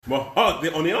Bon,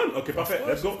 on est on? Ok, parfait.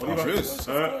 Let's go. On y va.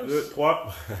 1, 2, 3.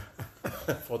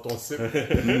 Prends ton sip.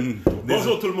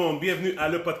 Bonjour tout le monde. Bienvenue à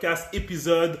le podcast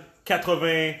épisode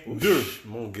 82.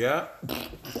 Mon gars.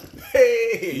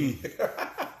 Hey!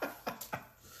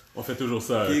 On fait toujours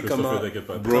ça. Comment... t'inquiète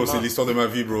pas. Bro, c'est l'histoire de ma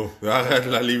vie, bro. Arrête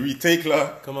là, les retakes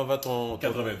là. Comment va ton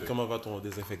 82. Comment va ton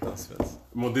désinfectant, Spence?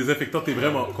 Mon désinfectant est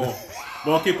vraiment con.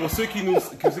 Bon, ok, pour ceux qui ne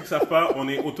savent pas, on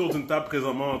est autour d'une table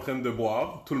présentement en train de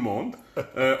boire, tout le monde.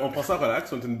 On prend ça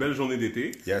relax, on est une belle journée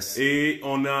d'été. Yes. Et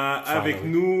on a avec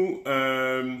nous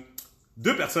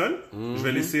deux personnes. Je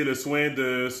vais laisser le soin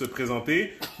de se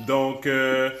présenter. Donc,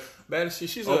 Ben,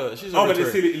 she's a on va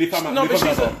laisser les femmes. Non, les mais femmes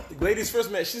she's d'abord. ladies first,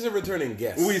 man. She's a returning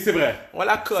guest. Oui, c'est vrai. On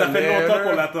la connaît. Ça fait longtemps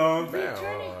qu'on l'attend.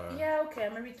 Returning, yeah, okay,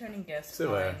 I'm a returning guest. C'est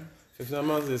vrai. fine. Fait que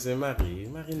finalement, c'est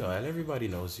Marie-Noël. Everybody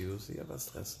knows you. Il n'y a pas de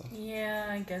stress. Hein.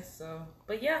 Yeah, I guess so.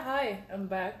 But yeah, hi, I'm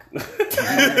back.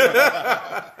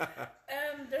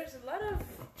 There's a lot of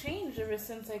change ever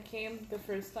since I came the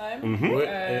first time. Oui,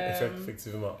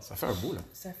 effectivement. Ça fait un bout, là.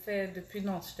 Ça fait depuis,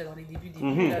 non, j'étais dans les débuts,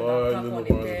 Ouais, là, dans le temps non,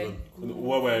 qu'on non, était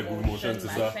Ouais, Google Motion, c'est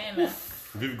ça. machin, là.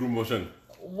 Vive Groove Motion.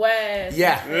 Ouais. ça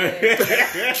Yeah.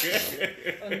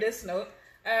 fait- On this note,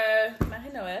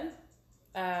 Marie-Noël,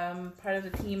 part of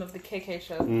the team of the KK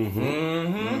show.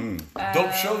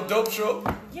 Dope show.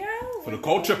 Yeah. For the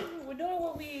culture. We're doing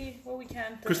what we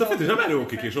can. to Christophe, help t'es jamais allé au the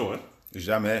Kéké Show, hein?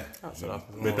 Jamais. C'est là.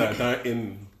 Mais t'as un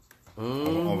in.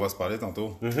 On va se parler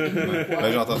tantôt. Là,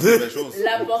 j'ai entendu des belles choses.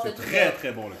 La porte est Très, ouverte.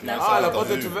 très bon, le La Kéké. Ah, la entendu.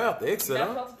 porte est ouverte. La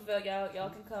Excellent. porte est ouverte. Y'all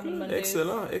can come on Mondays.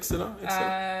 Excellent.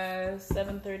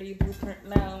 7:30 Blueprint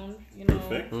Lounge. You know,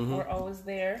 Perfect. we're always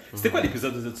there. C'était quoi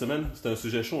l'épisode de cette semaine? C'était un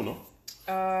sujet chaud, non?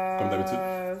 Comme d'habitude.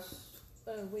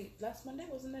 Wait, last Monday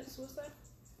wasn't it suicide?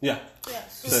 Yeah. Yeah,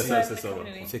 c'est suicide ça, in c'est the ça, ouais.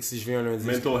 community. Fait que si je viens un lundi...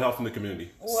 Mental health in the community.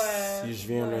 Ouais. Si je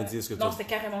viens ouais. lundi, est-ce que Non, tu- c'était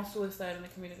carrément suicide in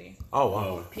the community. Oh, wow.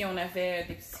 Ah ouais. Puis on avait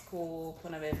des psychos, puis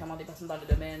on avait vraiment des personnes dans le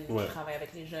domaine Ouais. qui travaillent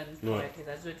avec les jeunes, qui Ouais. travaillent avec les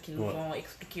adultes, qui nous Ouais. ont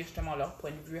expliqué justement leur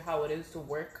point de vue, how it is to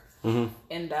work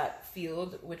in that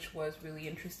field, which was really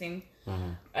interesting.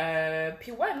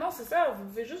 Puis ouais, non, c'est ça, vous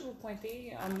pouvez juste vous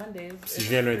pointer on Mondays. Si je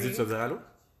viens lundi, tu vas dire allô?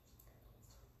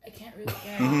 I can't really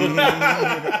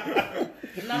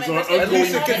non, mais parce que, At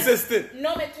least you're non, mais- consistent. non,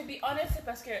 mais to be honest, c'est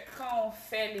parce que quand on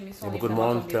fait l'émission, Il y a les beaucoup de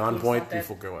vraiment monde, comme t'es des on courses point, en puis tête. il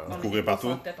faut que... ouais. On courir est partout.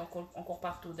 en tête, on court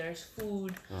partout. There's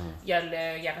food. Il y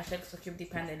a Rachel qui s'occupe des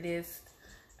panélistes.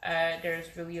 There's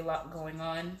really a lot going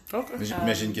on. OK.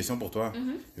 Mais j'ai une question pour toi.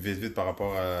 Vite, par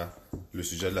rapport à le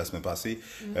sujet de la semaine passée.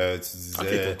 Tu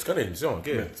disais... OK, tu connais l'émission, OK.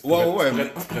 Ouais. Tu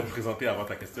pourrais te présenter avant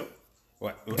ta question?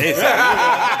 Ouais. Hey, sérieux?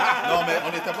 Non, mais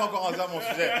on n'était pas encore rendu à mon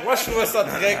sujet. Moi, je trouvais ça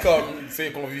très comme,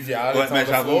 c'est convivial. Ouais, mais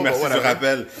j'avoue, merci du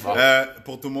rappel. Bon.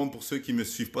 Pour tout le monde, pour ceux qui me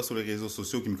suivent pas sur les réseaux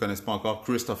sociaux, qui me connaissent pas encore,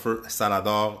 Christopher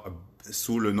Salador,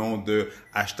 sous le nom de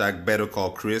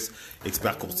 #BetterCallChris,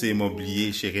 expert courtier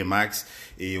immobilier chez Remax,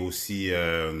 et aussi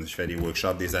je fais des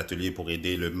workshops, des ateliers pour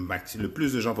aider le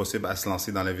plus de gens possible à se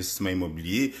lancer dans l'investissement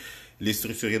immobilier, les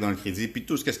structurer dans le crédit, puis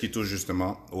tout ce qui touche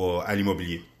justement à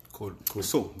l'immobilier. Cool.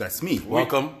 So, that's me.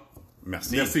 Welcome.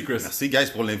 Merci. Merci, Chris. Merci,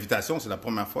 guys, pour l'invitation. C'est la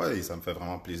première fois et ça me fait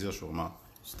vraiment plaisir. Je suis vraiment...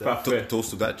 Parfait.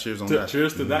 Toast to that. Cheers on that.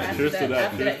 Cheers to that. After Cheers to that.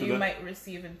 that, Cheers to you that. might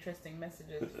receive interesting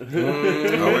messages.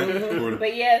 Ah ouais, cool.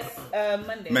 But yes,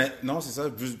 Monday. Mais non, c'est ça.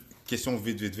 Juste question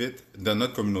vite. Dans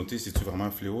notre communauté, c'est-tu vraiment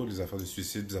un fléau, les affaires de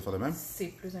suicide, les affaires de même? C'est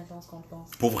plus intense qu'on le pense.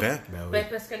 Pour vrai? Ben oui. Ben,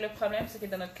 parce que le problème, c'est que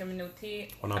dans notre communauté,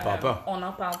 On n'en parle pas. On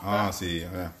n'en parle pas. Ah, c'est...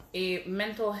 ouais. Et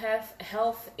mental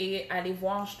health et aller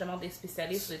voir justement des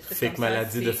spécialistes sur des trucs Fake comme ça,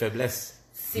 maladie c'est- de faiblesse.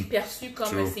 c'est perçu comme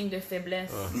True. un signe de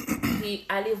faiblesse. Et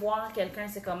aller voir quelqu'un,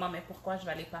 c'est comment, mais pourquoi je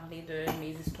vais aller parler de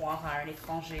mes histoires à un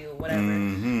étranger ou whatever,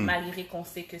 malgré qu'on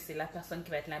sait que c'est la personne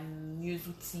qui va être la mieux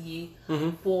outillée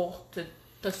pour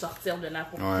te sortir de là,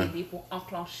 pour Ouais. t'aider, pour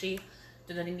enclencher,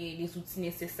 te donner les outils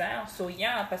nécessaires. So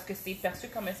yeah, parce que c'est perçu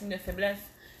comme un signe de faiblesse.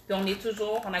 Puis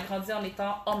on a grandi en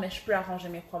étant, oh mais je peux arranger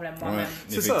mes problèmes moi-même. Ouais.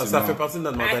 C'est ça, ça Effectivement. fait partie de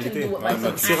notre I can mentalité. do it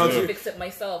myself. C'est I can rendu... fix it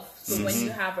myself. So when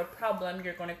you have a problem,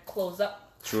 you're going to close up.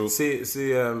 True. Tu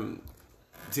sais,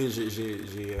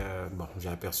 bon, j'ai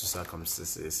aperçu ça comme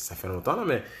ça fait longtemps, là,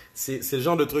 mais c'est le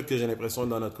genre de truc que j'ai l'impression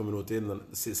dans notre communauté,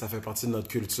 ça fait partie de notre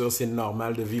culture, c'est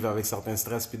normal de vivre avec certains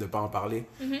stress puis de pas en parler.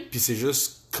 Puis c'est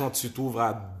juste quand tu t'ouvres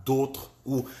à d'autres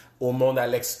ou au monde à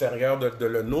l'extérieur de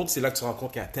le nôtre, c'est là que tu te rends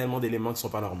compte qu'il y a tellement d'éléments qui sont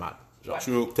pas normaux. Genre,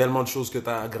 True. tellement de choses que tu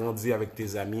as grandi avec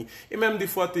tes amis. Et même des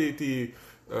fois, des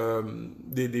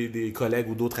collègues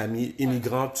ou d'autres amis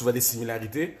immigrants, tu vois des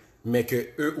similarités. mais que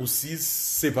eux aussi,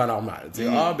 c'est pas normal. Tu sais,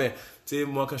 ah, ben, tu sais,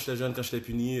 moi, quand j'étais jeune, quand j'étais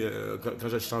puni, quand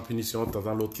j'étais en punition,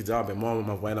 t'entends l'autre qui dit, ah, ben, moi, on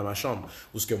m'envoyait dans ma chambre.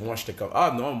 Ou ce que moi, j'étais comme,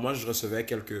 ah, non, moi, je recevais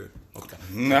quelques, en tout cas,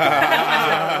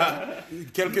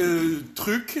 quelques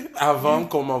trucs avant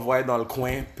qu'on m'envoie dans le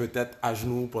coin, peut-être à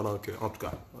genoux pendant que, en tout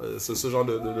cas, c'est ce genre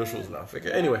de choses-là. Fait que,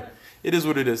 anyway, it is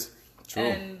what it is. True.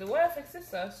 And ouais, fait que c'est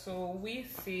ça. So, oui,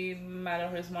 c'est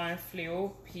malheureusement un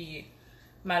fléau. Puis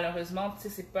malheureusement, tu sais,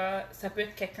 c'est pas. Ça peut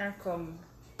être quelqu'un comme.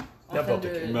 En train N'importe de,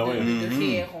 qui. Ben ouais. de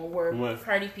rire, on work, Ouais.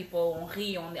 party people, on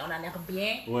rit, on a l'air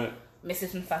bien. Ouais. Mais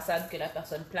c'est une façade que la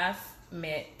personne place.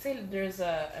 Mais tu sais, there's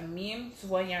a meme. Tu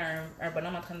vois, il y a un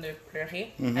bonhomme en train de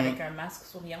pleurer avec un masque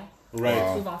souriant. Right.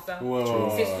 C'est souvent ça. Ouais, ouais, ouais.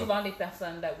 C'est souvent les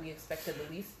personnes that we expected the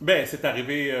least. Ben, c'est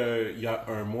arrivé il y a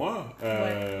un mois.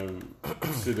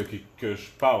 C'est de qui que je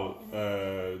parle.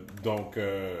 Donc,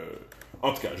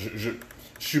 en tout cas, je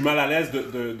suis mal à l'aise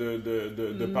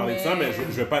de parler de ça, mais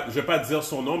je vais pas dire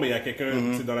son nom, mais il y a quelqu'un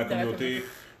tu sais, dans la communauté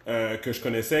que je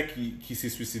connaissais qui s'est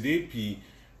suicidé. Puis,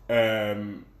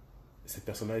 cette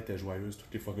personne-là était joyeuse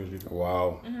toutes les fois que je l'ai vue.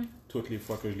 Wow. Toutes les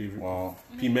fois que je l'ai vue. Wow.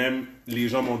 Puis même, les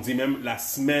gens m'ont dit, même la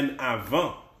semaine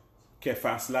avant qu'elle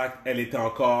fasse l'acte, elle était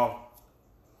encore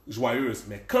joyeuse.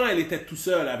 Mais quand elle était tout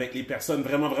seule avec les personnes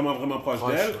vraiment, vraiment, vraiment proches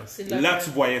C'est de d'elle, la là, peur. tu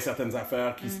voyais certaines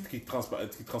affaires qui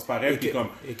transparaient. Puis comme,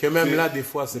 Et que même c'est- là, des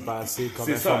fois, c'est pas assez comme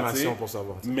c'est ça, information tu sais. pour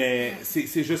savoir. Mais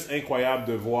c'est juste incroyable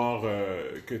de voir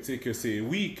que, tu sais, que c'est...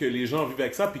 Oui, que les gens vivent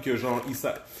avec ça, puis que genre,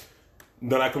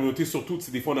 dans la communauté, surtout, tu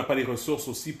sais, des fois, on n'a pas les ressources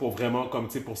aussi pour vraiment, comme,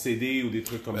 tu sais, pour s'aider ou des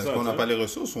trucs comme Est-ce ça. qu'on n'a tu pas sais. les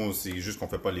ressources ou c'est juste qu'on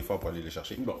fait pas l'effort pour aller les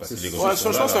chercher? Bon, Parce que c'est les ça. Ouais,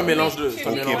 ressources je sont pense que c'est un là. mélange de. Au c'est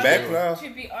un mélange Québec, de- là. To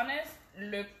be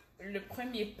honest, le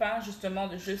premier pas, justement,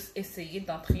 de juste essayer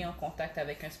d'entrer en contact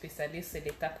avec un spécialiste, c'est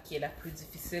l'étape qui est la plus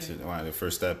difficile. Ouais, le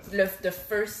first step. The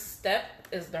first step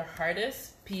is the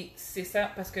hardest. Puis c'est ça,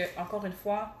 parce que, encore une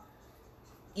fois,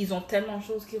 ils ont tellement de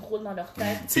choses qui roulent dans leur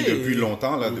tête. C'est depuis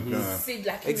longtemps, là, depuis C'est de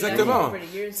la Exactement. over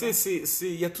the years, Tu sais,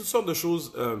 il y a toutes sortes de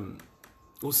choses.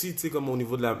 Aussi, tu sais, comme au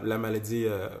niveau de la maladie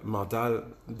mentale,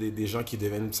 des gens qui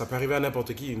deviennent. Ça peut arriver à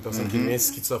n'importe qui, une personne qui devient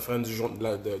schizophrène du jour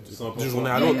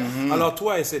à l'autre. Alors,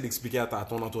 toi, essaie d'expliquer à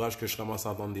ton entourage que je commence à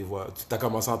entendre des voix. Tu as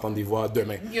commencé à entendre des voix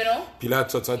demain. You know? Puis là,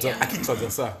 tu vas dire, à qui tu vas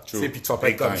dire ça? Tu True. sais, puis tu vas pas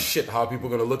être Big comme time. shit, how are people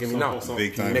gonna look at me now? 100%.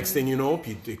 Big Puis time. next thing you know,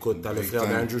 puis écoute, t'as le Big frère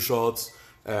time. d'Andrew Schultz,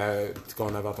 quand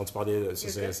on avait entendu parler, c'est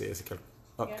quel...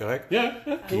 Ah, Yeah. correct? Yeah.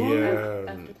 Puis, After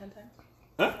 10 times.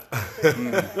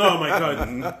 Oh my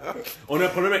God. On a un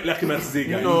problème avec l'air climatisé,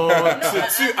 gars. non,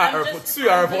 tu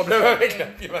as un problème avec la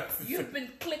You've been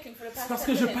clicking for the past Parce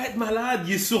que 10 je veux pas minutes. être malade.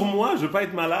 Il est sur moi. Je veux pas être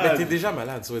Mais malade. t'es déjà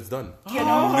malade, so it's done. You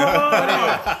know?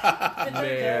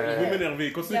 Vous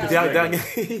m'énervez. Continue. Yeah. Dernier,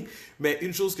 mais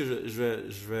une chose que je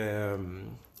vais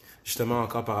justement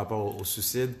encore par rapport au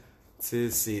suicide, tu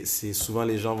sais, c'est souvent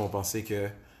les gens vont penser que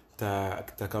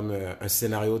t'as comme un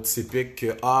scénario typique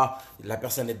que la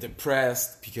personne est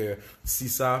depressed, puis que si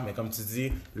ça, mais comme tu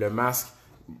dis, le masque,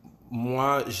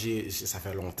 moi ça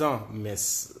fait longtemps, mais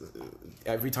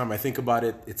every time I think about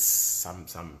it, ça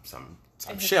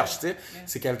me cherche, tu sais.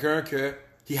 C'est quelqu'un que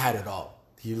he had it all.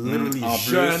 He literally En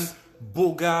jeune, plus.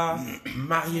 beau gars,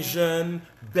 marié jeune,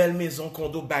 belle maison,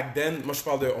 condo back then. Moi,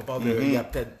 on parle de il y a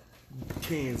peut-être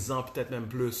 15 ans, peut-être même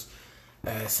plus.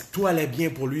 Tout allait bien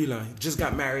pour lui, là. He just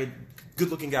got married, good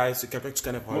looking guy. C'est quelqu'un que tu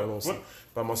connais probablement aussi. ouais.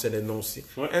 Pas mentionner le nom aussi.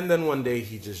 Ouais. And then one day,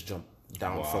 he just jumped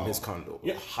down from his condo.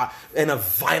 Yeah. In a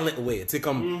violent way. Tu sais,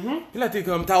 comme. Puis là, t'es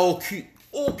comme, t'as aucune.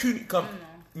 Comme,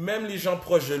 même les gens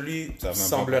proches de lui Ça va même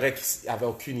sembleraient qu'ils avaient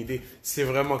aucune idée. C'est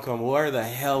vraiment comme, where the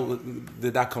hell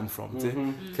did that come from? Tu sais?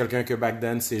 Quelqu'un que back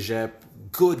then, cégep,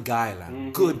 good guy, là.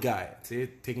 Good guy. Tu sais,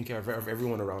 taking care of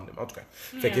everyone around him. En tout cas.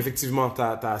 Fait qu'effectivement,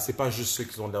 c'est pas juste ceux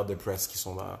qui ont l'air depressed qui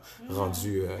sont là,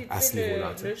 rendus Puis, à tu ce sais,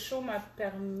 niveau-là. tu sais. le show m'a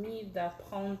permis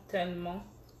d'apprendre tellement.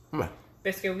 Ouais.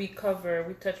 Parce que we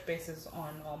touch bases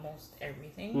on almost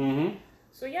everything.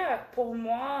 So yeah, pour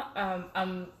moi,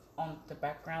 I'm on the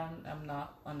background, I'm not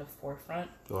on the forefront.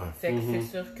 Ouais. Fait que c'est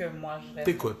sûr que moi, je reste...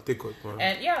 T'écoutes. Ouais.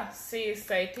 And yeah,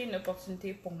 ça a été une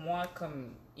opportunité pour moi comme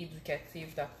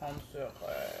éducative d'apprendre sur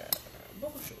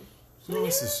beaucoup de choses. Non,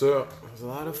 c'est sûr. There's a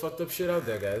lot of fucked up shit out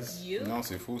there, guys. You? Non,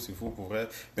 c'est fou pour vrai.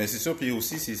 Mais c'est sûr, puis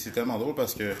aussi, c'est tellement drôle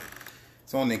parce que, tu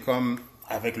sais, on est comme,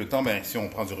 avec le temps, ben, si on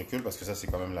prend du recul, parce que ça, c'est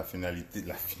quand même la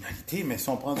finalité, mais si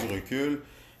on prend du recul,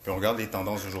 puis on regarde les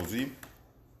tendances d'aujourd'hui,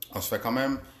 on se fait quand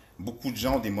même, beaucoup de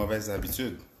gens ont des mauvaises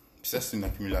habitudes. Puis ça, c'est une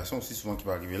accumulation aussi souvent qui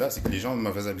va arriver là, c'est que les gens ont de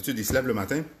mauvaises habitudes, ils se lèvent le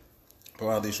matin, pour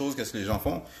voir des choses, qu'est-ce que les gens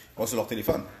font? Ils vont sur leur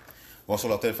téléphone. Ils vont sur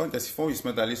leur téléphone, qu'est-ce qu'ils font? Ils se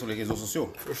mettent à aller sur les réseaux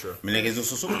sociaux. For sure. Mais les réseaux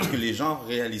sociaux, ce que les gens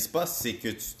réalisent pas, c'est que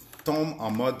tu tombes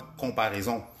en mode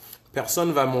comparaison.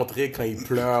 personne va montrer quand ils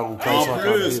pleurent ou quand En ils sont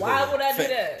plus. en Why would I do Fait-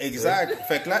 that? exact.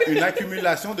 Fait que là, une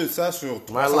accumulation de ça sur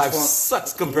My life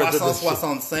sucks compared to this shit.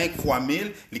 365 fois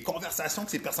 1000, les conversations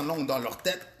que ces personnes-là ont dans leur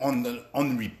tête, on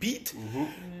repeat.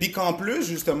 Puis qu'en plus,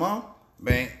 justement,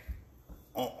 ben,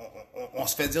 on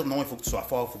se fait dire non, il faut que tu sois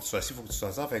fort, il faut que tu sois ci, il faut que tu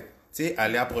sois ça. Fait que, tu sais,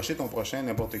 aller approcher ton prochain,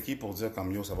 n'importe qui, pour dire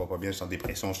comme yo, ça va pas bien, je suis en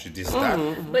dépression, je suis désirable.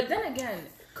 But then again,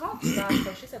 quand tu vas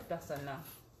approcher cette personne-là,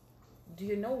 do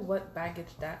you know what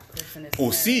baggage that person is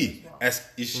Aussi, carrying as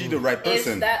is she the right well? Is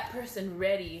person? that person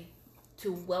ready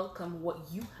to welcome what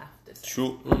you have to say?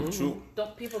 True, true.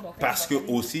 Donc, people don't think Parce que about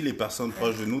that. aussi, les personnes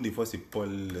proches de nous, des fois, c'est pas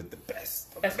le the best.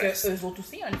 Parce que eux autres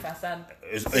aussi ont une façade.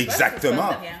 C'est pas Exactement. ce qui se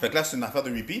passe derrière. Fait que là, c'est une affaire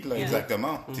de repeat, là,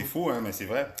 exactement. C'est fou, hein, mais c'est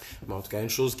vrai. Bon, en tout cas, une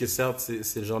chose qui est certes,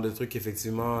 c'est le genre de truc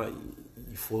qu'effectivement,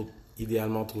 il faut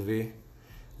idéalement trouver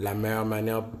la meilleure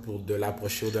manière de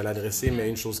l'approcher ou de l'adresser, mais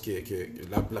une chose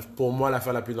pour moi,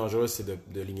 l'affaire la plus dangereuse, c'est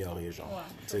de l'ignorer, genre.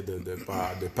 Tu sais, de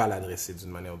pas l'adresser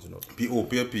d'une manière ou d'une autre. Puis au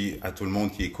pire, puis à tout le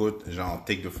monde qui écoute, genre,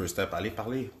 take the first step, allez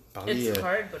parler. It's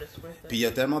hard, but it's worth it. Puis il y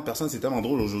a tellement de personnes, c'est tellement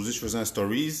drôle. Aujourd'hui, je faisais un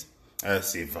stories.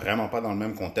 C'est vraiment pas dans le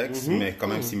même contexte, mais quand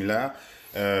même similaire.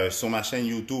 Sur ma chaîne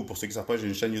YouTube, pour ceux qui ne savent pas, j'ai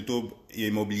une chaîne YouTube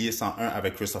Immobilier 101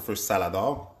 avec Christopher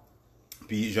Salador.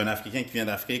 Puis jeune Africain qui vient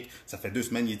d'Afrique, ça fait 2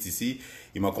 semaines qu'il est ici.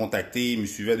 Il m'a contacté, il me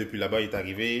suivait depuis là-bas, il est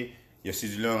arrivé. Il a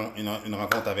séduit une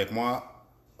rencontre avec moi.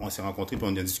 On s'est rencontrés, puis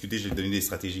on a discuté, j'ai donné des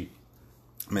stratégies.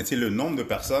 Mais tu sais, le nombre de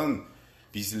personnes,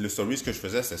 puis le stories que je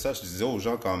faisais, c'est ça. Je disais aux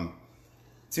gens comme,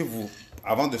 tu sais, vous,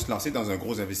 avant de se lancer dans un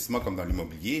gros investissement comme dans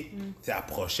l'immobilier, c'est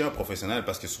approcher un professionnel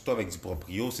parce que surtout avec du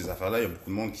proprio, ces affaires-là, il y a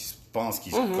beaucoup de monde qui se pense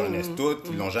qu'ils se connaissent toutes,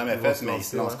 qui l'ont jamais fait, mais ils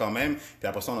se lancent quand même. Puis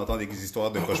après ça, on entend des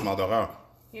histoires de cauchemars d'horreur.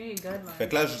 You need guidelines. Fait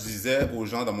que là, je disais aux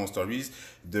gens dans mon stories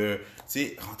de, tu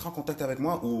sais, rentrer en contact avec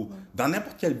moi ou dans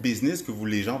n'importe quel business que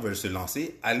les gens veulent se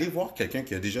lancer, allez voir quelqu'un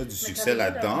qui a déjà du succès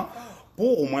là-dedans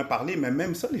pour au moins parler. Mais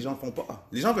même ça, les gens ne font pas.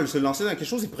 Les gens veulent se lancer dans quelque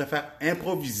chose, ils préfèrent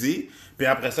improviser. Puis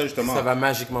après ça, justement... Ça va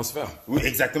magiquement se faire. Oui,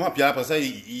 exactement. Puis après ça,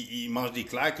 ils mangent des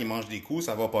claques, ils mangent des coups,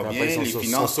 ça va pas bien, Après, les ils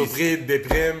finances... sont surpris,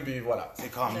 dépriment, puis voilà. C'est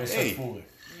comme, Mais hey,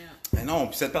 mais non,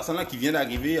 puis cette personne-là qui vient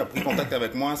d'arriver a pris contact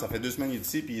avec moi, ça fait 2 semaines qu'il est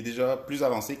ici, puis il est déjà plus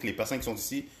avancé que les personnes qui sont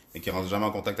ici, mais qui ne rentrent jamais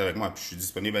en contact avec moi. Puis je suis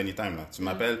disponible anytime. Là. Tu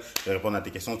m'appelles, je vais répondre à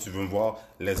tes questions, tu veux me voir,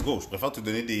 let's go. Je préfère te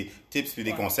donner des tips et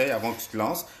des conseils avant que tu te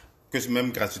lances, que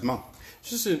même gratuitement.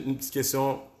 Juste une petite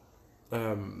question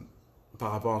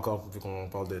par rapport encore, vu qu'on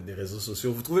parle des réseaux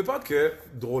sociaux. Vous trouvez pas que,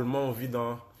 drôlement, on vit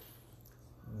dans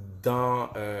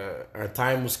un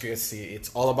time où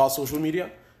it's all about social media,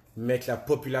 mais que la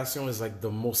population is like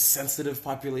the most sensitive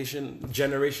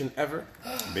generation ever.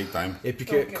 Big time. Et puis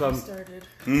que, comme,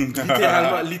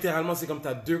 littéralement, c'est comme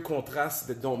t'as 2 contrastes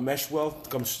that don't mesh well,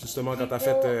 comme justement quand t'as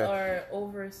fait... People are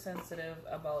oversensitive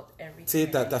about everything. Tu sais,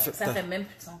 t'as fait... Ça fait même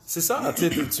plus de sens. C'est ça,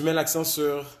 tu mets l'accent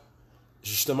sur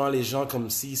justement les gens comme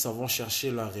s'ils s'en vont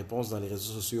chercher leurs réponses dans les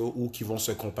réseaux sociaux ou qui vont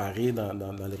se comparer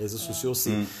dans les réseaux sociaux.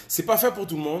 C'est pas fait pour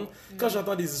tout le monde. Quand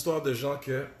j'entends des histoires de gens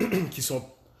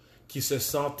qui se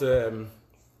sentent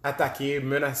attaqués,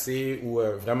 menacés ou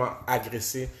vraiment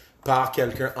agressés par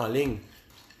quelqu'un en ligne,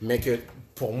 mais que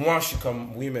pour moi, je suis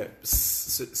comme, oui, mais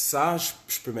ça,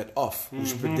 je peux mettre off, ou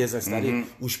je peux désinstaller,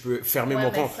 ou je peux fermer mon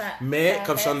compte. Mais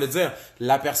comme je viens de le dire,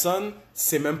 la personne,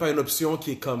 c'est même pas une option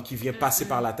qui vient passer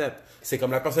par la tête. C'est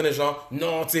comme la personne est genre,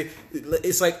 non, tu sais,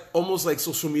 it's like, almost like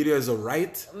social media is a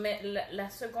right. Mais la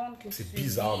seconde que C'est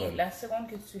bizarre, lis, même. la seconde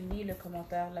que tu lis le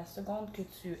commentaire, la seconde que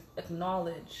tu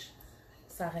acknowledge,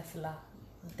 ça reste là,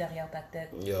 derrière ta tête.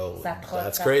 Yo, ça trotte,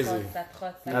 that's ça crazy. trotte, ça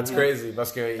trotte, ça That's trotte. crazy,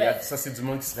 parce que ça, c'est du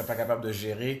monde qui serait pas capable de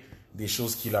gérer des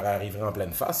choses qui leur arriveraient en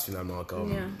pleine face, finalement, encore.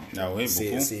 Yeah. Ah oui,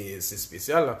 beaucoup. C'est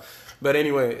spécial, là. But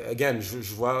anyway, again,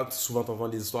 je vois souvent t'entends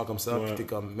des histoires comme ça, puis t'es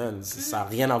comme, man, ça n'a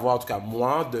rien à voir, en tout cas,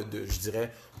 moi, je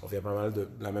dirais, on vient pas mal de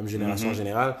la même génération en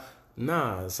général.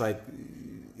 Nah, it's like,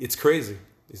 it's crazy.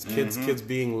 It's kids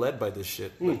being led by this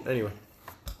shit. But anyway.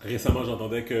 Récemment,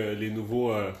 j'entendais que les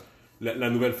nouveaux... la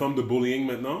nouvelle forme de bullying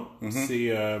maintenant, c'est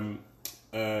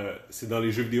dans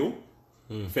les jeux vidéo.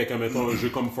 Fait que, mettons, un jeu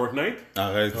comme Fortnite.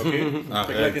 Arrête. OK? Fait que là,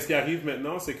 Arrête. qu'est-ce qui arrive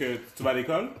maintenant? C'est que tu vas à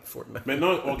l'école. Fortnite.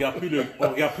 Maintenant, on regarde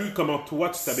plus comment toi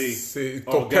tu t'habilles. C'est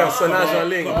On ton regarde personnage comment- en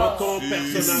ligne. Comment ton Si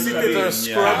personnage Si s'habille. t'es un Niaise.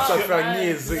 scrub, ça te fait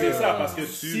niaiser. C'est ça, parce que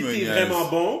si me t'es niaises. vraiment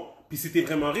bon, puis si t'es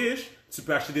vraiment riche, tu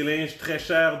peux acheter des linges très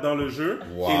chers dans le jeu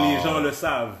Wow. et les gens le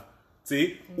savent.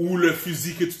 ou le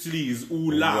fusil que tu utilises,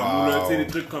 ou l'arme, ou des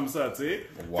trucs comme ça, tu sais.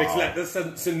 Fait que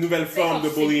c'est une nouvelle forme de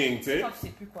bullying, tu sais. Quand tu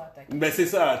sais plus quoi attaquer. Ben c'est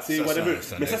ça, tu sais, whatever.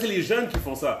 Mais ça, c'est les jeunes qui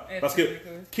font ça. Parce que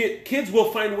kids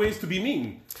will find ways to be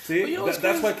mean, tu sais.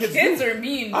 That's what kids Kids do. are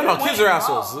mean. Ah non, kids are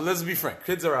assholes. Let's be frank.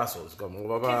 Kids are assholes. Comme, on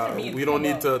va pas, Kids are mean. we don't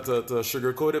need to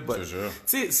sugarcoat it, but C'est sûr.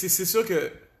 tu sais, c'est sûr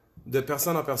que de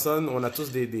personne en personne, on a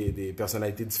tous des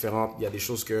personnalités différentes. Il y a des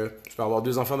choses que je peux avoir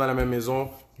 2 enfants dans la même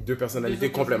maison, 2 personnalités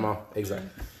complètement. Exact.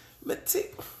 Mais tu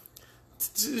sais,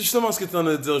 justement, ce que tu en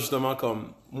as dit, justement,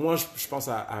 comme moi, je pense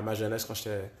à ma jeunesse quand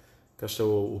j'étais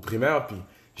au primaire, puis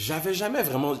j'avais jamais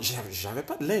vraiment, j'avais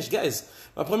pas de linge, guys.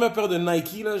 Ma première paire de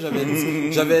Nike, là,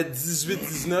 j'avais 18,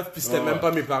 19, puis c'était même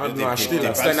pas mes parents qui m'ont acheté,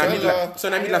 là. C'est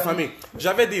un ami de la famille.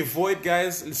 J'avais des Void,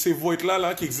 guys, ces Void-là,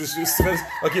 là, qui existent.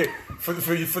 Ok,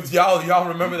 y'all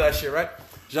remember that shit, right?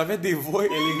 J'avais des Void,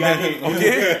 ok,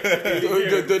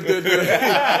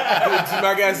 du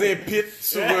magasin Pitt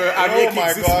sur Amiens qui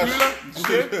existe plus, là.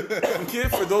 Ok,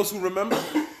 for those who remember.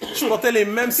 Je portais les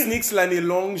mêmes sneaks l'année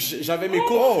longue, j'avais mes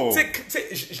cours. Tu sais,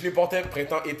 je les portais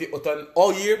printemps, été, automne,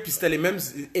 all year, puis c'était les mêmes,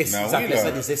 ils appelaient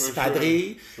ça des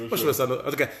espadrilles. Moi, je faisais ça, en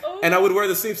tout cas. And I would wear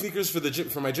the same sneakers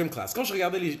for my gym class. Quand je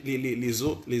regardais les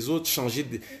autres changer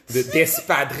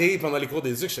d'espadrilles pendant les cours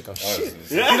d'éduc, j'étais comme shit.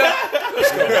 Puis là, je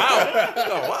suis comme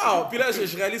wow. Puis là,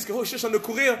 je réalise que oh shit, je suis en train de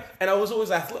courir, and I was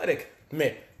always athletic.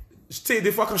 Mais tu sais,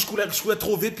 des fois, quand je courais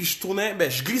trop vite, puis je tournais,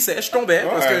 ben, je glissais, je tombais,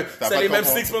 parce que c'était les mêmes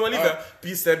sticks pendant l'hiver.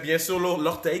 Puis c'était bien sûr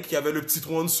l'orteil qui avait le petit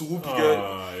trou en dessous, puis que...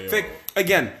 Fait que,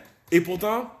 again, et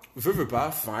pourtant, veux pas,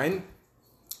 fine,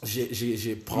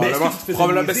 j'ai probablement,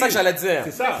 c'est ça que j'allais dire.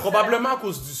 C'est ça. Probablement à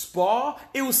cause du sport,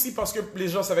 et aussi parce que les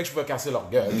gens savaient que je pouvais casser leur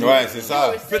gueule. Ouais, c'est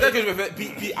ça. Peut-être que je me fais,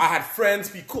 puis I had friends,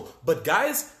 puis cool. But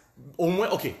guys, au moins,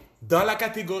 ok, dans la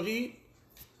catégorie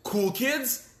cool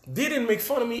kids, they didn't make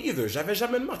fun of me either. J'avais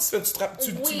jamais de marque. Tu me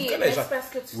connais, mais c'est parce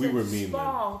que tu We fais were du mean,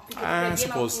 sport, puis que tu I es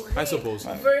bien entouré. suppose.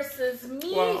 Versus me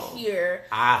here,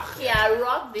 qui a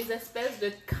rock des espèces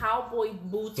de cowboy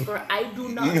boots for I do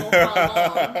not know how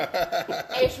long.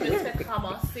 Et je me suis fait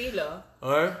ramasser, là.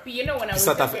 Ouais. Puis, you know, when I was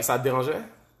Ça te dérangeait?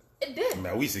 It did.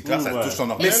 Ben oui, c'est clair, ça touche ton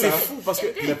Mais orgueil. c'est là. fou parce que.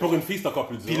 Mais pour une fille, c'est encore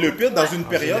plus dur. Puis le pire, dans une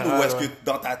période général, où est-ce que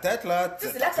dans ta tête, là,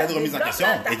 C'est là que t'as ça de se remise en développe, question.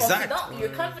 là, ta Exact. confidence,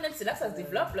 your confidence, c'est là que ça se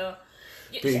développe, là.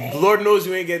 Puis, Lord knows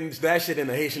you ain't getting that shit in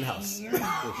a Haitian house.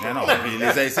 Mais non, puis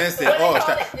les Haïtiens, c'était,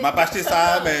 m'a pas acheté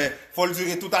ça, mais faut le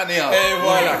durer toute l'année. Hein. Et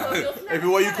voilà. Ouais. Et puis,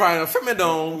 why you crying? Fais-moi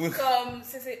donc. Comme,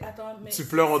 attends, mais... Tu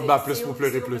pleures, on te bat plus pour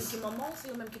pleurer plus. C'est au même qui maman,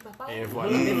 c'est au même qui papa. Et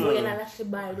voilà. Des fois, il y en a lâché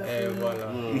bail. Et voilà.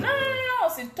 Non,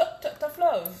 c'est tough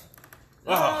love.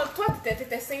 Non, toi,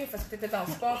 t'étais safe parce que t'étais dans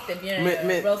le sport, t'étais bien Mais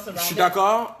well je surrounded. suis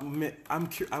d'accord, mais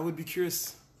I would be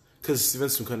curious. Because Steven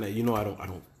Sukone, you know, I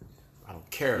don't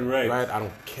care, right? I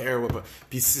don't care what.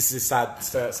 Puis ça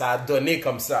a donné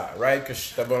comme ça, right? Que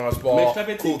j'étais bon en sport, Mais je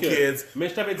t'avais cool dit kids. mais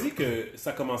je t'avais dit que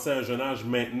ça commençait à un jeune âge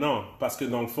maintenant, parce que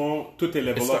dans le fond, tout est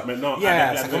level up maintenant. Yeah,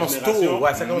 avec la ça nouvelle commence génération. tôt.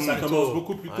 Ouais, ça commence tôt.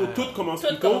 Beaucoup plus tôt. Ouais. Tout commence Tout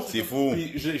plus tôt. commence C'est fou.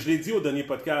 Puis je l'ai dit au dernier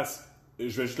podcast, je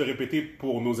vais juste le répéter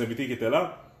pour nos invités qui étaient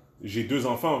là. J'ai 2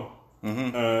 enfants.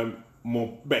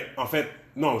 En fait,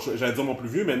 non, j'allais dire mon plus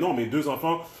vieux, mais non, mes 2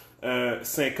 enfants,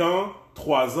 5 ans,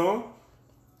 3 ans.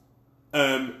 À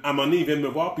un moment donné, ils viennent me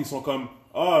voir, puis ils sont comme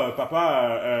 « Ah,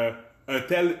 papa, un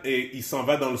tel, il s'en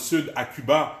va dans le sud, à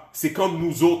Cuba. C'est quand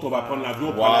nous autres, on va prendre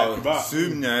l'avion pour aller à Cuba. »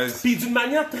 Puis d'une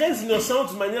manière très innocente,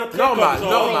 d'une manière très... Normal.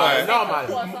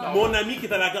 Mon ami qui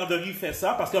est à la garderie fait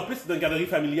ça, parce qu'en plus, c'est une garderie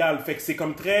familiale. Fait que c'est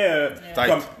comme très...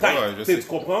 Tight. Tu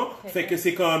comprends? Fait que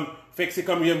c'est comme...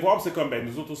 ils viennent me voir, c'est comme, ben,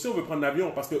 nous autres aussi, on veut prendre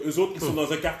l'avion, parce que eux autres, ils sont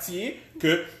dans un quartier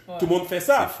que tout le monde fait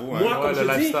ça. C'est fou, hein? Moi, comme je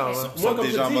dis,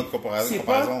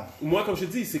 moi, comme je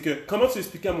dis, c'est que, comment tu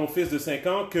expliques à mon fils de 5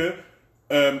 ans que,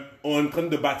 on est en train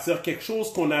de bâtir quelque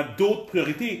chose, qu'on a d'autres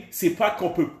priorités. C'est pas qu'on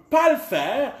peut pas le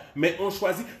faire, mais on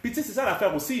choisit. Puis tu sais, c'est ça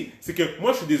l'affaire aussi. C'est que,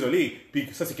 moi, je suis désolé, puis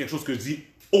ça, c'est quelque chose que je dis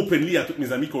openly à tous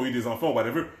mes amis qui ont eu des enfants,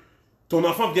 whatever. Ton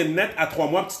enfant vient de naître à 3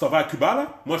 mois, puis tu t'en vas à Cuba,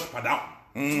 là, moi, je suis pas down.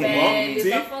 Ben,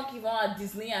 les enfants qui vont à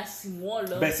Disney à 6 mois,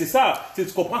 là. Ben, c'est ça. Tu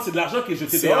comprends, c'est de l'argent qui est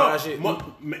jeté dehors. Moi,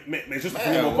 mais juste pour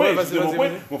finir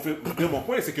mon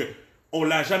point, c'est que on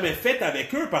l'a jamais fait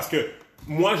avec eux parce que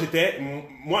moi,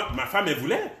 ma femme, elle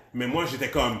voulait, mais moi, j'étais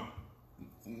comme,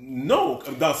 non,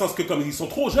 dans le sens que comme ils sont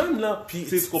trop jeunes, là. Puis,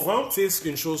 tu comprends? Tu sais, c'est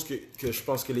une chose que je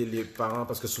pense que les parents,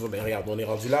 parce que souvent, ben, regarde, on est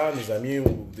rendu là, mes amis,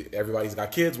 ou everybody's got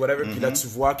kids, whatever, puis là, tu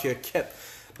vois que,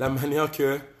 la manière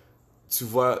que tu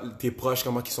vois tes proches,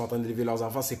 comment ils sont en train d'élever leurs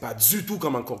enfants, c'est pas du tout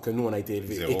comment que nous, on a été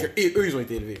élevés. Et eux, ils ont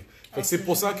été élevés. Fait que c'est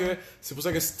pour ça que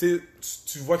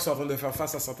tu vois qu'ils sont en train de faire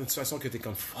face à certaines situations que t'es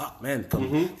comme, fuck, man,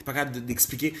 t'es pas capable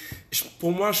d'expliquer.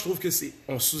 Pour moi, je trouve que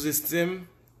on sous-estime.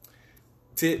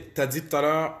 Tu t'as dit tout à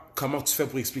l'heure comment tu fais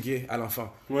pour expliquer à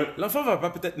l'enfant. Ouais. L'enfant va pas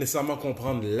peut-être nécessairement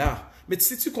comprendre là, mais tu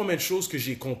sais-tu combien de choses que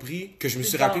j'ai compris, que je me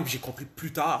suis tard. rappelé, puis j'ai compris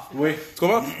plus tard. Oui. Tu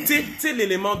comprends? Tu sais,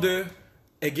 l'élément de,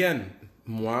 again,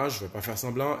 moi, je vais pas faire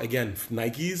semblant, again,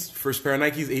 Nikes, first pair of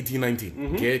Nikes,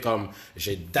 18-19. OK? Comme,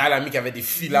 j'ai d'amis qui avaient des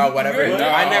filas, whatever. Ouais.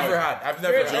 I never had. I've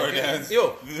never had. Jordans.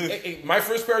 Yo, my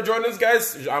first pair of Jordans,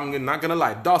 guys, I'm not gonna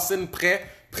lie. Dawson, prêt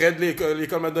de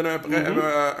l'école m'a donné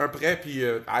un prêt, puis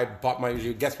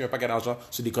j'ai gaspillé un paquet d'argent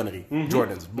sur des conneries.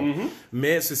 Jordans. Bon.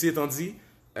 Mais ceci étant dit,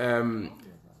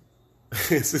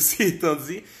 tu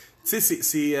sais,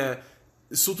 c'est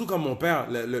surtout comme mon père,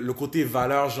 le côté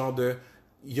valeur, genre de,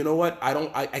 you know what,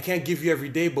 I can't give you every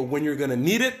day, but when you're gonna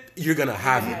need it, you're gonna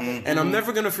have it. And I'm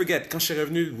never gonna forget. Quand je suis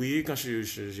revenu, quand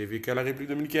j'ai vécu à la République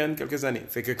dominicaine quelques années.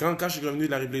 Fait que quand je suis revenu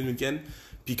de la République dominicaine,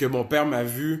 puis que mon père m'a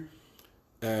vu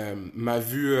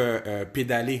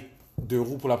pédaler 2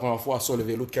 roues pour la première fois sur le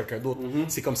vélo de quelqu'un d'autre.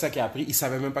 C'est comme ça qu'il a appris. Il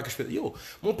savait même pas que je faisais. Yo,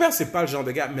 mon père, c'est pas le genre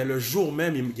de gars, mais le jour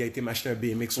même, il a été m'acheter un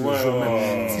BMX le jour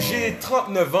même. J'ai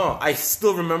 39 ans. I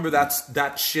still remember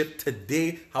that shit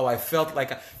today, how I felt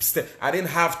like. I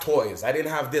didn't have toys. I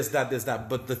didn't have this, that.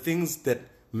 But the things that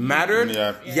mattered,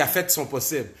 il a fait son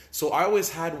possible. So I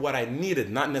always had what I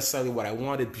needed, not necessarily what I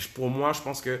wanted. Puis pour moi, je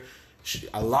pense que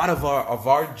a lot of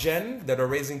our gen that are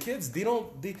raising kids, ils ont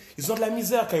de la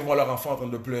misère quand ils voient leur enfant en train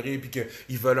de pleurer puis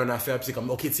qu'ils veulent une affaire puis c'est comme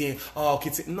ok tiens.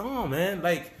 Non man,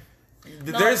 like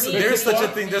there's such a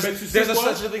thing, there's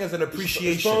such a thing as an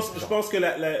appreciation. Je pense que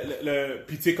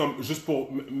puis tu sais comme juste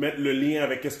pour mettre le lien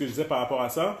avec ce que je disais par rapport à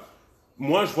ça,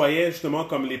 moi je voyais justement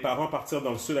comme les parents partir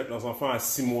dans le sud avec leurs enfants à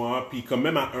 6 mois puis comme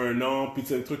même à 1 an puis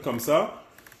des trucs comme ça.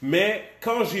 Mais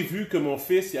quand j'ai vu que mon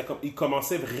fils, il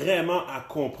commençait vraiment à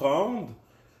comprendre, tu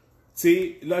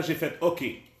sais, là j'ai fait, OK,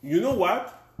 you know what?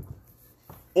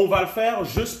 On va le faire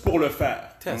juste pour le faire.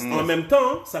 En même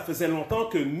temps, ça faisait longtemps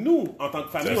que nous, en tant que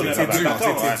famille, on avait pas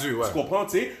vacances. Tu comprends,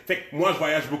 tu sais? Fait que moi, je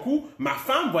voyage beaucoup. Ma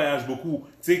femme voyage beaucoup.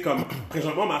 Tu sais, comme,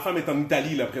 présentement, ma femme est en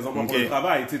Italie, là, présentement, pour le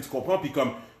travail. Tu sais, tu comprends? Puis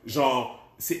comme,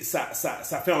 genre,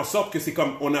 ça fait en sorte que c'est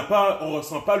comme, on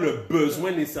ressent pas le besoin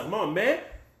nécessairement, mais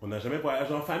on n'a jamais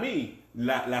voyagé en famille.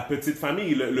 La petite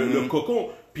famille, le cocon.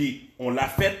 Puis on l'a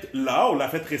fait là, on l'a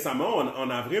fait récemment, en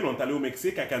avril, on est allé au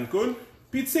Mexique, à Cancun.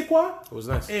 Puis tu sais quoi? It was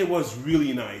nice. It was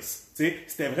really nice. Tu sais,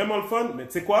 c'était vraiment le fun, mais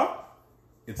tu sais quoi?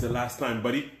 It's the last time,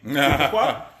 buddy. Tu sais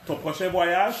pourquoi? Ton prochain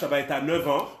voyage, ça va être à 9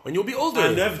 ans. When you'll be older.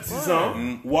 À 9-10 ans,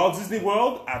 Walt Disney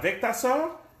World avec ta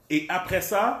soeur. Et après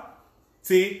ça,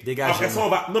 tu sais,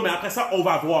 après ça, on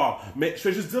va voir. Mais je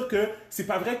veux juste dire que c'est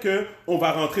pas vrai que on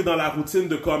va rentrer dans la routine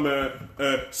de comme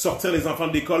sortir les enfants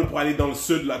de l'école pour aller dans le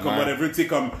sud, là, comme whatever, tu sais,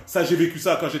 comme ça, j'ai vécu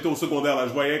ça quand j'étais au secondaire, là,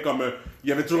 je voyais comme il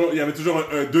y avait toujours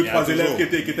 2-3 élèves qui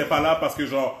étaient pas là parce que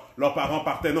genre leurs parents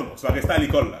partaient. Non, tu vas rester à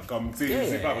l'école, là, comme tu sais,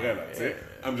 c'est pas vrai, là, tu sais.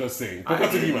 I'm just saying. Pourquoi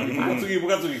tu ris, man? Pourquoi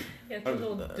tu ris? Il y a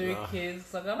toujours 2 kids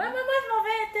qui sont comme, ah, maman, je m'en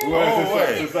vais à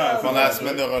tel. C'est ça. Pendant la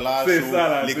semaine de relâche, C'est ça,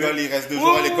 là, l'école, il reste 2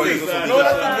 jours à l'école, les autres sont On a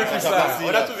déjà tout vécu ça. On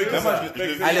a tout vécu Mais moi, ça. je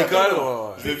le vis À l'école,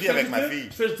 je le vis avec ma fille.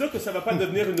 Je veux juste dire que ça va pas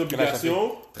devenir une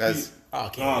obligation. 13. Ah,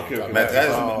 ok. Mais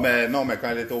 13, mais non, mais quand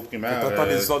elle était au primaire. T'entends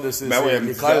des histoires de ces Ben oui, elle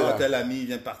me disait, l'école, là. tel ami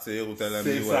vient de partir, ou tel ami,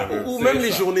 C'est ça. whatever. Ou C'est même ça.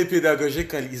 les journées pédagogiques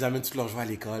quand ils amènent tous leurs jouets à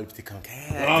l'école, puis t'es comme,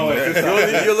 Ah ouais, c'est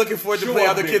ça. you're looking forward to Show play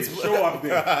up other day, kids. show up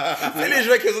day. C'est les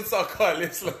jouets que les autres sont encore là.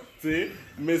 Tu sais,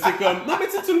 mais c'est comme non mais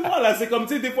tu le vois là, c'est comme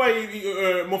tu sais des fois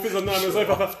mon fils est dans la maison, il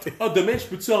va faire oh demain je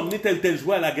peux-tu emmener tel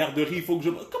jouet à la garderie, il faut que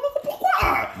je pourquoi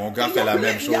Mon gars fait la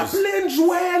même il y a chose. plein de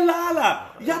jouets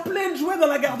là il y a plein de jouets dans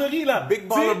la garderie là, Big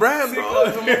Tu sais, baller brand, c'est bro.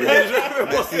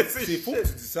 comme- C'est faux que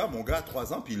tu dis ça, mon gars a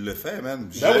 3 ans, puis il le fait, man.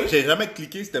 Ben oui. J'ai jamais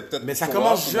cliqué, c'était peut-être. Mais ça pour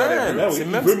commence voir, jeune. Ben oui, C'est il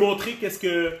même- veut montrer qu'est-ce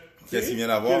qu'il vient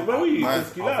d'avoir. Ben oui, Ouais.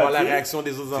 qu'est-ce qu'il a, Voir la tu sais. réaction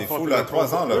des autres C'est enfants. fou, puis là, leur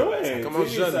 3 ans, là. Ouais, ouais, Ça commence tu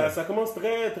sais, jeune. Ça commence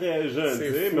très, très jeune, C'est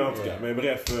tu sais, fou, mais en tout cas, mais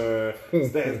bref,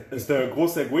 c'était un gros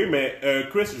segue, mais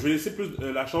Chris, je vais laisser plus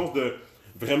la chance de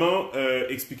vraiment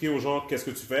expliquer aux gens qu'est-ce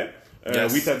que tu fais.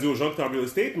 Yes. Oui, tu as dit aux gens que tu es en real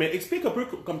estate, mais explique un peu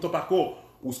comme ton parcours,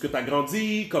 où est-ce que tu as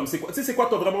grandi, comme c'est quoi, tu sais, c'est quoi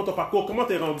vraiment ton parcours, comment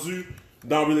tu es rendu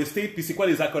dans real estate, puis c'est quoi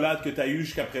les accolades que tu as eues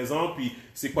jusqu'à présent, puis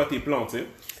c'est quoi tes plans, tu sais.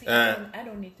 See, I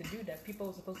don't need to do that. People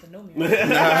are supposed to know me.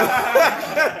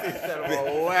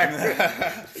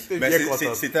 Mais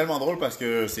c'est tellement drôle parce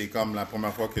que c'est comme la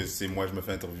première fois que c'est moi je me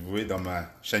fais interviewer dans ma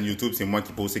chaîne YouTube, c'est moi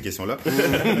qui pose ces questions-là.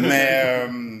 Mais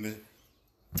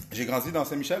j'ai grandi dans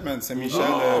Saint-Michel, man. Saint-Michel,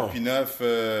 Pineuf,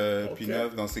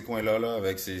 Pineuf, dans ces coins-là, là,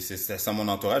 avec c'est ça mon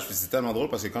entourage. Puis c'est tellement drôle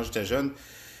parce que quand j'étais jeune,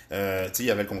 tu sais, il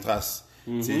y avait le contraste.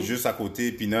 Tu sais, juste à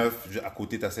côté, Pineuf, à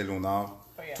côté, t'as Saint-Léonard.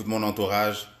 Tout mon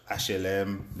entourage,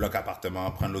 HLM, bloc appartement,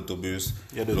 prendre l'autobus.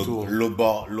 Il y a de tout. L'autre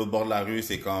bord de la rue,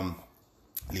 c'est comme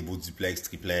les beaux duplex,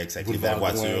 triplex, avec Boulevard les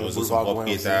belles voitures, Gouin, eux autres sont Boulevard Gouin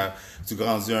propriétaires. Tu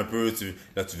grandis un peu,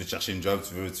 là, tu veux te chercher une job,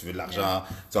 tu veux de l'argent,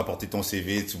 tu vas porter ton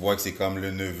CV, tu vois que c'est comme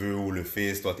le neveu ou le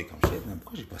fils, toi, t'es comme, shit, mais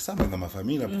pourquoi j'ai pas ça, dans ma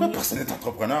famille, là? Pourquoi personne n'est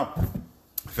entrepreneur?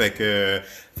 Fait que,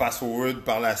 fast forward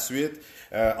par la suite,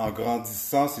 en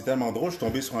grandissant, c'est tellement drôle, je suis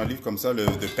tombé sur un livre comme ça,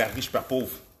 de Père riche, Père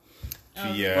pauvre.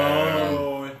 Puis,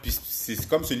 puis c'est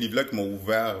comme ce livre-là qui m'a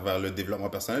ouvert vers le développement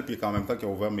personnel, puis en même temps qui a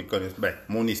ouvert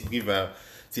mon esprit vers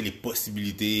les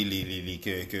possibilités,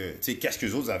 qu'est-ce que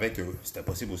les autres avaient que c'était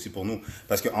possible aussi pour nous.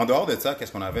 Parce qu'en dehors de ça,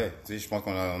 qu'est-ce qu'on avait? Je pense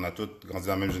qu'on a tous grandi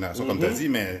dans la même génération, comme tu as dit,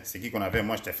 mais c'est qui qu'on avait?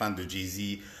 Moi, j'étais fan de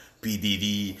Jay-Z, P.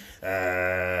 Diddy,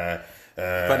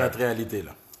 Pas notre réalité,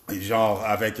 là. Genre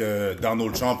avec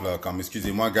Donald Trump, là, comme,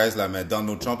 excusez-moi, guys, là, mais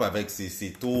Donald Trump avec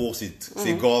ses tours,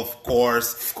 ses golf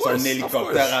course, son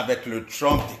hélicoptère avec le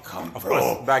Trump, t'es comme,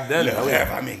 bro, Back then, le oui.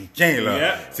 rêve américain, là.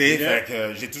 Yeah. T'sais, fait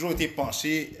que j'ai toujours été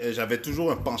penché, j'avais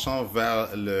toujours un penchant vers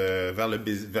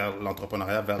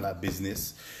l'entrepreneuriat, vers la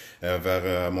business,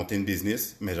 vers monter une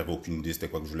business, mais j'avais aucune idée c'était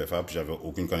quoi que je voulais faire, puis j'avais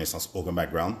aucune connaissance, aucun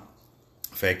background.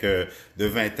 Fait que de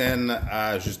vingtaine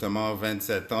à justement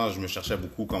 27 ans, je me cherchais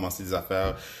beaucoup, commencer des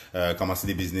affaires, commencer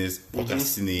des business,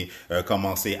 procrastiner,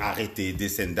 commencer, arrêter,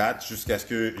 this and that, jusqu'à ce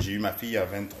que j'ai eu ma fille à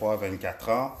 23, 24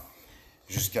 ans,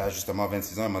 jusqu'à justement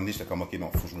 26 ans. À un moment donné, j'étais comme, OK, non,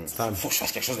 faut que je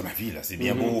fasse quelque chose de ma vie, là. C'est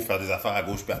bien beau faire des affaires à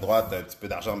gauche puis à droite, un petit peu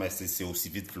d'argent, mais c'est aussi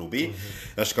vite flobé.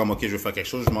 Là, je suis comme, OK, je veux faire quelque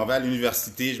chose. Je m'en vais à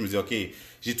l'université, je me dis, OK,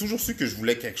 j'ai toujours su que je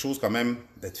voulais quelque chose quand même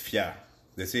d'être fier.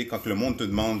 Tu sais, quand le monde te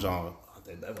demande, genre,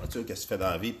 la voiture, qu'est-ce que tu fais dans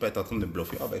la vie? Pas être en train de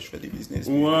bluffer. Ah, ben, je fais des business.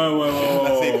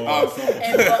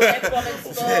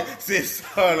 C'est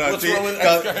ça, là.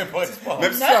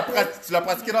 Même si tu l'as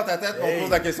pratiqué dans ta tête, on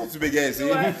pose la question, tu bégayes.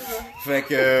 Fait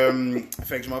que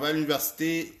je m'en vais à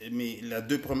l'université, mais la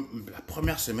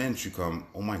première semaine, je suis comme,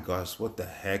 oh my gosh, what the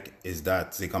heck is that?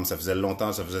 C'est comme, ça faisait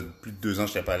longtemps, ça faisait plus de 2 ans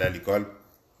que je n'étais pas allé à l'école.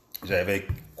 J'avais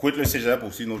quitté le cégep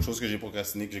aussi, une autre chose que j'ai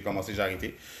procrastiné, que j'ai commencé, j'ai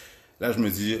arrêté. Là, je me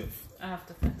dis,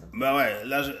 ben ouais,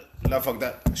 là, fuck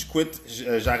that. Je quitte,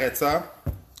 j'arrête ça.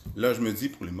 Là, je me dis,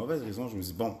 pour les mauvaises raisons, je me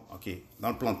dis, bon, OK, dans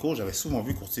le plan de cours, j'avais souvent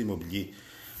vu courtier immobilier.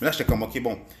 Mais là, j'étais comme, OK,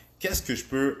 bon, qu'est-ce que je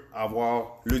peux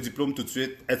avoir le diplôme tout de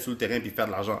suite, être sur le terrain puis faire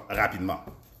de l'argent rapidement?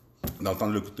 Dans le temps,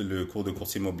 le cours de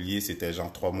courtier immobilier, c'était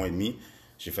genre 3 mois et demi.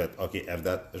 J'ai fait, OK, F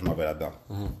that, je m'en vais là-dedans.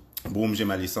 Boum, j'ai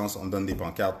ma licence, on me donne des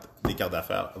pancartes, des cartes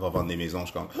d'affaires, on va vendre des maisons.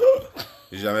 Je suis comme,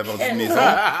 j'ai jamais vendu de maison,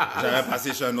 j'avais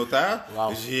passé chez un notaire,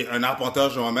 j'ai un arpenteur,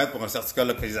 je vais en mettre pour un certificat de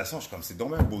localisation. Je suis comme, c'est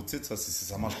donc un beau titre,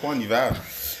 ça mange pas en hiver.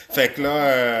 Fait que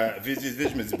là, vite,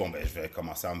 je me dis, bon, ben, je vais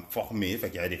commencer à me former. Fait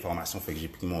qu'il y avait des formations, fait que j'ai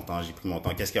pris mon temps.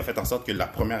 Qu'est-ce qui a fait en sorte que la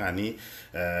première année,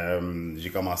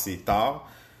 j'ai commencé tard.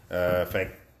 Fait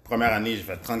que, première année, j'ai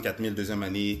fait 34 000, deuxième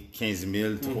année, 15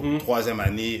 000, troisième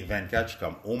année, 24. Je suis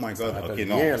comme, oh my God, OK,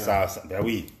 non, bien, ben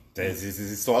oui.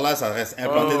 Ces histoires-là, ça reste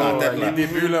implanté dans la tête. Les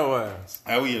débuts, là, ouais.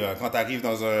 Ah oui, là, quand t'arrives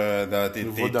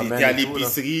t'es à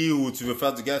l'épicerie ou tu veux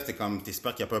faire du gaz,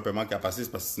 t'espères qu'il n'y a pas un paiement qui a passé,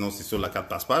 parce que sinon c'est sur la carte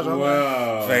passe pas, genre.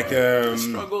 Wow. Fait que.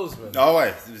 Struggles, man. Ah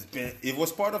ouais. It was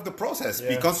part of the process.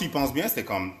 Puis quand tu y penses bien, c'était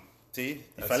comme, tu sais,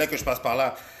 il fallait que je passe par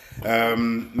là.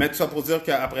 Mais tout ça pour dire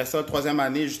qu'après ça, troisième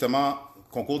année, justement,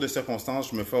 concours de circonstances,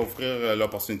 je me fais offrir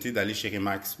l'opportunité d'aller chez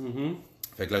Remax.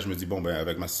 Fait que là, je me dis, bon, ben,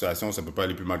 avec ma situation, ça peut pas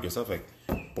aller plus mal que ça. Fait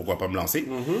que pourquoi pas me lancer?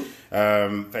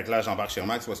 Fait que là, j'embarque chez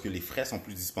Remax parce que les frais sont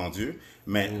plus dispendieux.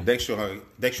 Mais dès que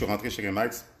je suis rentré chez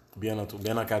Remax. Bien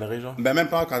encadré, genre? Ben, même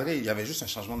pas encadré. Il y avait juste un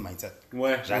changement de mindset.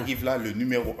 Ouais. J'arrive là, le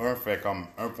numéro 1 fait comme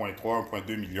 1,3,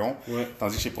 1,2 millions. Ouais.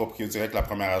 Tandis que chez Proprio Direct, la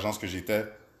première agence que j'étais,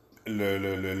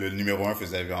 le numéro 1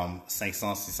 faisait genre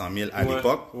 500, 600 000 à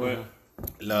l'époque. Ouais.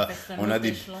 Là, on a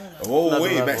des. Oh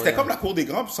oui, ben c'était comme la cour des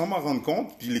grands, puis sans m'en rendre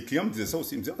compte. Puis les clients me disaient ça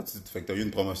aussi. Ils me disaient, ah, tu fais que t'as eu une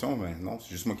promotion. Ben non,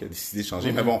 c'est juste moi qui ai décidé de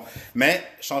changer. Mais bon,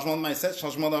 changement de mindset,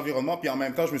 changement d'environnement. Puis en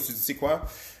même temps, je me suis dit, tu sais quoi,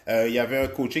 il y avait un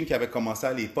coaching qui avait commencé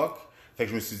à l'époque. Fait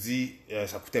que je me suis dit,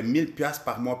 ça coûtait 1000$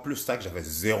 par mois plus ça, que j'avais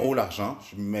zéro l'argent.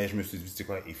 Mais je me suis dit, tu sais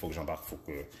quoi, il faut que j'embarque, il faut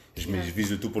que je vise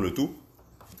le tout pour le tout.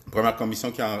 Première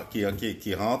commission qui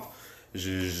rentre.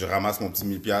 Je ramasse mon petit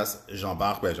 1000$,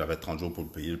 j'embarque, ben j'avais 30 jours pour le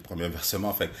payer le premier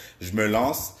versement, fait que je me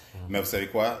lance, mais vous savez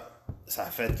quoi, ça a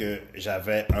fait que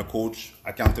j'avais un coach,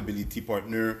 accountability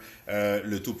partner,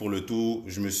 le tout pour le tout,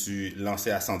 je me suis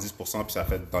lancé à 110%, puis ça a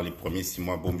fait dans les premiers 6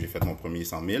 mois, boum, j'ai fait mon premier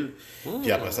 100 000,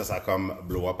 puis après ça a comme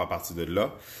blow up à partir de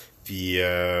là. Puis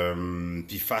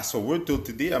fast forward till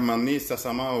today, à un moment donné,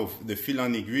 sincèrement, de fil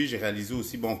en aiguille, j'ai réalisé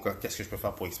aussi, bon, qu'est-ce que je peux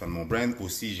faire pour expander mon brand.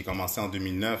 Aussi, j'ai commencé en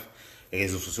 2009. Les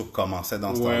réseaux sociaux commençaient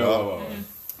dans ce temps-là.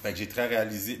 Fait que j'ai très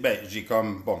réalisé, j'ai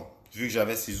comme, bon, vu que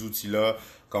j'avais ces outils-là,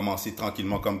 commencer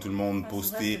tranquillement comme tout le monde,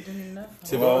 poster. C'est 2009.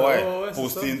 C'est Ouais, vrai, ouais. c'est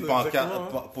Poster ça, une c'est pancarte,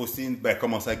 exactement, poster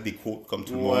commencer avec des quotes comme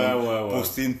tout le Ouais, monde. ouais, ouais.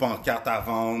 Poster une pancarte à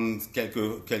vendre,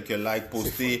 quelques likes,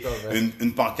 poster fucked up, hein.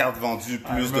 une pancarte vendue,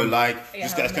 plus de likes, Et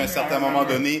jusqu'à ce qu'à un certain moment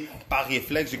donné, par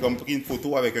réflexe, j'ai comme pris une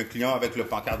photo avec un client avec le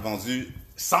pancarte vendue.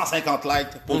 150 likes,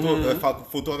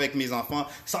 photo avec mes enfants,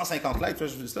 150 likes.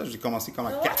 Là, j'ai commencé comme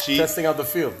à catcher. Testing out the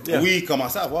field. Yeah. Oui,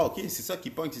 commencer à voir, ok, c'est ça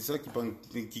qui pogne, c'est ça qui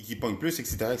pogne plus,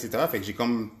 etc., etc. Fait que j'ai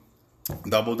comme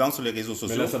double down sur les réseaux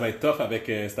sociaux. Mais là, ça va être tough avec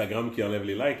Instagram qui enlève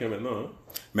les likes maintenant. Hein?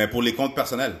 Mais pour les comptes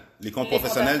personnels, les comptes Les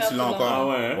professionnels, comptes tu l'as affaires,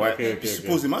 encore. tu l'as. Ah ouais, hein? Ok, Puis ok.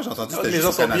 supposément, j'ai entendu que c'était Les juste gens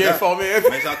au sont Canada. bien informés.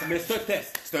 Mais c'est un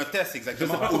test. C'est un test,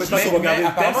 exactement. Je sais pas combien de Mais temps ça va regarder le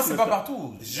apparemment, test, c'est mais pas ça-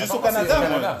 partout. juste au Apparemment, c'est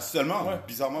Canada, au moi, seulement.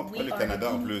 Bizarrement, pourquoi We le are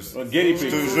Canada en the plus? Guinea Je pig.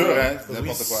 te jure, hein, c'est Oui,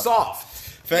 n'importe quoi. soft.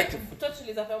 Fait que, Toi, tu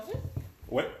les as perdus?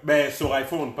 Ouais. Ben, sur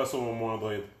iPhone, pas sur mon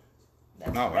Android.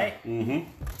 ah ouais.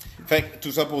 Fait que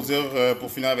tout ça pour dire,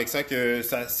 pour finir avec ça, que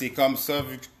ça, c'est comme ça,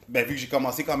 vu que j'ai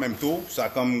commencé quand même tôt, ça a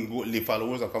comme, les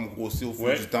followers ont comme grossi au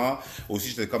fil du temps. Aussi,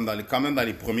 j'étais comme quand même dans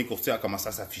les premiers courtiers à commencer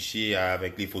à s'afficher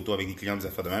avec les photos, avec les clients, des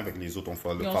affaires de même, avec les autres, on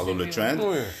follow le trend.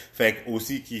 Oui. Fait que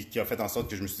aussi, qui a fait en sorte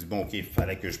que je me suis dit, bon, ok, il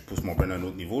fallait que je pousse mon brand à un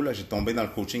autre niveau. Là, j'ai tombé dans le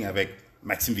coaching avec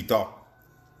Maxime Victor.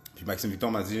 Puis Maxime Victor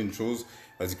m'a dit une chose,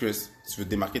 il m'a dit, Chris, tu veux te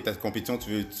démarquer de ta compétition,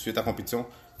 tu veux tuer ta compétition,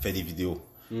 fais des vidéos.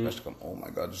 Là, j'étais comme, oh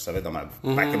my god, je savais dans ma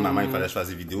back of my mind, il fallait que je fasse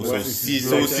des vidéos. Ça aussi,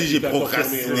 j'ai il t'a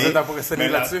procrastiné. confirmé, ouais. T'as procrastiné Mais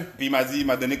là, là-dessus? Puis il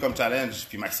m'a donné comme challenge.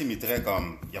 Puis Maxime est très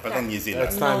comme, il n'y a pas le temps de niaiser là.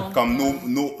 That's time. Comme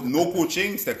nos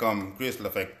coachings, c'était comme, Chris, là,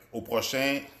 fait au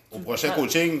prochain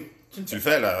coaching, tu le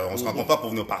fais là, on se rencontre pas pour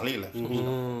venir parler là.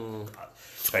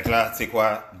 Fait que là, tu sais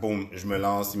quoi, boum, je me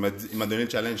lance. Il m'a donné le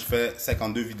challenge, je fais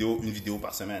 52 vidéos, une vidéo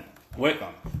par semaine. Ouais.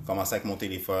 Commencer avec mon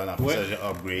téléphone, après Ouais. ça j'ai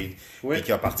upgrade, Ouais. puis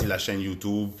qui a parti la chaîne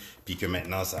YouTube, puis que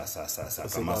maintenant ça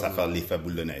commence à faire l'effet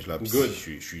boule de neige là. Puis Good.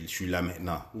 je suis là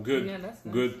maintenant. Good. Yeah, that's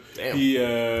nice. Good. Puis,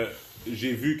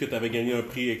 j'ai vu que tu avais gagné un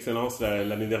prix Excellence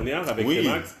l'année dernière avec Oui,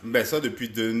 Remax. ben ça depuis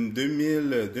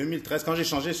 2013. Quand j'ai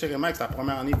changé chez Remax, la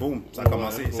première année, boum, ça a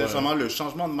commencé. C'est vraiment le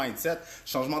changement de mindset,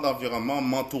 changement d'environnement,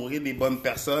 m'entourer des bonnes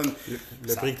personnes.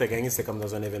 Le prix que t'as gagné, c'était comme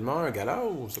dans un événement, un gala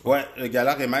ou c'est quoi? Ouais, le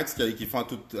gala Remax qu'ils font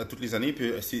à toutes les années.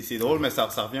 Puis c'est drôle, mais ça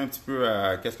revient un petit peu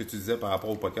à qu'est-ce que tu disais par rapport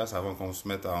au podcast avant qu'on se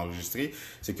mette à enregistrer.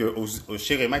 C'est que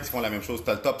chez Remax, ils font la même chose. Tu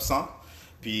as le top 100.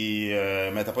 Puis,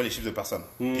 mais t'as pas les chiffres de personne.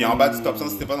 Puis en bas du top 100,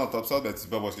 si t'es pas dans le top 100, ben tu sais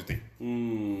pas où est-ce que t'es.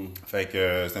 Fait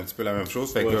que c'est un petit peu la même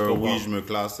chose. Fait Ouais, que je comprends. oui, je me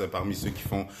classe parmi ceux qui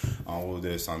font en haut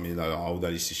de 100 000, en haut dans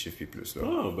les 6 chiffres et plus. Là.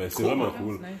 Ah, ben c'est vraiment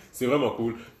cool. Nice. C'est vraiment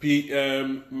cool. Puis,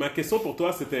 ma question pour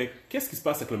toi, c'était qu'est-ce qui se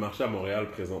passe avec le marché à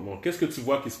Montréal présentement? Qu'est-ce que tu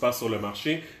vois qui se passe sur le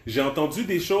marché? J'ai entendu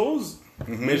des choses,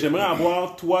 mais j'aimerais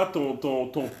avoir, toi, ton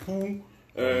pouls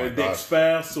my God.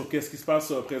 d'expert sur qu'est-ce qui se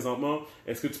passe présentement.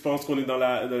 Est-ce que tu penses qu'on est dans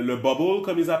le bubble,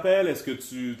 comme ils appellent? Est-ce que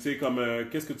tu sais, comme,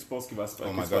 qu'est-ce que tu penses qu'il va se passer?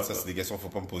 Oh my god, ça c'est des questions qu'il faut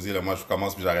pas me poser. Là. Moi, je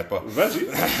commence puis j'arrête pas. Vas-y.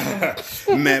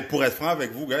 Mais pour être franc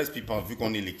avec vous, guys, puis vu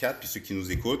qu'on est les 4, puis ceux qui nous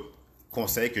écoutent,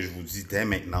 conseil que je vous dis dès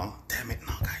maintenant,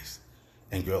 guys,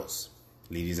 and girls,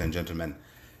 ladies and gentlemen,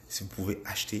 si vous pouvez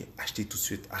acheter tout de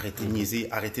suite. Arrêtez de niaiser,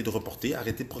 arrêtez de reporter,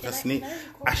 arrêtez de procrastiner.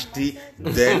 Achetez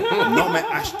dès... Non, mais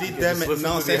achetez dès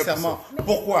maintenant, sincèrement.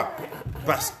 Pourquoi?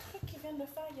 Parce que... Qui vient de le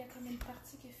faire, il y a comme une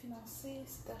partie qui est financée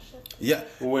si t'achètes. il y a...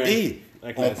 Ouais. Et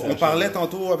Avec la on SHL. parlait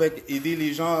tantôt avec aider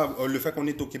les gens, le fait qu'on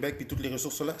est au Québec puis toutes les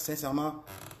ressources sont là. Sincèrement,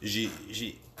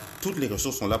 toutes les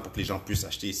ressources sont là pour que les gens puissent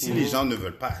acheter. Si les gens ne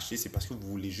veulent pas acheter, c'est parce que vous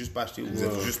voulez juste pas acheter ou vous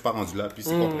êtes juste pas rendu là, puis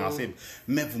c'est compréhensible.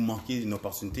 Mais vous manquez d'une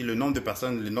opportunité. Le nombre de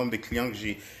personnes, le nombre de clients que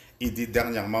j'ai aidés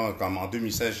dernièrement, comme en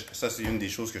 2016, ça c'est une des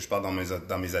choses que je parle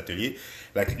dans mes ateliers.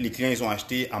 Les clients, ils ont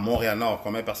acheté à Montréal-Nord.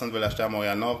 Combien de personnes veulent acheter à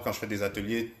Montréal-Nord? Quand je fais des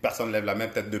ateliers, personne ne lève la main,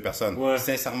 peut-être 2 personnes. Ouais.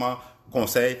 Sincèrement,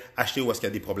 conseil, achetez où est-ce qu'il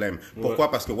y a des problèmes. Pourquoi?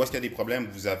 Parce que où est-ce qu'il y a des problèmes,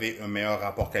 vous avez un meilleur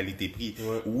rapport qualité-prix.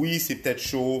 Ouais. Oui, c'est peut-être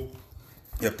chaud.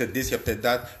 Il y a peut-être 10, il y a peut-être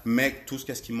date, mais tout ce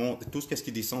qui monte, tout ce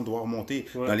qui descend doit remonter.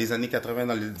 Ouais. Dans les années 80,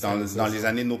 dans les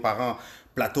années de nos parents,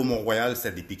 Plateau Mont-Royal,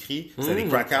 c'était des piqueries, c'était des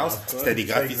crack house, c'était des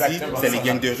graffitis, exactement c'était les ça.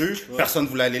 gangs de rue. Personne ne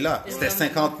voulait aller là. C'était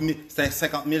 50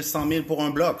 000, 100 000 pour un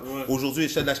bloc. Aujourd'hui,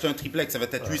 essaie d'acheter un triplex, ça va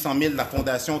être 800 000 la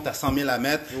fondation, tu as 100 000 à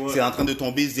mettre, c'est en train de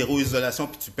tomber, zéro isolation,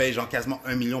 puis tu payes genre quasiment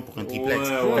 1 million pour un triplex.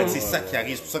 Fait que c'est ça qui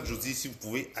arrive. C'est pour ça que je vous dis, si vous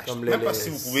pouvez acheter, Comme même pas si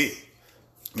vous pouvez,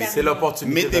 Mais c'est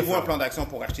l'opportunité. mettez-vous de un faire. plan d'action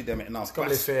pour acheter dès maintenant. Comme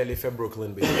l'effet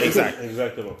Brooklyn, baby. Exact.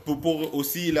 Exactement. Pour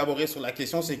aussi élaborer sur la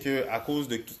question, c'est que à cause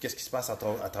de tout ce qui se passe à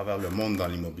travers le monde dans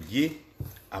l'immobilier,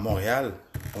 à Montréal,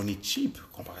 on est cheap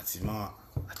comparativement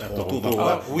à Toronto. Toronto. Vancouver.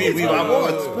 Ah, oui, Tu oui, peux oui, avoir,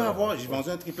 oui, tu peux avoir. J'ai vendu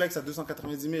un triplex à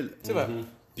 290 000. C'est vrai.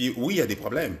 Puis Puis oui, il y a des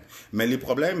problèmes. Mais les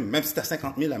problèmes, même si tu as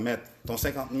 50 000 à mettre, ton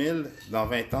 50 000 dans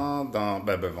 20 ans, dans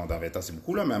 20 ans, c'est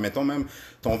beaucoup, là, mais admettons même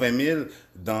ton 20 000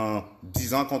 dans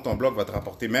 10 ans, quand ton bloc va te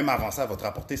rapporter, même avant ça, va te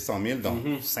rapporter 100 000 dans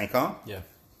 5 ans.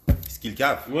 Ce qu'il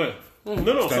cave. Ouais.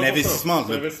 Non, C'est un investissement.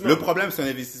 Le problème, c'est un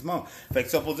investissement. Fait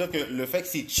que ça pour dire que le fait que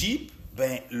c'est cheap,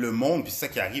 ben, le monde, puis c'est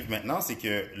ça qui arrive maintenant, c'est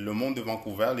que le monde de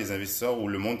Vancouver, les investisseurs ou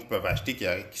le monde qui peuvent acheter,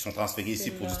 qui sont transférés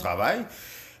ici pour du travail,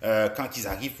 quand ils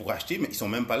arrivent pour acheter, mais ils sont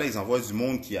même pas là, ils envoient du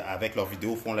monde qui, avec leurs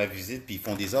vidéos, font la visite, puis ils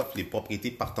font des offres, les propriétés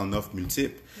partent en offres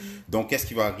multiples. Donc, qu'est-ce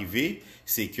qui va arriver?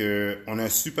 C'est que on a un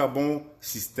super bon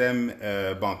système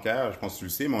bancaire, je pense que tu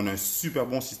le sais, mais on a un super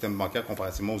bon système bancaire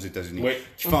comparativement aux États-Unis,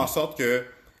 qui fait en sorte que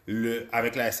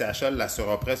avec la SCHL,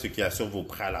 l'assureur prêt, ceux qui assurent vos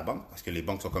prêts à la banque, parce que les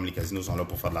banques sont comme les casinos, sont là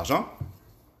pour faire de l'argent,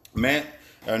 mais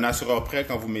un assureur prêt,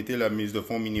 quand vous mettez la mise de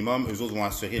fonds minimum, eux autres vont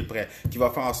assurer le prêt, qui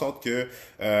va faire en sorte que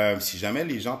si jamais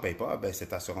les gens ne payent pas, ben,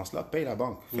 cette assurance-là paye la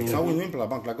banque. Fait que c'est un win-win pour la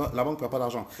banque. La banque ne perd pas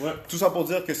d'argent. Ouais. Tout ça pour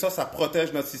dire que ça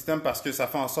protège notre système parce que ça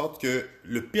fait en sorte que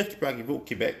le pire qui peut arriver au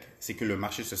Québec, c'est que le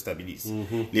marché se stabilise.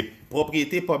 Les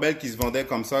propriétés pas belles qui se vendaient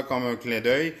comme ça, comme un clin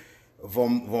d'œil,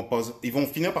 ils vont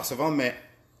finir par se vendre, mais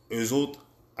eux autres,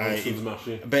 en dessous du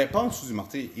marché. Ben, pas en dessous du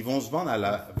marché. Ils vont se vendre à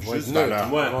la juste valeur.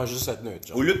 Ils vont juste être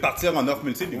neutres. Au lieu de partir en offre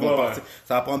multiple, ils vont partir.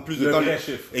 Ça va prendre plus de temps. Le vrai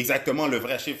chiffre. Exactement, le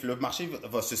vrai chiffre. Le marché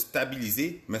va se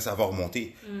stabiliser, mais ça va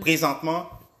remonter. Présentement,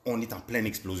 on est en pleine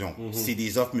explosion. C'est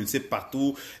des offres multiples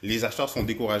partout. Les acheteurs sont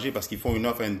découragés parce qu'ils font une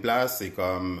offre à une place. C'est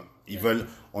comme,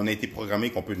 on a été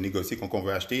programmé qu'on peut négocier quand on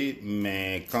veut acheter,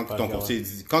 mais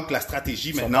quand la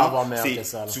stratégie maintenant, c'est,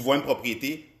 tu vois une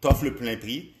propriété, t'offres le plein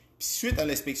prix. Puis suite à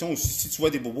l'inspection, ou si tu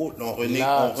vois des bobos, on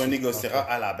renégociera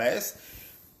à la baisse.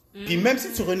 Puis même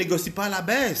si tu renégocies pas à la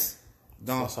baisse,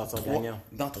 dans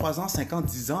 3 ans, 5 ans,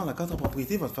 10 ans, quand ta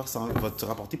propriété va te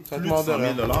rapporter plus de 100 000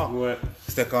 $. Ouais.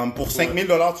 C'était comme, pour 5 000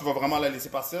 $, tu vas vraiment la laisser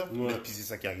partir. Ouais. Puis c'est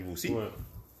ça qui arrive aussi. Ouais.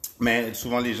 Mais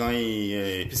souvent, les gens,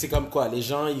 Puis c'est comme quoi? Les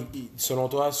gens, selon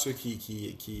toi, ceux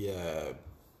qui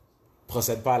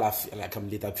procèdent pas à comme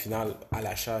l'étape finale à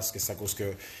l'achat, est-ce que c'est à cause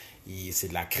que c'est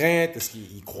de la crainte? Est-ce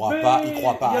qu'ils croient pas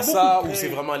à ça? Ou c'est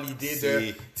vraiment l'idée de,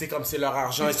 tu sais, comme c'est leur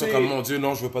argent, ils sont comme, mon Dieu,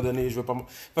 non, je veux pas donner, je veux pas.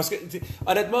 Parce que,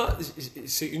 honnêtement,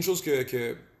 c'est une chose que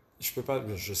je peux pas,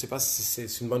 je sais pas si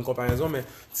c'est une bonne comparaison, mais, tu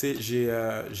sais,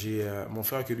 j'ai mon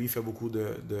frère que lui, il fait beaucoup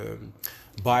de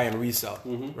buy and resell,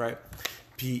 right?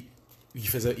 Puis, il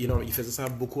faisait ça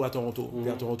beaucoup à Toronto. Puis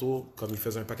à Toronto, comme il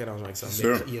faisait un paquet d'argent avec ça. Mais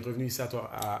il est revenu ici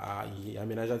il a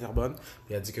aménagé à Terrebonne. Puis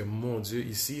il a dit que, mon Dieu,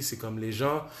 ici, c'est comme les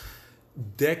gens,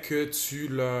 dès que tu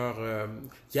leur...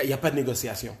 Il n'y a pas de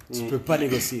négociation. Tu peux pas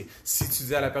négocier. Si tu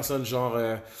dis à la personne, genre,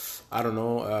 I don't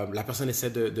know, la personne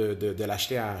essaie de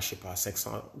l'acheter à, je sais pas,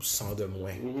 500 ou 100 de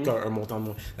moins, un montant de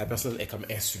moins. La personne est comme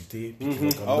insultée. Puis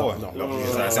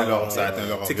ça atteint leur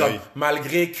orgueil. C'est comme,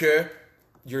 malgré que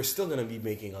you're still going to be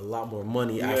making a lot more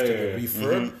money after the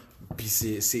refurb. Puis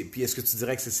est-ce que tu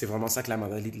dirais que c'est vraiment ça que la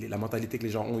mentalité que les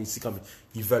gens ont ici, comme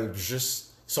ils veulent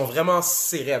juste, ils sont vraiment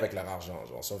serrés avec leur argent,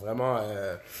 genre, ils sont vraiment,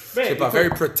 je sais pas, very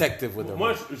protective with them.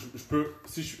 Moi,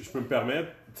 si je peux me permettre,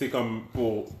 tu sais, comme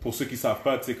pour ceux qui savent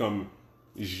pas, tu sais, comme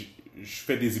je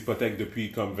fais des hypothèques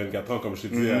depuis comme 24 ans, comme je te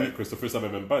dis, Christopher savait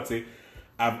même pas, tu sais.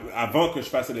 Avant que je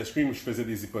fasse l'Escrime, je faisais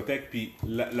des hypothèques, puis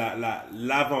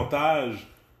l'avantage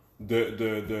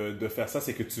de faire ça,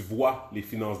 c'est que tu vois les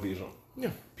finances des gens.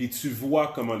 Puis tu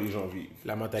vois comment les gens vivent.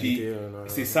 La mentalité.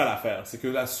 C'est ça l'affaire. C'est que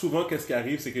là, souvent, qu'est-ce qui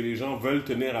arrive, c'est que les gens veulent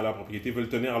tenir à leur propriété, veulent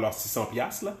tenir à leurs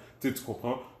 600$, là. Tu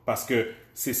comprends? Parce que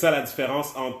c'est ça la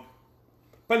différence entre,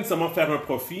 pas nécessairement faire un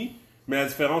profit, mais la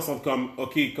différence entre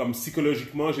comme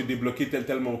psychologiquement, j'ai débloqué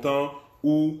tel montant,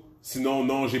 ou sinon,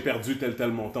 non, j'ai perdu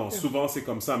tel montant. Souvent, c'est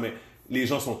comme ça, mais les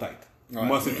gens sont têtes. Ouais.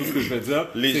 Moi, c'est tout ce que je veux dire.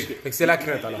 C'est la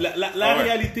crainte, alors. La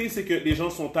réalité, c'est que les gens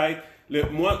sont têtes.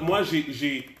 Moi,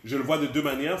 je le vois de deux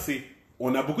manières. C'est,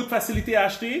 on a beaucoup de facilité à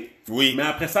acheter, mais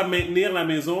après ça, maintenir la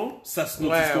maison, ça c'est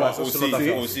notre histoire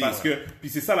aussi. Parce que, puis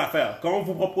c'est ça l'affaire. Quand on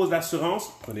vous propose l'assurance,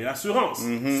 prenez l'assurance.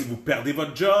 Si vous perdez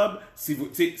votre job,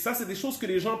 ça c'est des choses que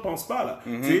les gens ne pensent pas, là.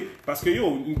 Parce que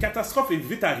une catastrophe est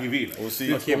vite arrivée, là.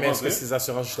 Aussi. Ok, mais est-ce que ces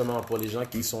assurances, justement, pour les gens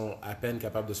qui sont à peine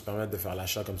capables de se permettre de faire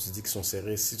l'achat, comme tu dis, qui sont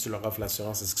serrés, si tu leur offres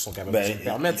l'assurance, est-ce qu'ils sont capables de se le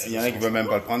permettre? Il y en a qui ne veulent même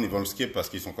pas le prendre, ils vont le skip parce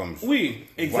qu'ils sont comme... Oui,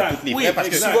 exact.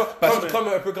 Parce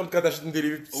que un peu comme quand tu achètes une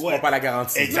télé, tu ne prends pas la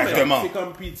garantie. Exactement. C'est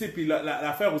comme, puis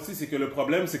l'affaire aussi, c'est que le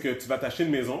problème, c'est que tu vas t'acheter une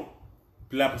maison,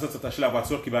 puis là, après ça, tu vas t'acheter la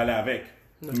voiture qui va aller avec.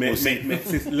 Mais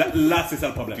là, c'est ça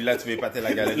le problème. Puis là, tu vas épater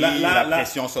la galerie, la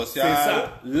pression sociale. C'est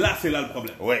ça. Là, c'est là le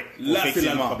problème. Oui, là, c'est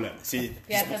là le problème. Puis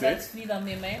après ça, tu finis dans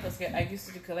mes mains parce que I used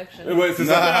to do collection. Oui, c'est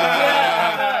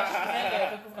ça.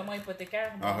 recouvrement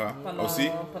hypothécaire Aussi?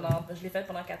 je l'ai fait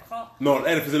pendant 4 ans. Non,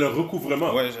 elle faisait le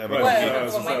recouvrement. Ouais, j'avais Ouais, c'est le ça,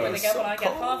 recouvrement c'est ça. hypothécaire pendant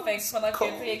 4 ans. Fait que pendant que,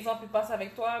 tu sais, exemple, il passe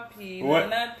avec toi, puis Ouais.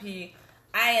 puis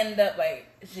I end up, like,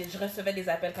 je recevais des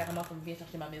appels carrément pour venir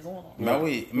chercher ma maison. Donc. Ben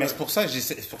oui, mais c'est pour ça que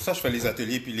je fais les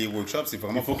ateliers puis les workshops, c'est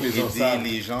vraiment Il faut pour que les gens aider savent.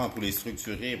 les gens, pour les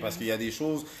structurer, parce qu'il y a des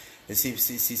choses,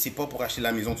 c'est pas pour acheter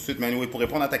la maison tout de suite, mais anyway, pour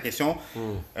répondre à ta question,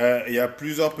 il y a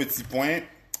plusieurs petits points.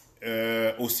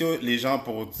 Aussi, les gens,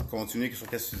 pour continuer sur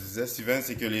ce que tu disais, Steven,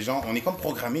 c'est que les gens, on est comme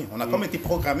programmés. On a comme été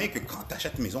programmés que quand tu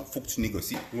achètes une maison, il faut que tu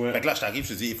négocies. Ouais. Fait que là, je t'arrive, je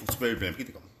te dis, il faut que tu payes le plein prix.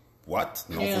 T'es comme, what?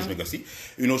 Non, il faut que je négocie.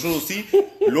 Une autre chose aussi,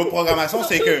 l'autre programmation,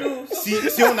 c'est que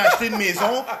si on a acheté une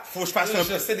maison, faut que je fasse un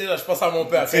Je sais déjà, je pense à mon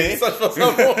père. C'est- Ça, je pense à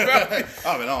mon père.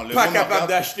 Ah, mais non, le Pas monde capable regarde-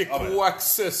 d'acheter Ah, ben, quoi que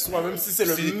ce soit, même si c'est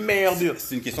le c'est- meilleur deal.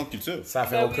 C'est une question de culture. Ça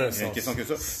fait Ben aucun oui. C'est une sens. question que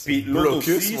ça. Puis l'autre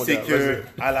Blocus, aussi, mon c'est gars, que vas-y.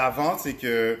 à la vente, c'est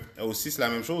que aussi c'est la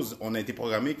même chose. On a été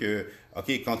programmé que OK,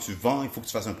 quand tu vends, il faut que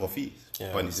tu fasses un profit. C'est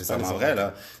Yeah, pas nécessairement c'est pas vrai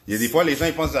là. Il y a des fois les gens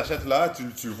ils pensent qu'ils achètent là,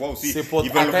 tu le vois aussi. C'est pour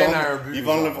ils veulent le atteindre vendre, un but, ils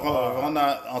vont le genre. vendre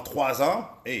en 3 ans.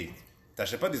 Hey,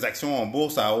 t'achètes pas des actions en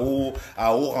bourse à haut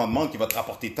rendement qui va te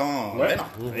rapporter tant. Ouais. Mais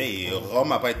non. Hey, Rome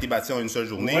n'a pas été bâti en une seule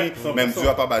journée. Ouais, 100%. Même Dieu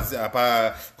a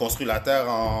pas construit la terre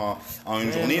en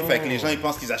une journée. non. Fait que les gens ils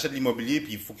pensent qu'ils achètent l'immobilier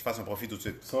puis il faut qu'ils fassent un profit tout de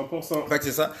suite. 100%. Fait que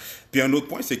c'est ça. Puis un autre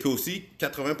point, c'est que aussi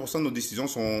 80% de nos décisions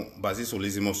sont basées sur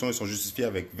les émotions et sont justifiées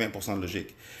avec 20% de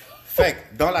logique. Fait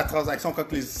que dans la transaction, quand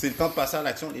c'est le temps de passer à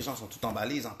l'action, les gens sont tout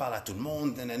emballés, ils en parlent à tout le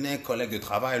monde, nanana, collègue de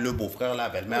travail, le beau-frère, la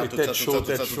belle-mère, tout ça,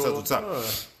 tout ça.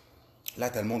 Là,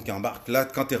 t'as le monde qui embarque. Là,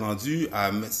 quand t'es rendu à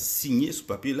signer ce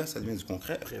papier, là, ça devient du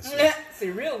concret.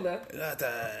 C'est real, là.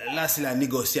 Là, c'est la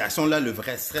négociation, là, le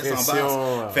vrai stress Pression,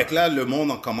 embarque. Fait que là, le monde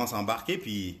en commence à embarquer,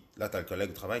 puis là, t'as le collègue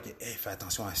de travail qui dit, hey, fais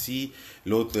attention à ci.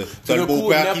 L'autre, t'as le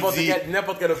beau-père qui dit...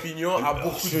 N'importe quelle opinion a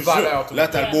beaucoup Je de te valeur. jure, là,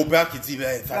 t'as le beau-père qui dit,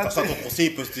 ben, fais attention à ton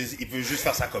conseiller, il peut juste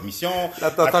faire sa commission.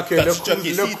 Là, t'entends que T'as-tu le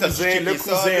checké ci, t'as-tu cousin, checké le ça,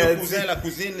 cousin le a cousin, dit- la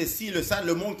cousine, le ci, le ça,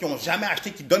 le monde qui ont jamais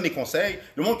acheté, qui donne des conseils,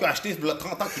 le monde qui a acheté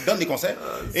 30 ans, qui donne des conseils.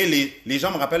 Et les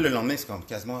gens me rappellent le lendemain, c'est comme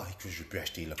quasiment, que je peux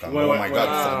acheter, là, comme, Ouais, oh ouais, my ouais, God,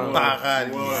 ils ouais, sont ouais,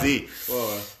 paralysés. Ouais, ouais.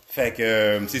 Fait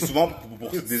que c'est souvent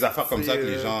pour des affaires comme ça que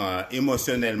les gens,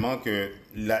 émotionnellement, que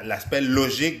l'aspect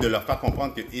logique de leur faire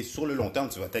comprendre que et sur le long terme,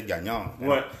 tu vas être gagnant.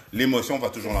 Ouais. L'émotion va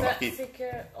toujours l'embarquer. C'est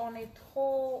qu'on est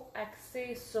trop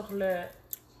axé sur le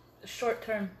short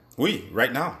term. Oui,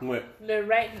 right now. Ouais. Le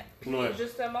right now. Puis Ouais.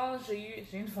 justement, j'ai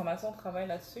eu une formation de travail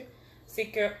là-dessus. C'est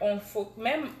que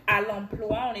même à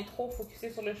l'emploi, on est trop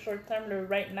focusé sur le short term, le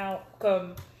right now.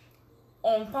 Comme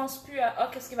on ne pense plus à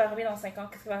qu'est-ce qui va arriver dans 5 ans,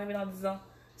 qu'est-ce qui va arriver dans 10 ans.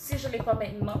 Si je ne l'ai pas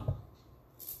maintenant,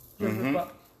 je ne veux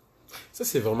pas. Ça,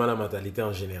 c'est vraiment la mentalité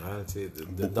en général, tu sais,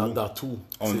 dans tout.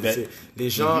 Les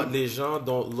gens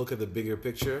don't look at the bigger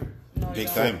picture. Non, Big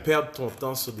non. time. Perdre ton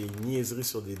temps sur des niaiseries,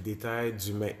 sur des détails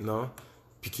du maintenant,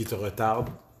 puis qui te retardent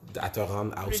à te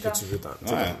rendre à où Plus ce que tard. tu veux.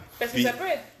 Ouais. Parce que Puis- ça peut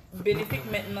être bénéfique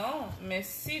maintenant, mais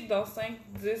si dans 5,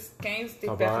 10, 15, t'es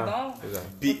perdant,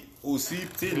 Puis aussi,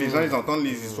 tu sais, les gens, ils entendent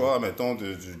les histoires, mettons,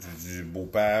 du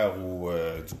beau-père ou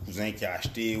du cousin qui a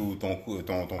acheté ou ton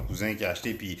cousin qui a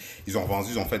acheté, puis ils ont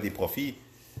vendu, ils ont fait des profits.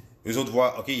 Eux autres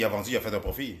voient, OK, il a vendu, il a fait un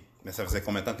profit. Mais ça faisait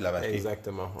combien de temps qu'il avait acheté?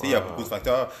 Exactement. Tu sais, il y a beaucoup de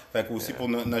facteurs. Fait que aussi, pour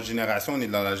notre génération, on est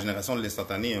dans la génération de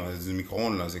l'instantané, du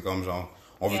micro-ondes, là. C'est comme genre,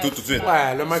 on veut tout de suite.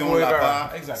 Ouais, le Si on microwave, l'a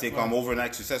pas, exact, c'est ouais. comme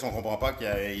overnight success, on comprend pas qu'il y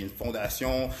a une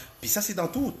fondation. Puis ça, c'est dans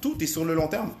tout. Tout est sur le long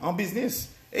terme, en business.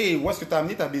 Et où est-ce que tu as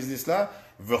amené ta business-là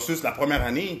versus la première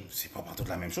année? C'est pas toute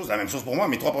la même chose. La même chose pour moi.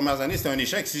 Mes 3 premières années, c'était un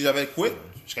échec. Si j'avais quitté,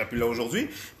 je serais plus là aujourd'hui.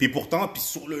 Puis pourtant, puis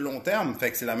sur le long terme,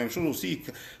 fait que c'est la même chose aussi.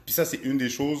 Puis ça, c'est une des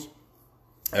choses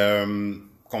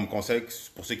qu'on me conseille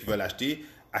pour ceux qui veulent acheter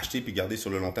puis garder sur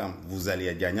le long terme. Vous allez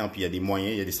être gagnant. Puis il y a des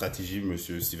moyens, il y a des stratégies,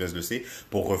 monsieur Stevens le sait,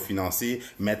 pour refinancer,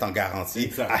 mettre en garantie,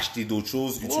 Exact. acheter d'autres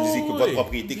choses, utiliser Oui. votre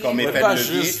propriété comme Mais effet pas de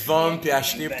levier. juste vendre puis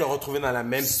acheter puis te retrouver dans la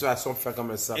même situation pour faire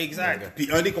comme ça. Exact. Puis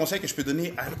un des conseils que je peux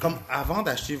donner, comme avant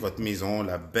d'acheter votre maison,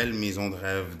 la belle maison de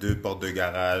rêve, 2 portes de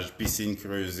garage, piscine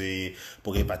creusée,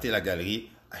 pour épater la galerie,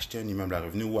 achetez un immeuble à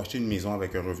revenu ou achetez une maison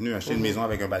avec un revenu, achetez une maison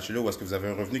avec un bachelor où est-ce que vous avez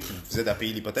un revenu qui vous aide à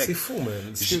payer l'hypothèque. C'est fou,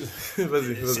 man.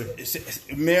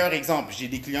 Vas-y. Meilleur exemple, j'ai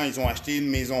des clients, ils ont acheté une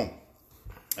maison.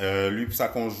 Lui puis sa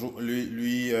conjointe,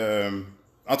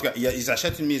 en tout cas, ils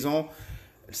achètent une maison,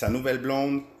 sa nouvelle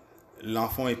blonde,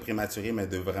 l'enfant est prématuré, mais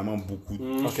de vraiment beaucoup,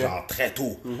 genre très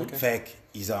tôt. Fait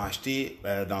qu'ils ont acheté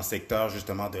dans le secteur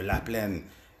justement de La Plaine.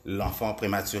 L'enfant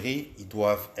prématuré, ils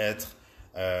doivent être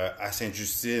à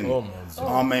Sainte-Justine. Oh, mon Dieu.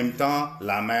 En même temps,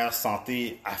 la mère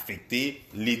santé affectée,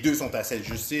 les deux sont à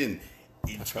Sainte-Justine.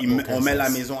 On met la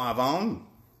maison à vendre.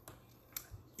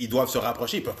 ils doivent se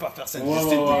rapprocher. Ils peuvent pas faire cette justice,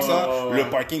 tout ça. Le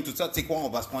parking, tout ça. Tu sais quoi, on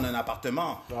va se prendre un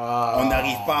appartement. On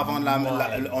n'arrive pas à vendre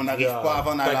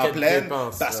la plaine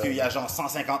parce qu'il y a genre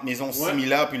 150 maisons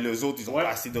similaires, puis les autres, ils ont pas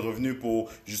assez de revenus pour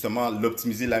justement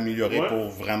l'optimiser, l'améliorer pour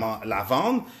vraiment la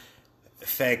vendre.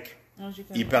 Fait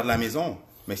qu'ils perdent la maison.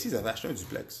 Mais s'ils avaient acheté un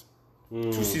duplex,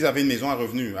 ou s'ils avaient une maison à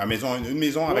revenu, une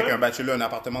maison avec un bachelor, un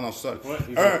appartement dans le sol,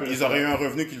 ils auraient eu un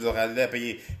revenu qu'ils auraient allé à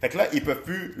payer. Fait que là, ils peuvent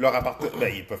plus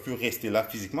ils peuvent plus rester là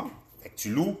physiquement. Fait que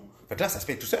tu loues. Fait que là, ça se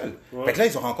paye tout seul. Fait que là,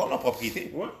 ils auront encore leur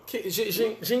propriété. Okay,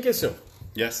 j'ai une question.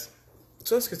 Yes.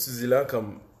 Tu vois ce que tu dis là,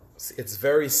 comme it's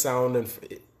very sound and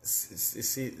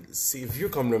c'est vieux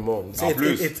comme le monde. En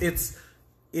plus.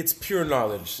 It's pure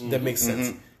knowledge that makes sense.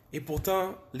 Et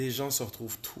pourtant, les gens se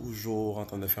retrouvent toujours en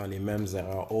train de faire les mêmes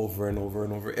erreurs over and over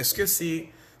and over. Est-ce que c'est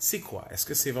quoi? Est-ce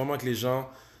que c'est vraiment que les gens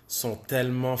sont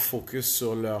tellement focus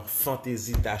sur leur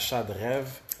fantaisie d'achat de rêve?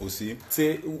 Aussi. Tu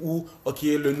sais, ou, OK,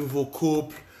 le nouveau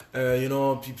couple,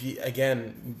 puis again,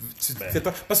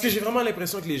 parce que j'ai vraiment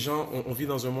l'impression que les gens, on vit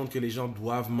dans un monde que les gens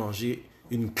doivent manger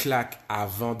une claque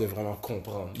avant de vraiment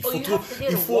comprendre. Il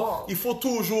faut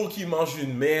toujours qu'ils mangent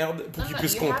une merde pour qu'ils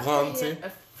puissent comprendre, tu sais.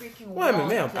 Ouais, mais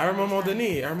merde, à un moment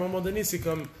donné, c'est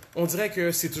comme, on dirait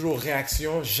que c'est toujours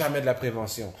réaction, jamais de la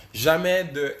prévention. Jamais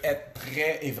de être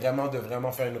prêt et de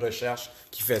vraiment faire une recherche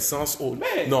qui fait sens.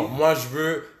 Non, moi je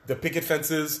veux the picket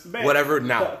fences, whatever,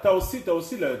 now. T'as aussi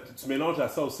tu mélanges à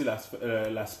ça aussi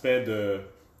l'aspect de...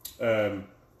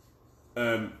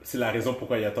 c'est la raison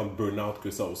pourquoi il y a tant de burn-out que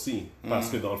ça aussi. Parce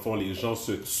que dans le fond, les gens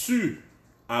se tuent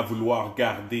à vouloir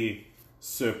garder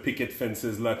ce picket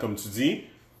fences-là, comme tu dis,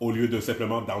 au lieu de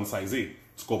simplement downsizer.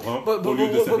 Tu comprends? Au lieu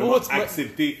de simplement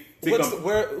accepter.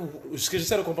 Ce que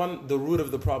j'essaie de comprendre, the root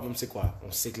of the problem, c'est quoi?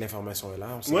 On sait que l'information est là,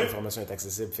 on sait que l'information est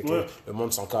accessible, fait que le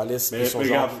monde s'en calisse, ils sont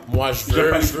genre, moi je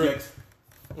veux. Ouais,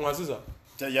 c'est ça.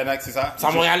 Il y en a que c'est ça. C'est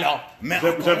à Montréal-Nord.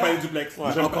 J'aime pas les duplex.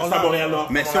 J'aime pas à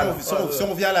Montréal-Nord. Mais si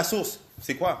on vient à la source,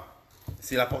 c'est quoi?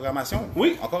 C'est la programmation.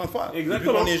 Oui. Encore une fois.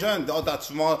 Exactement. Depuis qu'on est jeune, t'as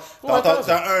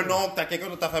un oncle, t'as quelqu'un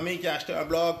dans ta famille qui a acheté un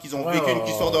blog, qu'ils ont vécu une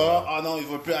histoire dehors. Ah non, ils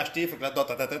veulent plus acheter. Fait que là, dans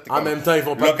ta tête, en même temps, ils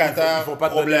vont pas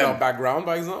te donner leur background,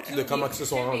 par exemple, de Oui, comment ils se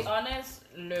sont rendus. To be honest,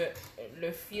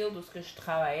 le field où je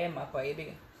travaillais m'a pas aidé.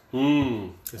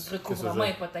 Recouvrement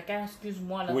hypothécaire,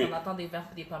 excuse-moi, là, on entend des pommes.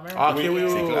 Ah, ok, oui,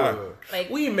 c'est clair.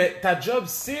 Oui, mais ta job,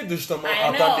 c'est de justement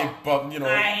entendre des pommes,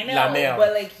 la merde.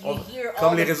 But like, you hear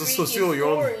Comme all les the réseaux freaking sociaux,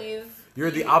 stories. You're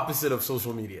the opposite of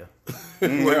social media.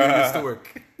 When you used to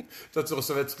work. Toi, tu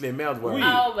recevais toutes les merdes. Oui.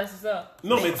 Ah, bah c'est ça.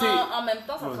 Non, mais tu sais... En même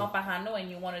temps, ça te rend parano and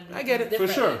you want to do I get it,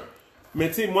 differently. For sure. Mais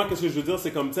tu sais, moi, qu'est-ce que je veux dire,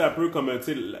 c'est comme, tu sais, un peu comme,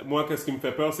 tu sais, moi, qu'est-ce qui me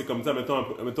fait peur, c'est comme, tu sais,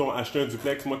 mettons, acheter un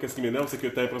duplex, moi, qu'est-ce qui m'énerve, c'est que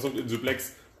t'as l'impression que le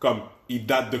duplex, comme, il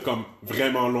date de, comme,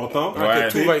 vraiment longtemps. Que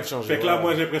tout va être changé. Fait que là,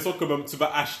 moi, j'ai l'impression que, comme, tu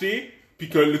vas acheter, puis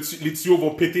que les tuyaux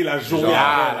vont péter la journée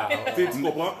après. Tu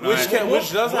comprends? Moi, c'est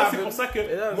pour ça que,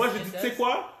 moi, j'ai dit, tu sais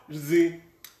quoi? Je dis,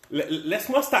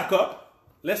 laisse-moi stack up.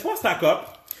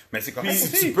 Mais c'est comme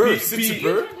si tu peux.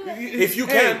 If you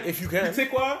can. Tu sais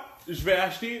quoi? Je vais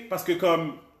acheter parce que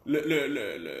comme le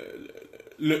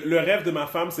rêve de ma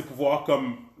femme, c'est pouvoir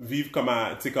comme vivre comme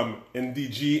tu sais comme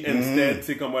NDG, Instead, tu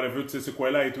sais comme whatever, tu sais ce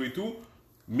coin-là et tout.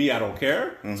 Me, I don't care.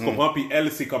 Tu comprends? Puis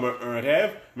elle, c'est comme un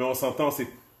rêve, mais on s'entend, c'est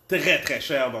très très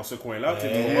cher dans ce coin-là.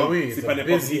 C'est pas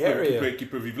n'importe qui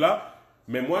peut vivre là.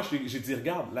 Mais moi, j'ai dit,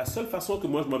 regarde, la seule façon que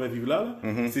moi je m'en vais vivre là,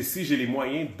 c'est si j'ai les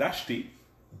moyens d'acheter,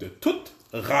 de tout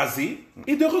raser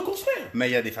et de reconstruire. Mais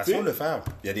il y a des façons de le faire.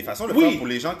 Il y a des façons de le faire pour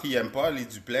les gens qui n'aiment pas les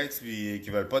duplex et qui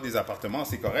veulent pas des appartements,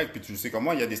 c'est correct. Puis tu le sais comme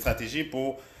moi, il y a des stratégies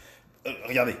pour...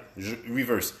 regardez,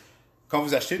 reverse. Quand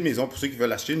vous achetez une maison, pour ceux qui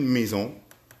veulent acheter une maison,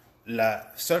 la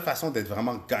seule façon d'être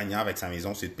vraiment gagnant avec sa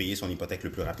maison, c'est de payer son hypothèque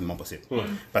le plus rapidement possible.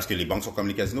 Parce que les banques sont comme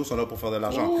les casinos, sont là pour faire de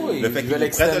l'argent. Le fait qu'ils vous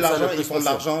prêtent de l'argent, ils font de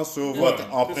l'argent sur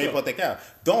votre emprunt hypothécaire.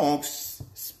 Donc,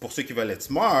 pour ceux qui veulent être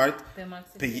smart,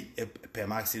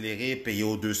 paiement accéléré, payer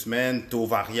aux 2 semaines, taux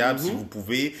variable si vous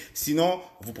pouvez. Sinon,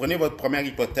 vous prenez votre première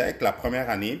hypothèque la première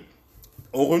année.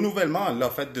 Au renouvellement, là,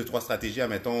 faites 2-3 stratégies.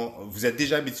 Admettons, vous êtes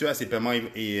déjà habitué à ces paiements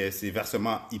et ces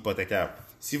versements hypothécaires.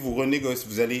 Si vous renégociez,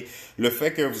 vous allez, le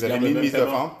fait que vous avez mis une mise de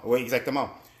vente, oui, exactement.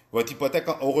 Votre hypothèque,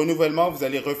 au renouvellement, vous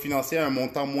allez refinancer à un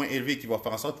montant moins élevé qui va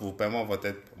faire en sorte que vos paiements vont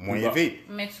être moins élevés.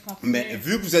 Mais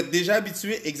vu que vous êtes déjà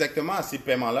habitué exactement à ces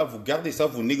paiements-là, vous gardez ça,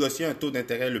 vous négociez un taux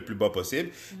d'intérêt le plus bas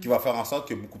possible qui va faire en sorte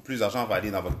que beaucoup plus d'argent va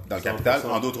aller dans le capital.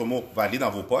 En d'autres mots, va aller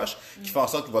dans vos poches, qui fait en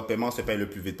sorte que votre paiement se paye le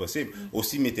plus vite possible.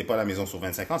 Aussi, mettez pas la maison sur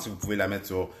 25 ans si vous pouvez la mettre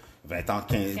sur 20 ans,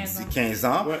 15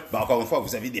 ans, Ouais. ben encore une fois,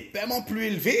 vous avez des paiements plus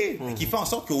élevés qui font en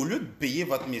sorte qu'au lieu de payer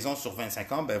votre maison sur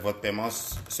 25 ans, ben votre paiement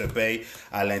se paye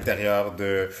à l'intérieur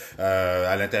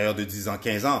de 10 ans,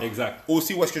 15 ans. Exact.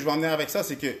 Aussi, où est-ce que je vais en venir avec ça,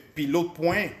 c'est que, puis l'autre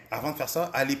point, avant de faire ça,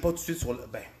 allez pas tout de suite sur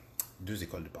deux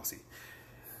écoles de pensée.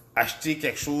 Achetez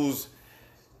quelque chose,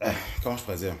 comment je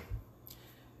pourrais dire?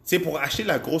 C'est pour acheter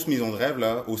la grosse maison de rêve,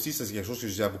 là, aussi, ça c'est quelque chose que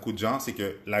je dis à beaucoup de gens, c'est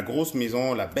que la grosse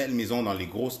maison, la belle maison dans les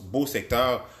beaux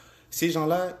secteurs, ces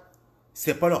gens-là,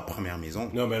 c'est pas leur première maison.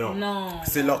 Non, mais non. Non.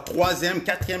 C'est leur 3e,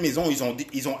 4e maison.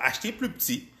 Ils ont acheté plus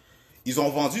petit. Ils ont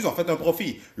vendu, ils ont fait un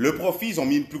profit. Le profit, ils ont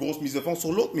mis une plus grosse mise de fonds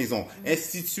sur l'autre maison.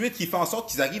 Ainsi de suite, qui fait en sorte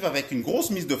qu'ils arrivent avec une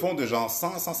grosse mise de fonds de genre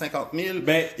 100, 150 000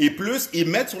 et plus. Ils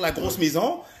mettent sur la grosse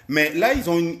maison. Mais là, ils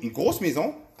ont une grosse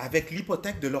maison avec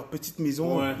l'hypothèque de leur petite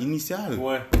maison initiale.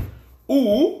 Ouais.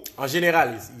 Ou, En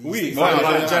général, Oui, ouais,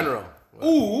 en general.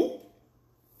 ou,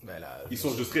 Ben là, ils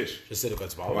sont juste riches. je sais de quoi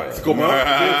tu parles. Tu comprends?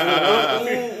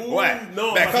 Ouais.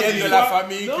 Non, Ben, parce quand qu'il y a il y des a de la fois-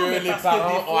 famille non, que mais les parce parents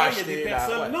des ont fois, acheté. Il y a des là,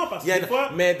 personnes, ouais. non, parce Il y que a- des fois,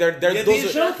 mais il y a des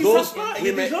gens qui savent pas, il y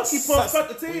a des gens qui pensent pas,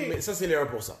 tu sais. Oui, mais ça, c'est les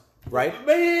 1%. Right?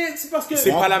 Mais c'est parce que...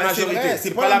 C'est pas la Mais majorité. vrai,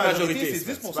 C'est pas la majorité. c'est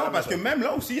 10%. C'est pas la Parce que majorité. même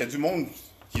là aussi, il y a du monde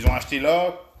qui ont acheté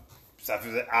là, ça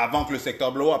faisait avant que le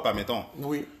secteur blow up, admettons.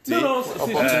 Oui. Non,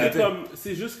 opportunité.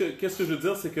 c'est juste que, qu'est-ce que je veux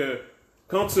dire, c'est que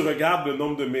quand tu regardes le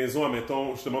nombre de maisons,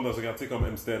 admettons, justement dans un quartier comme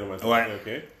Hempstead, on va dire, Ouais.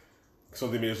 ok, qui sont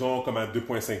des maisons comme à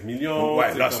 2,5 millions, Ouais,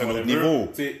 tu sais, là, comme c'est un autre whatever, niveau.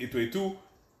 tu sais, et tout.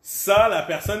 Ça, la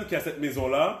personne qui a cette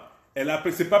maison-là,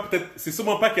 c'est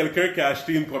sûrement pas quelqu'un qui a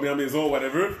acheté une première maison ou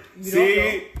whatever.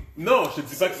 Non, je te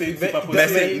dis pas que c'est pas possible.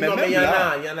 mais Non, mais même il y en là-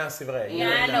 a, il y en a, c'est vrai. Il y en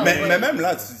a. Mais même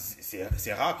là,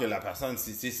 c'est rare que la personne,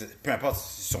 peu importe,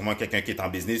 c'est sûrement quelqu'un qui est en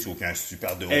business ou qui a un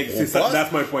super de Hey, gros c'est ça, poste.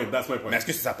 that's my point. Mais est-ce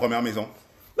que c'est sa première maison?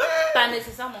 Pas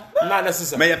nécessairement. Non,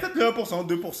 nécessairement. Mais il y a peut-être le 1%,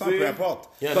 2%, peu importe.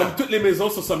 Il y en a. Comme toutes les maisons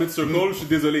sur Summit Circle, je suis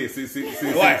désolé.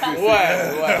 Ouais.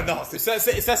 Non, ça,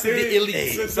 c'est des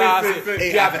élites. Ça, c'est-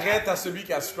 Puis après, t'as celui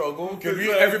qui a struggle, que lui,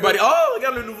 everybody, oh,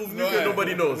 regarde le nouveau venu que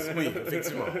nobody knows. Oui,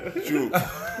 effectivement. True.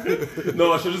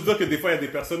 Non, je veux juste dire que des fois, il y a des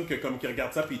personnes qui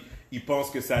regardent ça puis ils pensent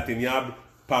que c'est atteignable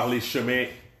par les chemins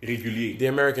réguliers. The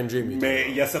American Dream. Mais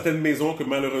il y a certaines maisons que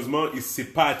malheureusement, c'est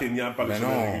pas atteignable par les Ben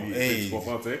chemins non, réguliers. hey. Tu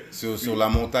comprends, tu sais? Sur la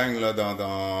montagne, là,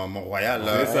 dans Mont-Royal,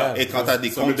 là. C'est ça. Et quand t'as des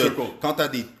Summit Circle. quand t'as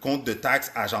des comptes de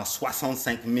taxes à genre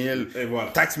 65 000, Et voilà.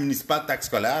 taxes municipales, taxes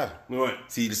scolaires, Ouais.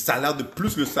 c'est le salaire de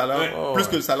plus le salaire, Ouais. plus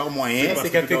que le salaire moyen. parce C'est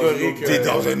que t'es dans catégorie une autre- que- T'es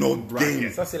dans un autre bracket.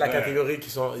 game. Ça, c'est la catégorie qui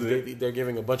sont. They're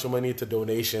giving a bunch of money to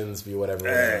donations, puis whatever.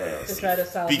 To try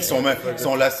to solve Puis qui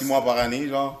sont là 6 mois par année,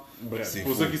 genre. Bref, C'est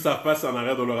pour fou. ceux qui savent pas, c'est en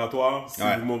arrière de l'oratoire. Ouais.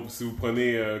 Si vous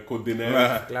prenez Côte-des-Neiges.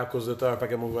 Ouais. Là, à cause de toi, un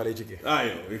paquet de monde va aller checker. Ah,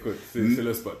 yo, écoute, c'est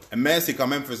le spot. Mais c'est quand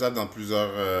même faisable dans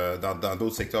plusieurs, dans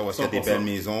d'autres secteurs où il y a des 100%. belles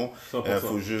maisons. 100%.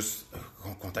 Faut juste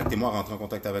contactez-moi, rentrez en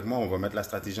contact avec moi, on va mettre la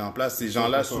stratégie en place. Ces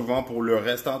gens-là, 100%. souvent pour le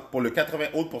restant, pour le 80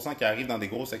 autres % qui arrivent dans des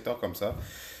gros secteurs comme ça,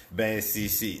 ben c'est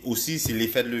aussi c'est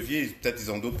l'effet de levier. Peut-être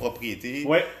ils ont d'autres propriétés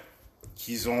Ouais.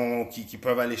 qui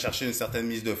peuvent aller chercher une certaine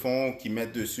mise de fonds, qui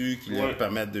mettent dessus, qui leur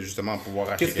permettent de justement pouvoir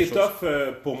acheter Qu'est-ce qui est quelque chose.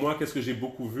 tough pour moi, qu'est-ce que j'ai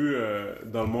beaucoup vu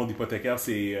dans le monde hypothécaire,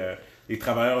 c'est les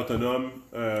travailleurs autonomes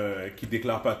qui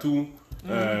déclarent pas tout. Tu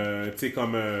sais,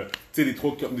 comme tu sais,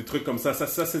 des trucs comme ça. Ça,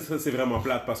 c'est vraiment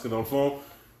plate parce que dans le fond,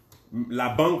 la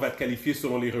banque va te qualifier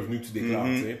selon les revenus que tu déclares.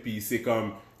 Tu sais. Puis c'est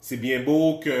comme, c'est bien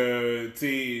beau que, tu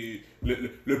sais,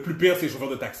 le plus pire, c'est les chauffeurs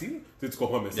de taxi. Tu sais, tu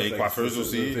comprends, mais Il y a les coiffeuses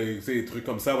aussi. C'est des trucs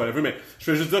comme ça, whatever. Mais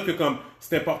je veux juste dire que comme,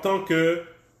 c'est important que,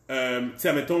 tu sais,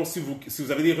 admettons, si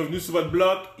vous avez des revenus sur votre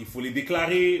bloc, il faut les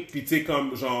déclarer. Puis, tu sais,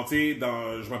 comme, genre, tu sais,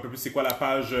 je me rappelle plus c'est quoi la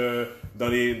page dans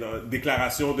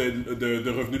déclarations de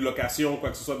revenus de location, quoi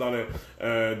que ce soit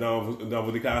dans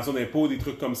vos déclarations d'impôts, des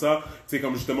trucs comme ça. Tu sais,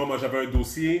 comme justement, moi, j'avais un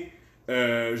dossier.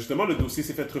 Justement, le dossier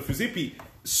s'est fait refuser. Puis,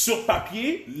 sur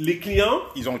papier, les clients,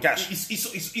 Ils ont le cash.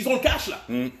 ils ont le cash, là.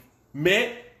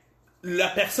 Mais la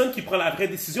personne qui prend la vraie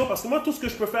décision, parce que moi, tout ce que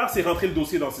je peux faire, c'est rentrer le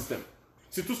dossier dans le système.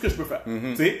 C'est tout ce que je peux faire.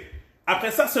 Tu sais.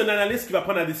 Après ça, c'est un analyste qui va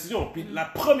prendre la décision. Puis la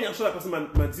première chose que la personne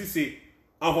m'a dit, c'est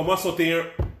envoie-moi son T1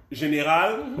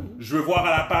 général. Je veux voir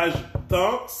à la page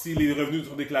tant si les revenus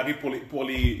sont déclarés pour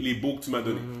les baux que tu m'as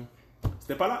donnés.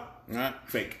 C'était pas là. Ouais.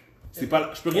 Fake. C'est pas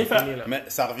là. Je peux rien faire. Mais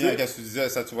ça revient à ce que tu disais,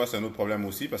 ça tu vois, c'est un autre problème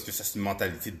aussi, parce que ça c'est une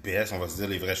mentalité de BS, on va se dire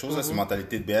les vraies choses, ça, c'est une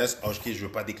mentalité de BS, ok, je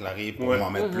veux pas déclarer pour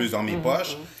m'en mettre plus dans mes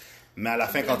poches, mais à la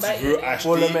fin quand tu veux acheter,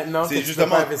 Pour le maintenant, que c'est tu peux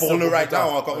justement pas investir pour le pour right plus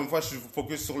tard. now, encore une fois, je suis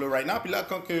focus sur le right now, puis là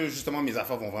quand que justement mes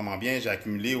affaires vont vraiment bien, j'ai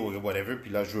accumulé ou whatever,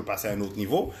 puis là je veux passer à un autre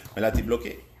niveau, mais là t'es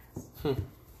bloqué.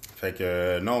 Fait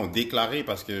que non, déclarer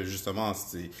parce que justement,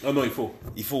 Ah non, il faut.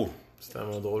 il faut. C'est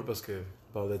tellement drôle parce que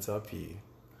on parle de ça, puis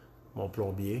mon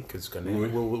plombier que tu connais, Oui.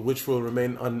 which will remain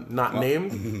not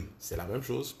named, c'est la même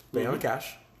chose. Payer en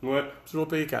cash. Ouais. Toujours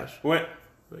payer cash. Ouais.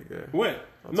 Fait que, Ouais.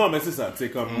 Non, mais c'est ça. C'est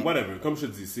comme, whatever. Comme je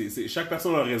te dis, chaque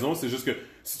personne a raison. C'est juste que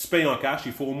si tu payes en cash,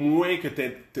 il faut au moins que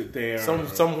t'aies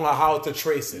somehow to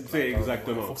trace it. C'est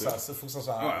exactement. Faut que ça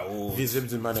soit Ouais, visible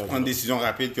d'une manière. Prendre une décision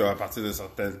rapide qu'à partir de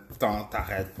certain temps,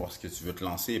 t'arrêtes pour ce que tu veux te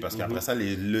lancer. Parce qu'après ça,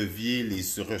 les leviers, les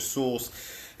ressources,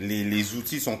 les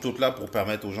outils sont tous là pour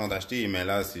permettre aux gens d'acheter. Mais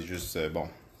là, c'est juste, bon...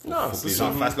 Faut que les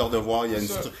gens fassent leur devoir. Il y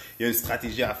a une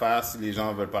stratégie à faire. Si les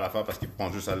gens veulent pas la faire parce qu'ils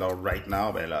pensent juste à leur right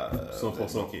now, ben là...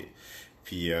 100%. OK.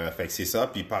 Puis, fait que c'est ça.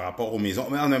 Puis par rapport aux maisons...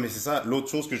 Mais non, mais c'est ça. L'autre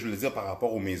chose que je voulais dire par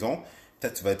rapport aux maisons,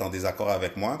 peut-être tu vas être en désaccord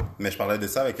avec moi, mais je parlais de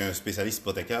ça avec un spécialiste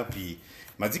hypothécaire, puis il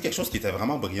m'a dit quelque chose qui était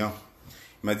vraiment brillant.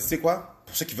 Il m'a dit, tu sais quoi?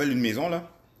 Pour ceux qui veulent une maison, là,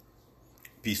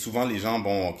 puis souvent les gens,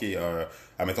 bon, OK,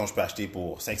 admettons, je peux acheter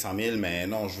pour 500 000, mais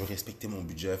non, je veux respecter mon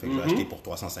budget, fait que je vais acheter pour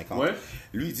 350. Ouais.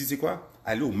 Lui, il dit, tu sais quoi?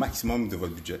 Allez au maximum de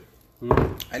votre budget.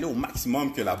 Allez au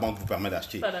maximum que la banque vous permet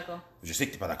d'acheter. Pas d'accord. Je sais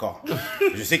que tu n'es pas d'accord.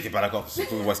 Je sais que tu n'es pas d'accord,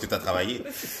 surtout où est-ce que tu as travaillé.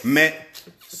 Mais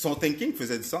son thinking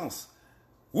faisait du sens.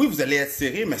 Oui, vous allez être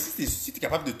serré, mais si tu es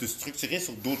capable de te structurer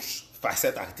sur d'autres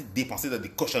facettes, arrêter de dépenser dans des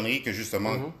cochonneries que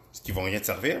justement, qui vont rien te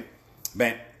servir,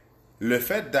 ben, le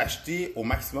fait d'acheter au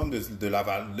maximum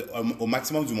au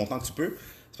maximum du montant que tu peux,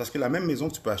 c'est parce que la même maison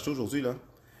que tu peux acheter aujourd'hui, là,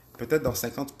 peut-être dans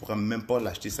 5 ans, tu ne pourras même pas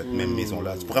l'acheter, cette même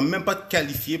maison-là. Tu ne pourras même pas te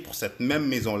qualifier pour cette même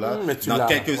maison-là dans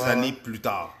quelques années plus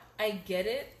tard. I get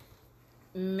it,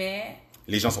 mais...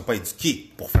 Les gens ne sont pas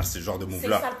éduqués pour faire ce genre de C'est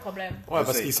move-là. ça le problème. Ouais,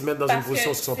 parce qu'ils se mettent dans une position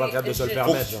où ils ne sont pas capables de se le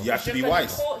permettre. Genre. You have to be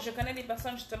wise. Je connais des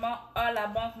personnes justement, la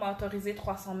banque m'a autorisé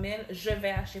 300 000, je vais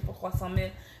acheter pour 300 000,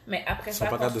 mais après ça,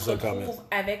 quand tu te retrouves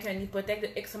avec une hypothèque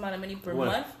de X amount of money per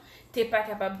month, t'es pas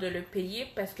capable de le payer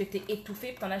parce que t'es étouffé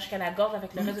et t'en as jusqu'à la gorge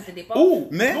avec le reste de tes dépenses.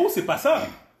 Mais non, c'est pas ça.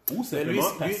 Ou simplement,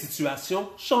 ta situation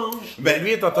change. Ben,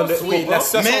 lui est en train de... Oui, la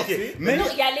situation... Mais non,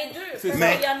 il y a les deux.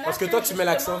 Parce que toi, tu mets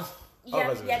l'accent... Il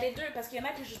y a les deux, parce qu'il y en a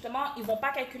qui, justement, ils vont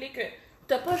pas calculer que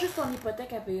t'as pas juste ton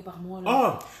hypothèque à payer par mois. Là.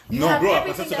 Ah! Non, bro,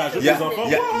 après ça, tu rajoutes des enfants.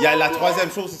 Il y a la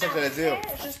troisième chose, c'est ça que j'allais dire.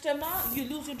 Justement, you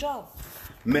lose your job.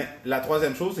 Mais la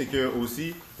troisième chose, c'est que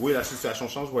aussi, oui, la situation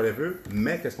change, whatever,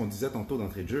 mais qu'est-ce qu'on disait tantôt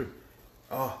d'entrée de jeu?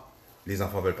 Les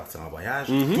enfants veulent partir en voyage.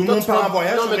 Tout le monde part en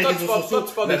voyage sur les réseaux sociaux.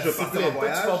 Tu parles de partir en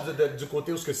voyage. Toi, tu parles du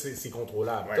côté où c'est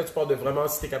contrôlable. Toi, tu parles de vraiment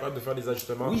si tu es capable de faire des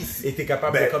ajustements. Oui, et tu es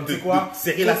capable de, comme tu sais quoi,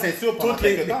 serrer la ceinture pendant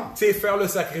quelques temps. Tu sais, faire le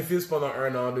sacrifice pendant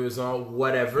 1 an, 2 ans,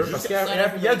 whatever. Parce qu'il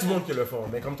y a du monde qui le font.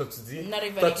 Mais comme toi, tu dis,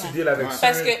 toi, tu deals avec ça.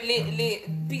 Parce que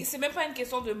c'est même pas une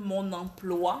question de mon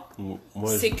emploi.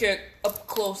 C'est que, up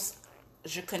close,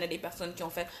 je connais des personnes qui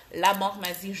ont fait la banque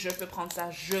m'a dit je peux prendre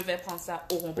ça, je vais prendre ça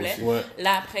au complet.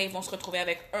 Là après ils vont se retrouver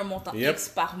avec un montant X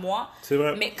par mois. C'est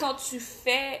vrai. Mais quand tu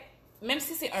fais, même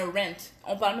si c'est un rent,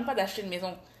 on parle même pas d'acheter une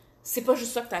maison, c'est pas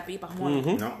juste ça que tu as payé par mois.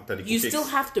 Non, t'as des You still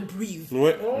have to breathe.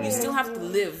 Ouais. You still have to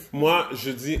live. Moi, je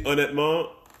dis honnêtement,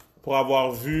 pour l'avoir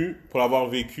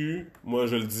vécu, moi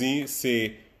je le dis,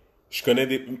 c'est,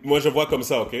 moi je vois comme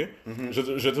ça, ok? Je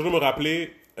vais toujours me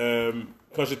rappeler,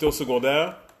 quand j'étais au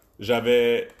secondaire,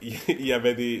 j'avais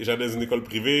une école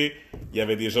privée, il y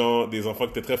avait des enfants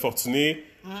qui étaient très fortunés.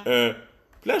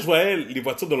 Puis là, je voyais les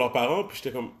voitures de leurs parents, puis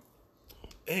j'étais comme,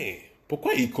 hey,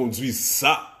 pourquoi ils conduisent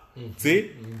ça? Tu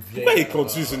sais? Pourquoi ils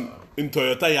conduisent une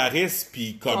Toyota Yaris,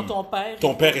 puis comme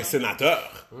ton père est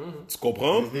sénateur? Tu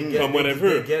comprends? Comme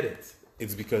whatever.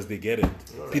 It's because they get it.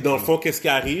 Puis dans le fond, qu'est-ce qui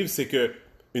arrive, c'est que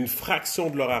une fraction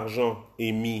de leur argent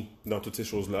est mis dans toutes ces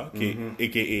choses-là, qui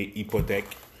est hypothèque,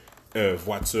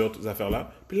 voiture, toutes ces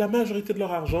affaires-là. Puis la majorité de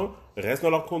leur argent reste dans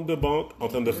leur compte de banque, en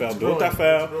train de faire d'autres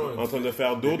affaires,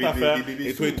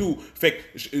 et tout. Fait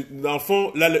que, dans le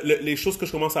fond, là, les choses que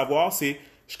je commence à voir, c'est,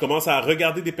 je commence à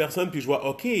regarder des personnes, puis je vois,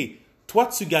 OK, toi,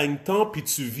 tu gagnes tant, puis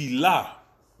tu vis là.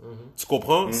 Tu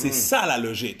comprends? C'est ça, la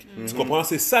logique. Tu comprends?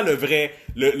 C'est ça, le vrai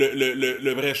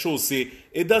chose. C'est,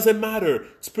 it doesn't matter.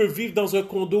 Tu peux vivre dans un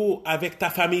condo avec ta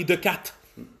famille de 4.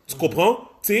 Tu comprends?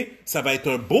 Tu sais, ça va être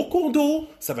un beau condo,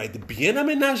 ça va être bien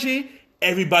aménagé.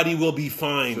 Everybody will be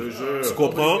fine. Tu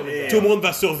comprends? Tout le monde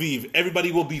va survivre.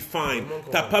 Everybody will be fine.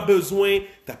 T'as pas besoin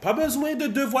de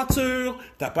 2 voitures.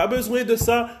 T'as pas besoin de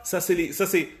ça.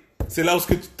 C'est là où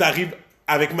tu arrives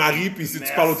avec Marie, puis si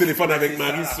tu parles au téléphone avec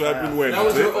Marie, tu vas plus loin. That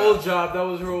was your old job. That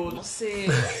was your old.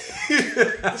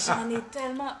 J'en ai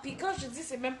tellement. Puis quand je dis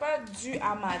c'est même pas dû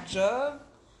à ma job.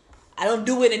 I don't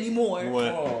do it anymore.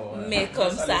 Mais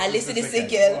comme ça a laissé des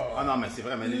séquelles. Ah non, mais c'est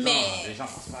vrai, mais les gens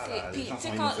pensent pas là. Les gens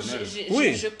sont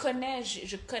émotionnels.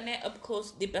 Je connais up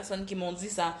close des personnes qui m'ont dit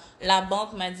ça. La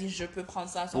banque m'a dit je peux prendre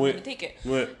ça sans me take it.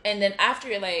 And then after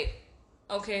you're like,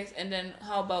 Okay, and then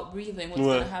how about breathing? What's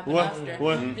Ouais, gonna happen ouais, after?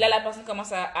 ouais. Là, la personne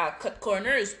commence à cut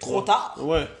corners trop tard.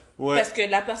 Ouais, ouais. Parce que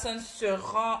la personne se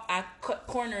rend à cut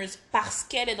corners parce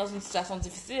qu'elle est dans une situation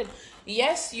difficile.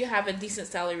 Yes, you have a decent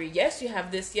salary. Yes, you have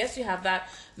this. Yes, you have that.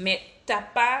 Mais t'as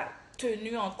pas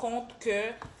tenu en compte que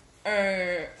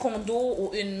un condo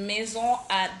ou une maison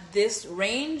à this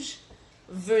range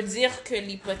veut dire que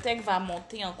l'hypothèque va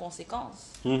monter en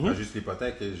conséquence. Pas juste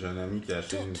l'hypothèque. J'ai un ami qui a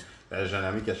acheté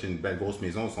une belle grosse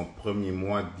maison. Son premier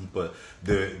mois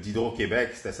d'Hydro-Québec,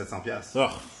 c'était 700$. Oh.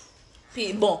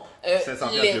 Puis bon,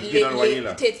 700$ le prix d'un loyer,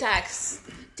 là. tes taxes,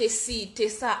 tes ci, tes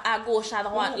ça, à gauche, à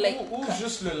droite. Ou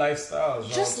juste le lifestyle.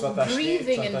 Genre, Just tu vas t'acheter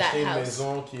breathing in that une house.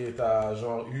 maison qui est à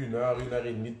genre 1 heure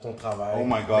et demie de ton travail. Oh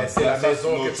my God. Mais c'est la Ça, maison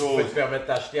c'est que autre tu peux chose. te permettre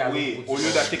d'acheter à Oui, l'autre bout au du lieu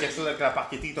monde. d'acheter quelque chose avec la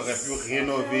parqueterie que tu aurais pu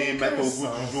rénover, mettre au bout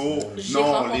du jour. J'ai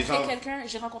Non, rencontré les gens.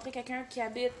 quelqu'un qui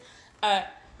habite,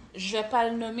 je vais pas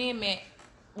le nommer, mais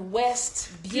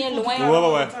ouest, bien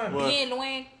loin, Ouais. bien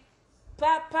loin,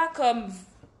 pas comme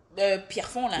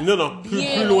Pierrefonds là. Non, plus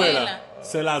Bien loin, là.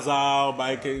 Saint-Lazare,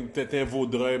 Tintin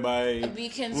Vaudreuil,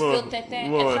 Beaconsfield, Tintin.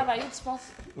 Ouais. Elle travaillait, tu penses,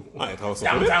 Ouais, elle travaille sur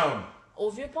Internet. Downtown. au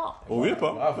Vieux-Port. Au vieux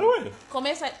pas. Bravo. Ouais.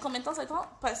 Combien de temps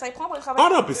ça prend pour le travail? Ah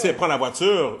non, puis si elle prend la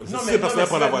voiture, c'est parce qu'elle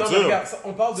prend la voiture. regarde,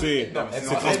 on parle de. C'est elle c'est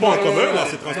prend- transport en non, commun, non, là, non,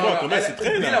 c'est non, transport en non, commun, elle- c'est train,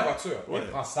 oublie là. la voiture. Ouais. Elle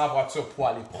prend sa voiture pour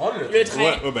aller prendre le Le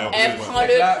train. train. Ouais, ben, Elle ouais. prend Fait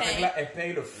le que là, train. elle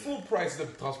paye le full price de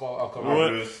transport en commun.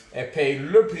 Ouais. Elle paye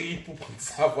le prix pour prendre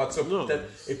sa voiture. Non. Peut-être.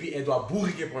 Et puis, elle doit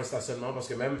bourriquer pour un stationnement parce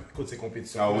que même, écoute, ses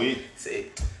compétitions. Ah oui. C'est,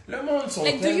 le monde sont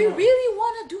Like, do tellement- you really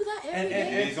want to do that every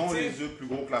And- day? Ils ont les yeux plus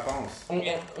gros que la panse.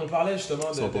 On parlait justement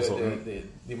 100%.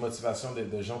 des motivations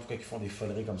de gens pourquoi ils font des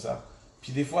foleries comme ça.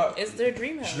 Puis des fois, It's their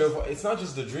dream house. je le vois, it's not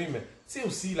just the dream, mais tu sais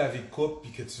aussi la vie de couple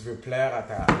puis que tu veux plaire à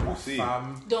ta Aussi.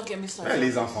 femme. Don't get me started.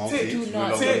 Les enfants aussi, T'sais, tu do veux not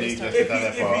leur say donner this. que Et c'est puis,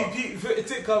 un effort.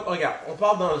 tu sais, comme, regarde, on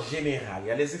parle dans le général, il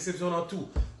y a les exceptions dans tout.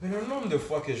 Mais le nombre de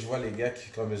fois que je vois les gars qui,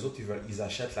 comme eux autres, ils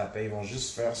achètent la paix, ils vont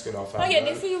juste faire ce que leur femme Ah, il y a veut.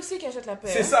 des filles aussi qui achètent la paix.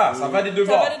 C'est ça, ça va des deux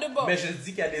Ça bords. va des deux bords. Mais je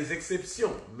dis qu'il y a des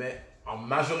exceptions. Mais en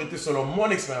majorité, selon mon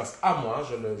expérience à moi,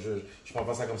 je prends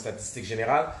pas ça comme statistique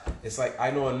générale. It's like, I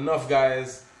know enough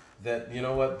guys that, you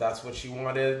know what, that's what she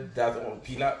wanted.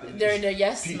 Puis là, They're the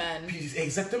yes puis- man. puis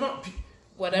exactement. Puis,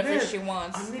 Whatever man, she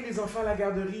wants. amener les enfants à la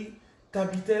garderie,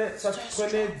 t'habitais, ça te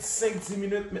prenait 5-10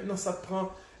 minutes, maintenant ça te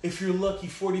prend, if you're lucky,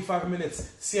 45 minutes.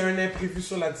 S'il y a un imprévu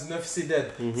sur la 19, c'est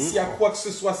dead. S'il y a quoi que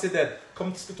ce soit, c'est dead.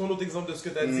 Comme ton autre exemple de ce que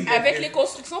t'as dit. Avec les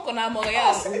constructions qu'on a à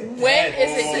Montréal, when dead.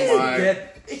 is it Oh easy? my- Dead.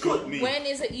 Écoute, Me. When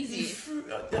is it il easy? fut,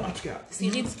 en tout cas, C'est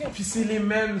ridicule. puis c'est les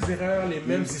mêmes erreurs, les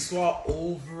mêmes histoires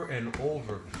over and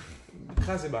over.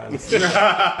 Crasez balle.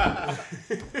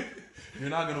 You're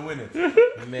not gonna win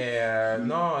it. Mais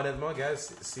non, honnêtement, guys,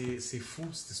 c'est fou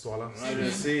cette histoire-là. Ouais, je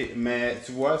sais, mais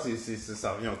tu vois,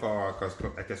 ça revient encore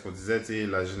à ce qu'on disait, tu sais,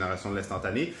 la génération de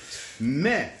l'instantané.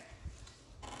 Mais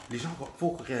les gens,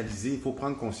 faut réaliser, il faut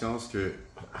prendre conscience que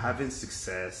having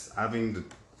success, having the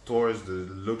tours, the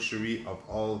luxury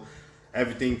of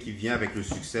everything qui vient avec le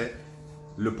succès,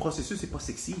 le processus c'est pas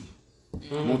sexy.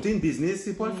 Monter une business,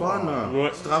 c'est pas le fun. Là.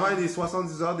 Ouais. Tu travailles des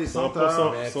 70 heures, des 100 100%,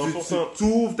 heures. 100%. Tu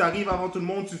t'ouvres, tu arrives avant tout le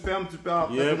monde, tu fermes, tu perds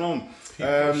après Yeah. tout le monde.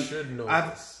 People should know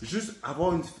this. Juste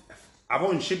avoir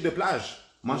une chic de plage.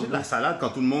 Manger de la salade quand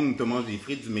tout le monde te mange des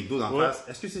frites du McDo d'en Ouais. face,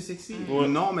 est-ce que c'est sexy? Ouais.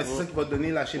 Non, mais c'est ça qui va te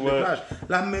donner la chic de Ouais. plage.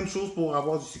 La même chose pour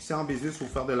avoir du succès en business ou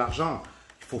faire de l'argent.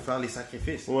 Il faut faire les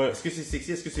sacrifices. Ouais. Est-ce que c'est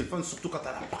sexy? Est-ce que c'est le fun? Surtout quand tu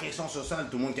as la pression sociale,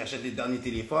 tout le monde qui achète les derniers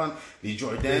téléphones, les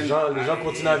Jordan. Les gens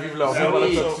continuent à vivre leur vie. Ah pendant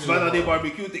oui, que toi, tu vas dans des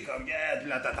barbecues, t'es comme, yeah, puis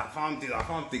là t'as ta femme, tes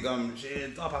enfants, puis t'es comme,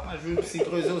 papa, je veux une piscine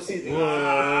creusée aussi. T'es comme,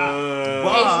 Ouais.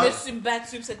 Wow. Et je me suis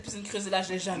battue pour cette piscine creusée là, je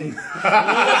l'ai jamais. Moi,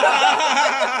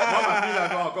 ma fille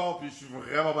l'avait encore, puis je suis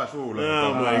vraiment pas chaud. Là.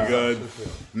 Oh my god.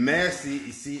 Mais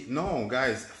non,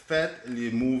 guys, faites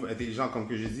les moves intelligents, comme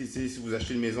que j'ai dit. Si vous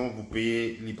achetez une maison, vous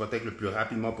payez l'hypothèque le plus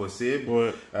rapidement possible.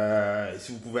 Ouais.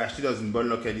 Si vous pouvez acheter dans une bonne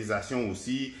localisation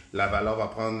aussi, la valeur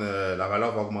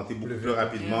va augmenter beaucoup plus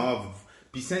rapidement.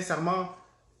 Puis sincèrement,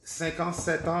 5 ans,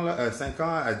 7 ans, 5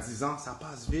 ans à 10 ans, ça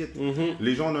passe vite.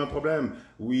 Les gens ont un problème.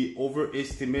 Oui,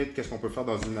 overestimate qu'est-ce qu'on peut faire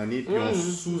dans une année, puis on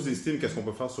sous-estime qu'est-ce qu'on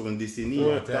peut faire sur une décennie.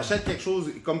 Ouais. T'achètes quelque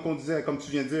chose, comme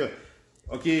tu viens de dire,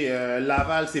 OK,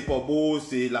 Laval, c'est pas beau,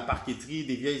 c'est la parqueterie,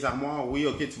 des vieilles armoires. Oui,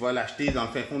 OK, tu vas l'acheter dans le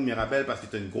fin fond de Mirabel parce que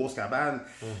tu as une grosse cabane.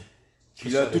 Puis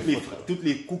là, tous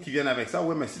les coûts qui viennent avec ça,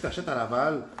 ouais, mais si tu achètes à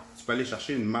Laval, tu peux aller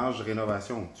chercher une marge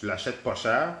rénovation. Tu l'achètes pas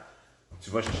cher, tu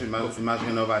vas chercher une marge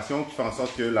rénovation qui fait en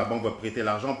sorte que la banque va te prêter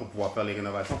l'argent pour pouvoir faire les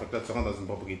rénovations. Fait que là, tu rentres dans une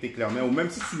propriété clairement. Ou même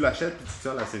si tu l'achètes et tu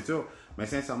tires la ceinture, mais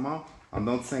sincèrement, en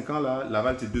dans 5 ans, là,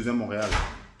 Laval, c'est le deuxième Montréal.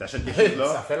 T'achètes quelque chose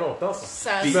Ça là. fait longtemps, ça.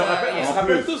 Ça, Je me ça- rappelle, on se en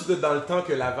rappelle plus. tous de dans le temps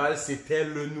que Laval, c'était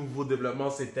le nouveau développement,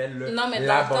 c'était Non, mais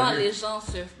la dans le temps, banlieue. les gens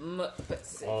se...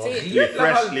 On tu sais, rit.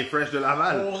 Les fresh de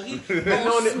Laval. On rit. on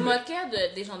Maintenant, se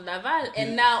moquait des gens de Laval.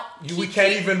 And now, we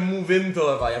can't even move into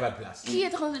Laval, il n'y a pas de place. qui est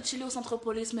en train de chiller au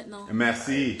Centropolis maintenant?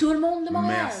 Merci. Tout le monde de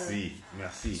Montréal.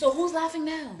 Merci. So who's laughing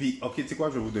now? Puis, ok, tu sais quoi,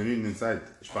 je vais vous donner une insight.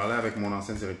 Je parlais avec mon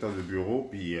ancien directeur de bureau,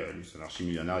 puis lui, c'est un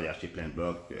archi-millionnaire, il a acheté plein de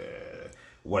blocs,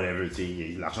 whatever, tu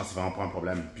sais, l'argent, c'est vraiment pas un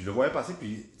problème. Puis, je le voyais passer,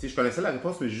 puis, tu sais, je connaissais la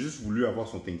réponse, mais j'ai juste voulu avoir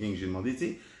son thinking. J'ai demandé,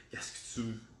 tu sais,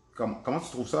 comment tu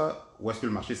trouves ça? Où est-ce que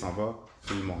le marché s'en va?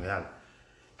 C'est Montréal.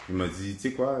 Il m'a dit, tu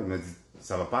sais quoi? Il m'a dit,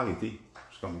 ça va pas arrêter.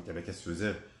 Je suis comme, qu'est-ce que tu veux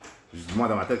dire? Je dis, moi,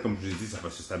 dans ma tête, comme je vous ai dit, ça va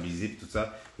se stabiliser, puis tout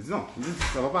ça. Il dit, non,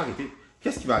 ça va pas arrêter.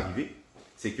 Qu'est-ce qui va arriver?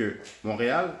 C'est que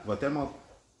Montréal va tellement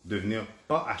devenir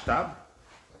pas achetable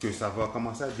que ça va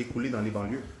commencer à découler dans les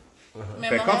banlieues. Mais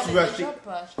Fait que quand Montréal tu veux est acheter- déjà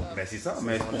pas achetable. Ben c'est ça,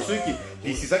 mais pour ceux qui...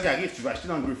 Puis c'est ça qui arrive, tu vas acheter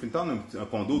dans le Griffintown un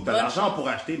condo, tu as Bonne l'argent chance. pour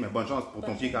acheter, mais bonne chance pour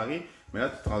ton pied carré. Mais là,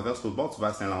 tu traverses l'autre bord, tu vas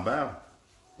à Saint-Lambert,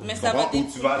 Mais tu ça va comprends, ou tu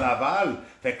détruire. vas à Laval.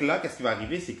 Fait que là, qu'est-ce qui va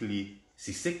arriver, c'est que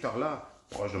ces secteurs-là,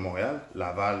 proches de Montréal,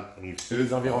 Laval, Rive-Sud,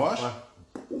 Les environs. proches,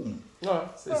 Ouais,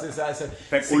 c'est ça.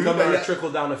 Fait que C'est au lieu comme d'aller- un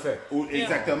trickle-down effect.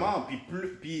 Exactement.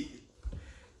 Puis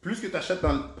plus que tu achètes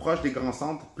proche des grands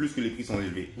centres, plus que les prix sont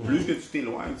élevés. Plus que tu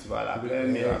t'éloignes, tu vas à la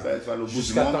plaine, Mirabel, tu vas à l'autre bout du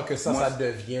Jusqu'à monde. temps que ça Moi,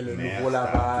 devient le mais nouveau t'as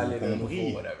Laval tout et le compris.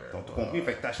 nouveau whatever. T'as tout compris.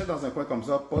 Fait que t'achètes dans un coin comme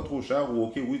ça, pas trop cher, ou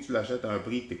ok, oui, tu l'achètes à un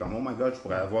prix, t'es comme, oh my god, je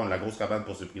pourrais avoir la grosse cabane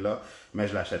pour ce prix-là, mais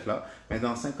je l'achète là. Mais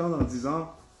dans 5 ans, dans 10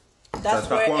 ans, ça That's te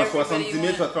fait where quoi, un everybody 70 000,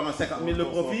 went. tu vas te faire un 50 000 de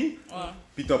profit,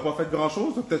 puis t'as pas fait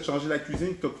grand-chose, t'as peut-être changé la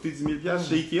cuisine, qui t'a coûté 10 000 piastres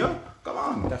chez Ikea.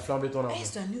 Comment? T'as flambé ton Hey, argent.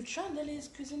 c'est un new trend de les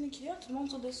cuisines Ikea, tout le monde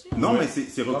sur dessus. Non, mais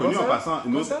c'est reconnu Comment en ça? passant.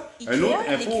 Comment ça? Un autre Ikea,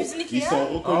 les info, cuisines Ikea? ils sont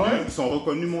reconnus, Ah ouais? ils sont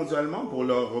reconnus mondialement pour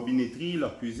leur robinetterie,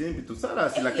 leur cuisine, et tout ça, là.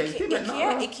 C'est la qualité maintenant.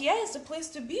 là. Ikea is the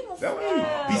place to be, mon Ben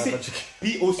frère. oui. Puis,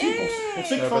 puis aussi, pour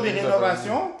ceux qui font des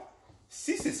rénovations,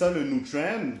 si c'est ça le new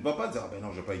trend, va pas dire, ah ben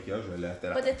non, je vais pas Ikea, je vais aller à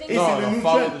tel. But the thing Et is- c'est Non, le non, new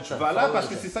follow trend. the trend, Va là follow parce the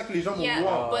que trend. c'est ça que les gens vont Yeah,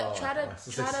 voir. but try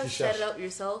c'est to ce qu'ils set cherchent. it out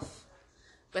yourself.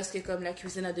 Parce que comme la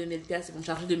cuisine à 2000$, ils vont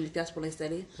charger 2000$ pour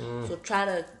l'installer. So try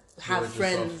to have it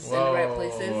friends yourself. in the right Ouais,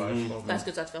 places. ouais, je comprends. Parce que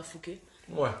tu vas te faire fouquer.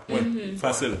 Ouais.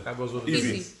 Facile. T'as besoin de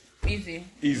Easy. Easy.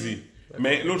 Easy.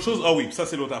 Mais l'autre chose, ah oui, ça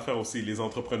c'est l'autre affaire aussi, les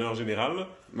entrepreneurs en général. là.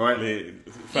 Ouais.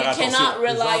 Faire You attention. cannot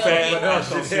rely on Faire people.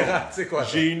 attention. C'est quoi ça?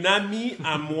 J'ai une amie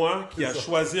à moi qui a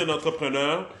choisi un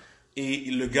entrepreneur et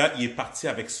le gars, il est parti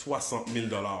avec 60 000 $.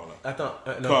 Là, Attends,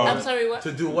 non. Comme- I'm sorry, what?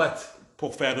 To do what?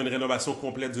 pour faire une rénovation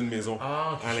complète d'une maison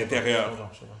Ah, ok, à je l'intérieur. comprends,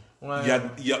 je comprends. Ouais.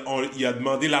 Il a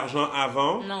demandé l'argent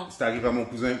avant. Non. C'est arrivé à mon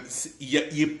cousin. Il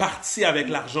est parti avec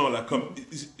l'argent, là. Comme,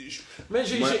 Mais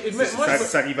j'ai, Moi, mais moi, je me-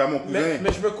 ça arrive à mon cousin.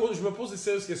 mais je me pose des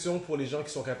sérieuses questions pour les gens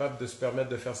qui sont capables de se permettre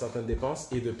de faire certaines dépenses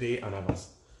et de payer en avance.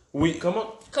 oui.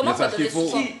 Comment? Comment Mais ça parce donner qu'il faut.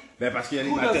 60? Ben parce qu'il y a les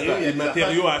Who does matériaux, that? il y a Les des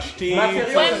matériaux achetés.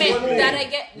 Matériaux. Ouais, c'est mais one thing. gotta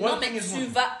get- One non, mais thing is tu one.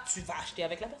 vas acheter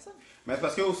avec la personne. Mais c'est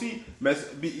parce que aussi, mais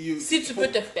Si tu peux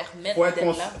te permettre faut être,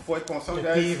 d'être là. faut être conscient, De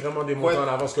guys. payer vraiment des Faut montants être-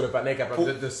 en avance que le panneau est capable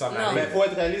Faut- de s'en Non. aller. Mais faut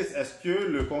être réaliste, est-ce que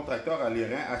le contracteur a les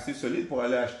reins assez solides pour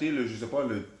aller acheter je sais pas,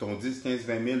 ton 10, 15,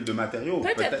 20 000 de matériaux?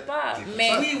 Peut-être pas, C'est pour mais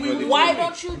ça que tu vas découvrir. why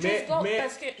don't you just Mais- go? mais-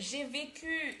 Parce que j'ai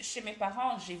vécu chez mes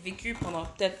parents, j'ai vécu pendant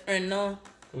peut-être un an,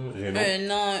 Réno.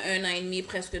 un an et demi,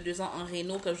 presque 2 ans en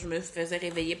réno, quand je me faisais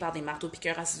réveiller par des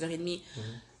marteaux-piqueurs à 6h30.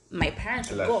 My parents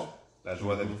would go. La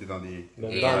joie d'habiter dans des Dans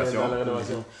rénovations. la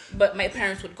rénovation. But my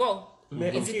parents would go.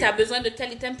 Mais, Ils ok. disent, t'as besoin de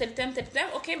tel item, tel item, tel item.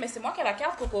 Ok, mais c'est moi qui ai la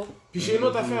carte, Coco. Puis j'ai une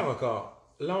autre affaire encore.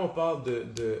 Là, on parle de...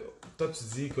 Toi, tu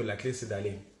dis que la clé, c'est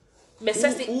d'aller. Mais ça,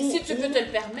 Ou- c'est ou- si tu peux ou- te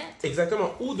le permettre.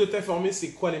 Exactement. Ou de t'informer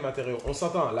c'est quoi les matériaux. On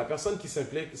s'entend. La personne qui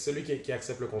s'implique, celui qui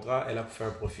accepte le contrat, elle a pour faire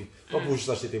un profit. Pas pour juste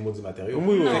acheter tes maudits matériaux.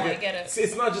 Oui, oui. Non, Fait I que get it.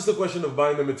 It's not just a question of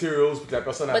buying the materials puis que la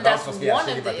personne But avance that's parce qu'elle a one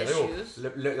acheté les of the matériaux.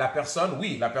 issues. La personne,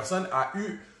 oui, la personne a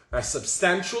eu un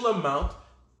substantial amount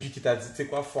puis qui t'a dit, tu sais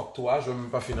quoi, fuck toi, je veux même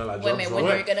pas finir la job. Ouais, mais je when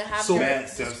vais- you're gonna have So- your- Mais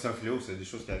c'est un fléau, c'est des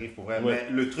choses qui arrivent pour vrai. Ouais. Mais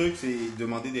le truc, c'est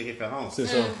demander des références. C'est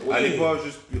ça. Oui. Allez pas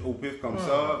juste au pif comme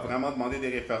ça, vraiment demander des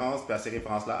références, puis à ces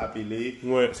références-là, appeler.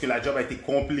 Ouais. Parce que la job a été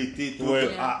complétée toute Ouais.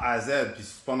 de A à Z. Puis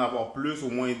si tu peux en avoir plus, au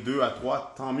moins 2 à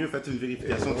 3, tant mieux, faites une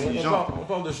vérification diligente. On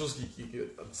parle de choses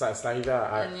ça c'est arrivé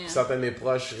à Yeah. certains de mes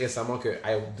proches récemment que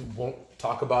I won't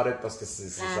talk about it parce que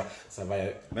ça va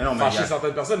Mais non, mais fâcher y a-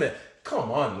 certaines personnes, mais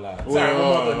come on là. Tu sais, Ouais, à un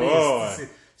moment ouais, donné, ouais,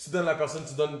 tu donnes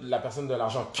la personne de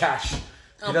l'argent cash.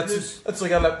 En Et là, plus. tu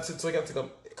regardes, tu regardes, c'est comme,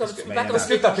 Comme tu peux ben, pas y en a- Est-ce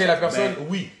que tu as payé la personne? Ben,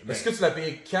 Oui. Est-ce que tu l'as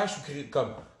payé cash ou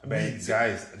comme? Ben,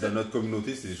 guys, dans notre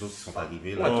communauté, c'est des choses qui sont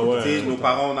arrivées. Là. Ouais, Tu sais, tout nos le temps.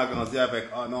 parents, on a grandi avec,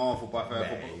 oh non, faut pas faire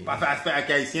affaire avec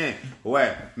Haïtiens.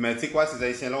 Ouais, mais tu sais quoi, ces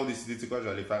Haïtiens-là ont décidé, tu sais quoi, je vais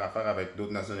aller faire affaire avec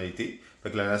d'autres nationalités. Fait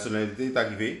que la nationalité est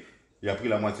arrivée, il a pris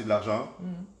la moitié de l'argent,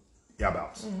 il a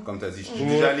bounce. Comme tu as dit, je suis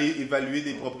déjà allé évaluer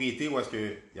des propriétés où est-ce que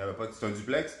il y avait pas, c'est un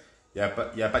duplex, il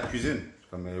y a pas de cuisine.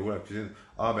 Comme, où la cuisine?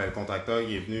 Ah, ben, le contracteur,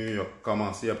 il est venu, il a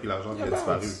commencé, il a pris l'argent, puis il a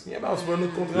disparu. Il y a bounce pour un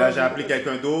autre contrat. Là, j'ai appelé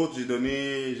quelqu'un d'autre, j'ai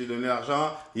donné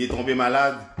l'argent, il est tombé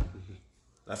malade.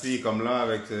 La fille est comme là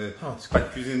avec pas de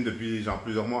cuisine depuis genre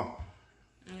plusieurs mois.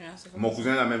 Yeah, c'est Mon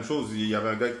cousin, la même chose. Il y avait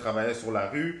un gars qui travaillait sur la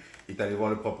rue, il est allé voir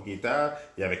le propriétaire,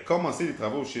 il avait commencé les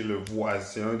travaux chez le voisin,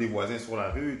 c'est un des voisins sur la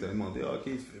rue, il t'a demandé,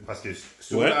 ok, parce que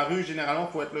sur la rue, généralement,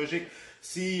 il faut être logique.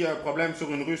 S'il y a un problème sur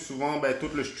une rue, souvent, ben, tout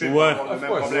le strip va avoir le même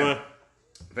problème. Ouais.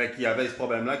 Fait qu'il y avait ce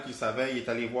problème-là, qu'il savait, il est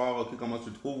allé voir, ok, comment tu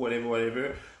le trouves,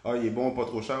 whatever. Ah, il est bon, pas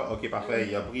trop cher, ok, parfait.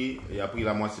 Il a pris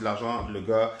la moitié de l'argent, le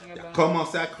gars, il a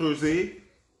commencé à creuser.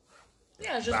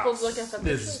 Yeah, juste pour dire qu'il y a fait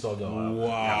Des histoires d'horreur.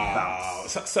 Wow.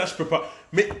 Ça, je peux pas.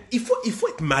 Mais il faut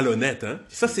être malhonnête, hein.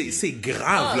 Ça, c'est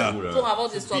grave, là. Pour avoir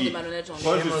des histoires de malhonnêtes, j'en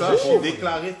Pas ai. juste ça, faut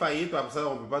déclarer faillite, puis après ça,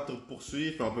 on peut pas te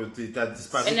poursuivre, puis on peut, t'as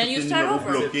disparu, And then tous you tes start numéros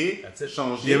over. bloqués, That's it.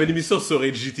 changer. Il y avait une émission sur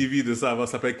HGTV de ça avant,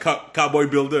 ça s'appelait Cowboy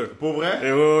Builder. Pour vrai?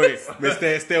 Et ouais. Mais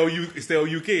c'était au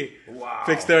UK.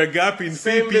 Fait que c'était un gars puis une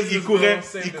fille, Same puis business, bro,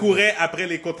 same il courait après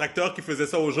les contracteurs qui faisaient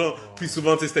ça aux gens. Puis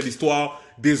souvent, tu sais, c'était l'histoire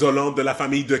désolante de la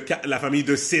famille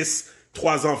de 6,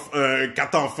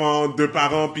 4 enfants, 2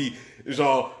 parents, puis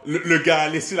genre, le gars a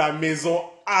laissé la maison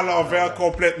à l'envers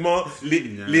complètement.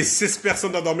 Les 6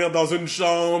 personnes doivent dormir dans une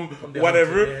chambre, des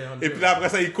whatever. haunted, Et puis là, après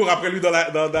ça, ils courent après lui dans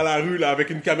la rue, là, avec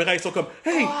une caméra. Ils sont comme,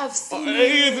 hey, I've seen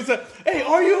hey, c'est ça. Hey,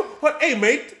 are you, hey,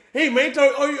 mate,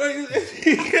 are you,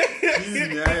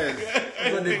 Yes.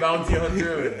 Ils ont des bounty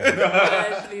hunters. Ouais,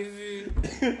 je l'ai vu.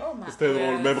 Oh my C'était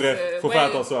drôle, mais bref, faut faire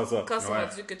attention à ça. Quand c'est Ouais.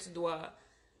 rendu que tu dois.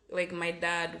 Like, my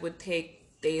dad would take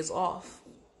days off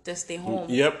to stay home.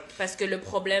 Yep. Parce que le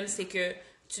problème, c'est que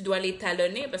tu dois les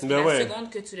talonner. Parce que Ben la ouais. seconde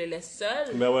que tu les laisses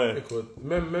seuls. Ben ouais. Écoute,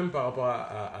 même par rapport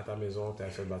à ta maison, t'as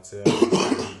fait bâtir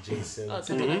Jason. Ah,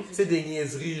 Tu t'as bien sais, des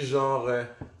niaiseries genre,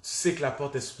 tu sais que la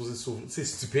porte est supposée s'ouvrir. C'est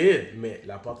stupide, mais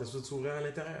la porte est supposée s'ouvrir à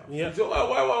l'intérieur. Yeah. Tu dis,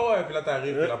 ouais. Puis là,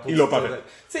 t'arrives, puis la porte Ils l'ont pas s'ouvre.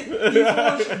 Tu sais, ils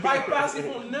font bypass, ils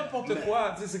font n'importe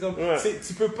quoi. Tu sais, c'est comme,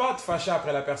 tu peux pas te fâcher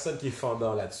après la personne qui est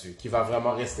fendant là-dessus, qui va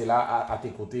vraiment rester là à tes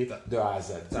côtés de A à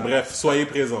Z. Bref, soyez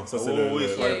présents. Ça, c'est Oui,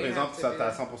 soyez Yeah, présent, you puis have ça, to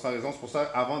t'as do 100% raison. C'est pour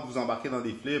ça, avant de vous embarquer dans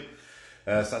des flips,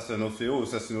 ça c'est un autre fléau,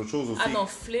 ça c'est une autre chose aussi. Ah non,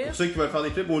 flip. Pour ceux qui veulent faire des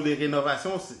flips ou des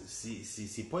rénovations,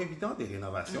 c'est pas évident des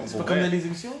rénovations. C'est pour pas comme vrai. dans les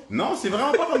émissions? Non, c'est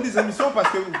vraiment pas comme des émissions parce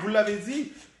que vous l'avez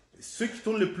dit, ceux qui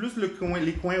tournent le plus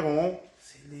les coins ronds,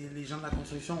 c'est les gens de la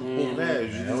construction. Pour vrai,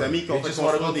 j'ai des amis qui ont They fait just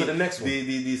wanna construire go to the next one.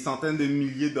 des centaines de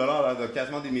milliers de dollars, là,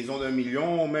 quasiment des maisons d'1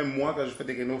 million. Même moi, quand je fais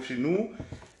des rénaux chez nous,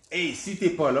 hey, si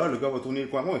t'es pas là, le gars va tourner le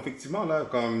coin rond. Effectivement, là,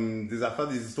 comme des affaires,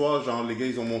 des histoires, genre les gars,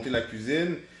 ils ont monté la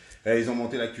cuisine.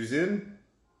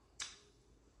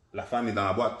 La femme est dans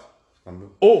la boîte. C'est comme là.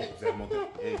 Oh! Vous avez monté.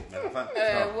 Hey, mais la femme,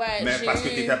 Ouais, mais j'ai parce que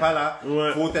eu- t'étais pas là,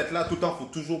 Ouais. faut être là tout le temps, faut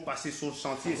toujours passer sur le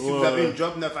chantier. Si Ouais, vous avez ouais. une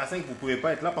job 9 à 5, vous pouvez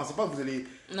pas être là. Pensez pas que vous allez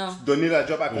Non. donner la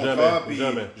job à contrat, Jamais, puis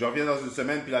jamais. je reviens dans une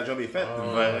semaine, puis la job est faite.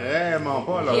 Vraiment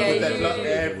pas. Là, vous Yeah, êtes là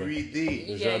yeah. every day.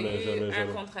 Il y a Jamais, eu jamais, un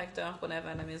jamais. contracteur qu'on avait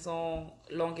à la maison,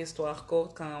 longue histoire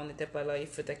courte, quand on n'était pas là, il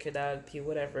foutait que dalle, puis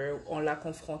whatever. On l'a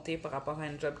confronté par rapport à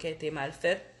un job qui a été mal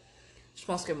fait. Je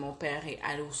pense que mon père est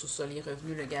allé au sous-sol, il est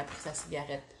revenu, le gars a pris sa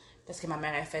cigarette. Parce que ma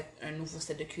mère a fait un nouveau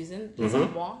set de cuisine, des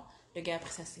armoires. Le gars a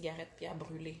pris sa cigarette puis a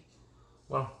brûlé.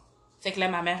 Wow. Fait que là,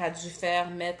 ma mère a dû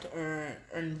mettre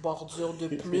une bordure de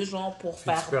plus, genre, pour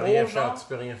faire Tu peux beau, rien genre. faire, tu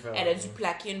peux rien faire. Elle a dû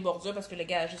plaquer une bordure parce que le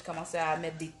gars a juste commencé à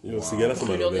mettre des... Yo, ces gars-là sont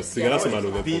Brûlure de malhonnêtes. Ces gars-là sont cigarette.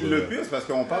 malhonnêtes. Puis pour de le vrai. pire, c'est parce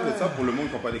qu'on parle de ça pour le monde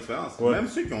qui n'a pas d'expérience. Ouais. Même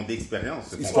ceux qui ont d'expérience.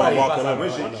 c'est Ils qu'on sont parle. avoir quand même. Moi,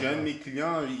 Ouais, j'ai un de mes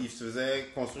clients, il se faisait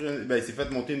construire, il s'est fait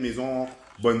monter une maison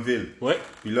Bonneville. Ouais.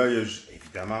 Puis là,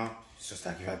 évidemment, ça c'est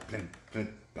arrivé à plein de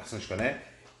personnes que je connais,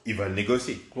 ils veulent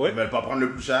négocier. Ouais. Ils veulent pas prendre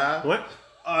le plus cher. Ouais.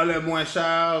 Ah, le moins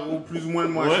cher ou plus ou moins le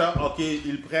moins Ouais. cher, ok,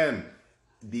 ils prennent.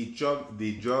 Des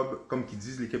jobs, comme qu'ils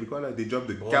disent les Québécois, là, des jobs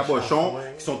de Brochard, cabochon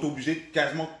ouais. qui sont obligés de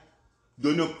quasiment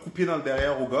donner un coup de pied dans le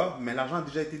derrière au gars, mais l'argent a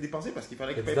déjà été dépensé parce qu'il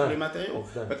fallait qu'il paye pour les matériaux.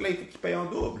 It's done. Fait que là, il faut qu'il paye en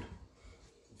double.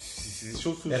 C'est des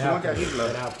choses It souvent qui happens. arrivent là.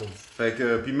 It happens. Fait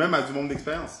que, puis même à du monde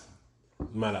d'expérience.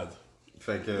 Malade.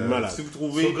 Fait que, Malade. si vous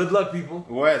trouvez. So good luck, people.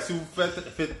 Ouais, si vous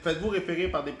faites-vous référer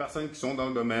par des personnes qui sont dans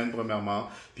le domaine, premièrement.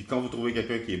 Puis quand vous trouvez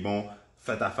quelqu'un qui est bon,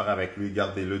 faites affaire avec lui,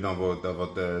 gardez-le dans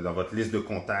votre liste de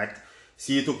contacts.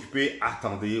 S'il est occupé,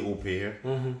 attendez au pire. Ça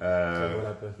vaut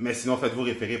la peine. Mais sinon, faites-vous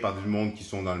référer par du monde qui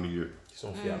sont dans le milieu. Qui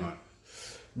sont fiables.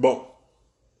 Bon,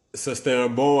 ça c'était un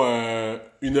bon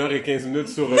 1h15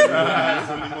 sur...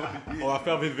 on va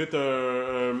faire vite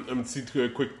un petit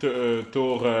quick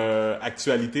tour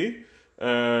actualité.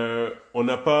 On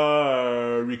n'a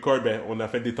pas record, on a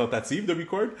fait des tentatives de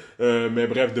record, mais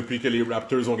bref, depuis que les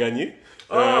Raptors ont gagné.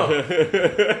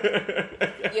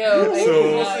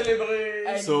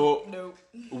 So,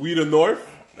 we the North.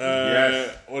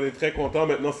 On est très content.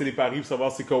 Maintenant, c'est les paris pour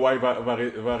savoir si Kawhi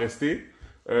va rester.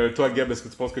 Toi, Gab, est-ce que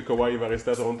tu penses que Kawhi va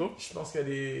rester à Toronto? Je pense qu'il y a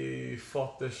des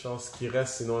fortes chances qu'il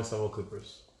reste, sinon il s'en va aux Clippers.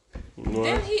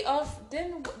 Ouais.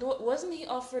 Wasn't he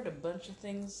offered a bunch of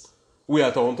things? Oui,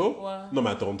 à Toronto? Ouais. Non, mais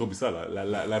à Toronto, puis ça,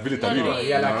 la ville est à Non, lui. non, Là. Il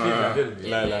y a la clé de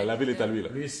la ville. La ville est à lui. Là.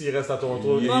 Lui, s'il reste à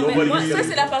Toronto, Il- Non, mais nobody moi, will- ça,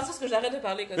 c'est la partie où j'arrête de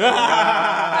parler. I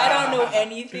don't know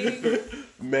anything.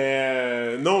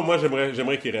 Mais non, moi,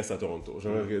 j'aimerais qu'il reste à Toronto.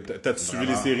 T'as-tu suivi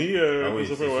les séries? Ah oui,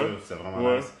 c'est Christopher? sûr, c'est vraiment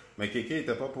Ouais. nice. Mais Kéké, il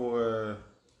était pas pour...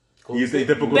 Il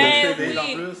était pas Golden Ben State. oui. en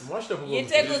plus. moi, je te propose. Il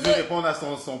était J'ai dû répondre à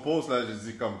son post, là,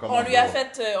 j'ai dit comme... On lui a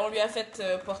fait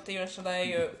porter un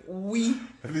chandail oui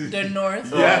de North.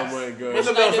 Oh my god. Moi,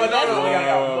 ça me Chandail dérange de pas. blanc. Non,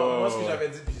 regarde, moi, ce que Ouais. j'avais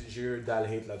dit, puis j'ai eu dalle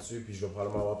hate là-dessus, puis je vais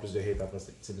probablement avoir plus de hate après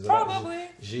cet épisode. Probably.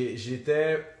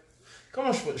 J'étais.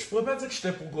 Comment je pourrais pas dire que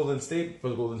j'étais pour Golden State,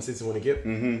 parce que Golden State c'est mon équipe,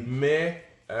 mais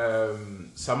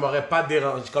ça m'aurait pas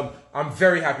dérangé. Comme, I'm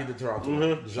very happy de Toronto.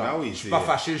 Genre, Ah oui, je suis c'est- pas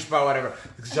fâché, je suis pas whatever.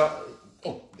 Genre,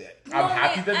 I'm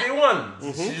happy that they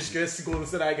won. C'est juste que si Golden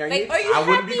State a gagné, Like, are you I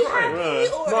wouldn't be happy, crying. happy,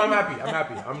 or- No, I'm happy.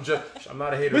 I'm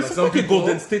not a hater. Mais Like c'est some pas que people-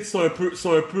 Golden State sont un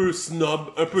peu snob,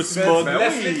 un peu Ben, smug. ben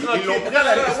laisse-les oui, tranquilles. ils l'ont pris à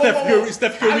la-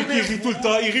 Steph Curry qui rit tout le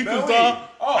temps, il rit tout le temps.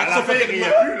 Oh, À la ça fin, fait il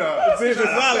riait plus, là. Tu sais, c'est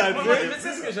ça, là, tu Mais sais. tu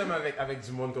sais ce que j'aime avec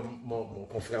du monde comme mon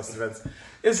confrère Steven?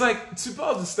 It's like, tu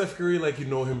parles de Steph Curry like you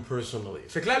know him personally.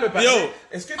 Fait que là, le Yo. panel,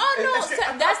 est-ce que... Oh non, est-ce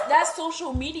que- that's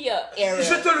social media era.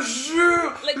 Je te le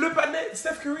jure! Like- Le panel,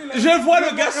 Steph Curry, là... Je vois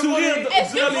le gars sourire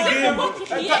Est-ce que durant vous les avez games. remarqué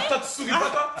qu'il riait? Tu souris pas,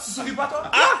 toi? Tu souris pas, toi?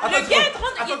 Le gars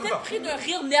il était pris d'un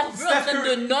rire nerveux en train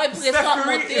de noyer pour essayer Steph de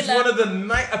Curry monter is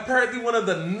là. apparently one of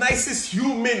the nicest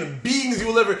human beings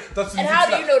you'll ever... Toi, tu And dis, how tu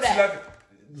do l'as- you know tu that? l'as-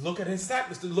 Look at his stats,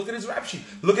 look at his rap sheet,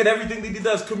 look at everything that he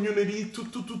does, community, tous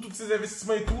ses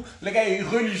investissements et tout. Le gars est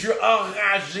religieux,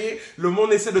 enragé. Le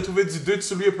monde essaie de trouver du doute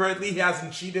sur lui. Apparently, he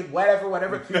hasn't cheated,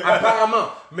 whatever.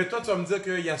 Apparemment. Mais toi, tu vas me dire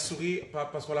qu'il a souri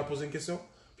parce qu'on l'a posé une question?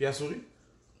 Puis il a souri?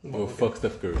 Oh fuck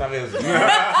Steph Curry. T'as raison.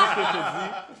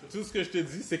 Tout ce que je te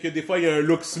dis, c'est que des fois, il y a un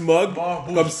look smug, Bon,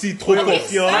 bouge. comme s'il est trop Ok,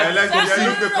 confiant. ça- Ah, là, il y a ça, un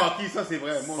look non, de non. coquille, ça, c'est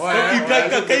vrai. Moi, Ouais,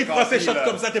 Quand il prend ses shots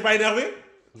comme ça, t'es pas énervé?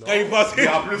 Quand il prend ses... Et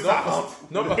en plus, ça rentre.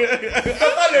 Non, mais...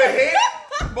 T'entends le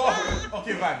hate? Bon, ok,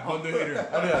 fine. I'm the hater.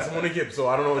 C'est mon équipe, so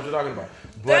I don't know what you're talking about.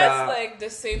 But, That's like the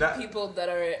same that- people that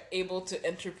are able to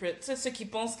interpret. Tu sais, ceux qui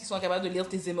pensent qu'ils sont capables de lire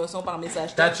tes émotions par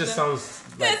message. that texte, just là. sounds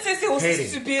like C'est aussi hating.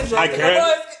 stupide, genre. I t'es can't. comme,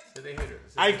 C'est des haters.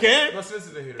 I can't. Non,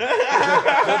 c'est des haters.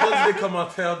 J'ai entendu des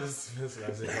commentaires de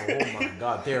oh my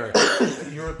god, Derek,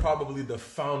 you're probably the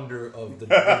founder of the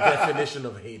definition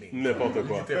of hating. N'importe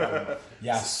quoi. Littéralement. Il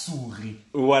a souri.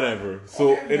 Whatever.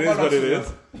 So, it is what it is.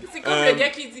 C'est comme le gars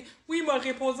qui dit oui, il m'a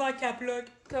répondu en caploc.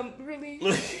 Comme, really?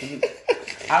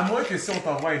 À moins que si on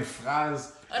t'envoie une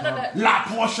phrase, Ah, non, comme, non. la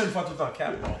prochaine fois tout en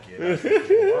cap. Ok, là, c'est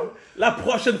bon. La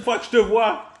prochaine fois que je te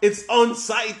vois, it's on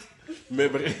site. Mais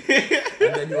bref.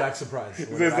 And then you act surprised.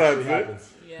 when C'est it ça, actually tu sais. happens.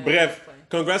 Yeah, Bref, fine.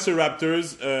 congrats aux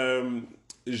Raptors.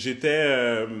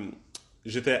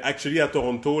 J'étais actually à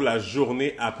Toronto la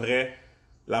journée après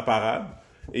la parade.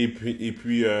 Et puis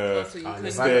So you Ah, couldn't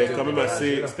les c'était vagues, quand même là.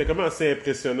 c'était quand même assez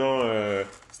impressionnant.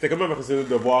 C'était quand même impressionnant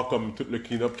de voir comme tout le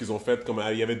clean-up qu'ils ont fait. Comme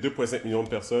il y avait 2,5 millions de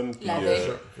personnes. Puis, La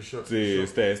veille. For sure.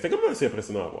 c'était quand même assez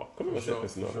impressionnant à voir. Quand même assez For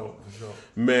impressionnant. à voir. sure.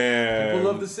 Mais People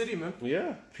love the city, man. yeah.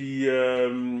 Puis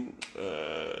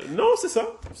non, c'est ça.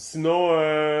 Sinon,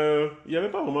 il y avait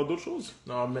pas vraiment d'autres choses.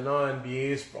 Non, maintenant,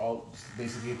 NBA, c'est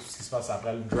basically tout ce qui se passe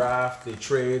après le draft, les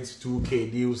trades, tout,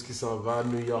 KD, où ce qui s'en va,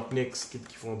 New York Knicks,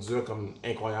 qui font dur comme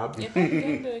incroyable. Il y a pas une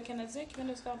gang de Canadiens qui vient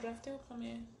de se faire drafter au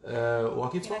premier.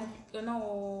 Hockey, tu parles? Non,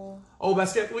 au. Oh,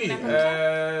 basket, oui. Les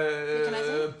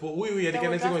Canadiens? Oui, il y a des They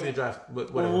were Canadiens qui ont été draftés, but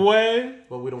whatever. Ouais.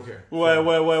 But we don't care. Ouais. For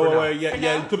now. Il y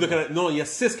a une couple de Canadiens. Non, il y a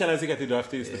 6 Canadiens qui ont été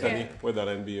draftés cette Ok. année. Ouais, dans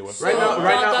la NBA, ouais. Right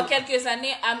now- Dans quelques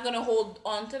années, I'm gonna hold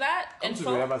on to that and Tu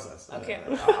follow. veux, ça. Ok.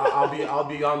 I'll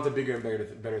be on to bigger and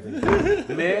better things.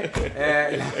 Mais,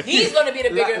 He's gonna be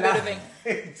the bigger and better thing.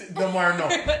 no more,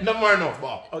 no.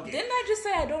 Bon, ok. Didn't I just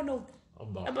say I don't know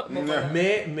Bon. about Mais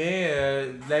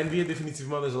la NBA,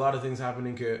 définitivement, there's a lot of things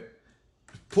happening que,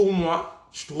 pour moi,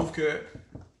 je trouve que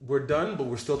we're done, but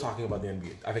we're still talking about the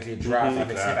NBA. Avec les drafts,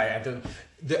 avec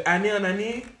de année en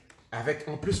année, avec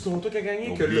en plus Toronto qui a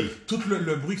gagné, que tout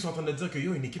le bruit qu'ils sont en train de dire que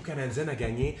une équipe canadienne a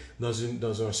gagné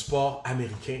dans un sport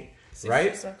américain.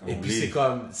 Right? Et puis c'est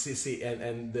comme,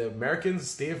 and the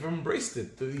Americans, they've embraced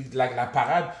it. La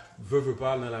parade, veut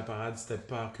pas, dans la parade, c'était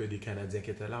pas que des Canadiens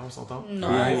qui étaient là, on s'entend? Non.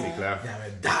 C'est clair. Il y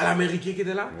avait des Américains qui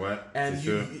étaient là. Ouais, and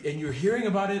you're hearing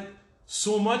about it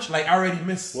so much, like I already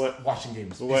miss watching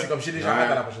games. C'est comme j'ai déjà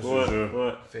hâte à la prochaine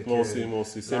saison. Moi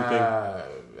aussi, same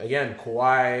thing. Again,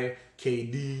 Kawhi,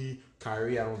 KD,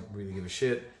 Kyrie, I don't really give a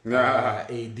shit.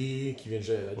 AD qui vient de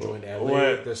join LA.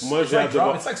 Moi j'ai hâte de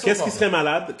voir. Qu'est-ce qui serait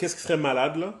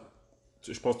malade là?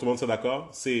 Je pense que tout le monde est d'accord.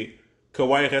 C'est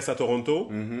Kawhi reste à Toronto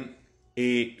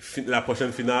et la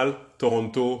prochaine finale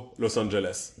Toronto-Los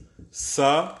Angeles.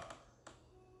 Ça,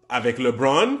 avec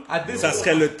LeBron, ça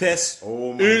serait le test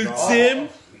ultime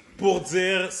pour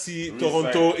dire si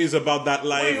Toronto is about that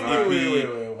life et puis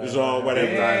genre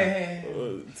whatever.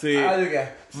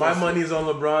 My money's on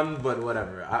LeBron, but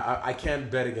whatever. I can't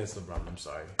bet against LeBron. I'm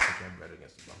sorry. I can't bet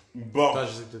against LeBron. Bon.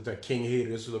 Je sais que t'es un king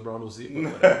hater sur LeBron aussi.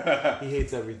 He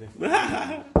hates everything.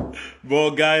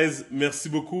 Bon, guys, merci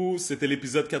beaucoup. C'était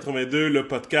l'épisode 82, le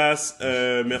podcast.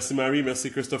 Merci Marie,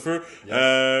 merci Christopher.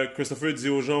 Christopher, dis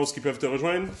aux gens où ils peuvent te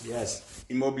rejoindre. Yes.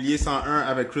 Immobilier 101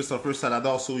 avec Christopher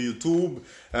Salador sur YouTube.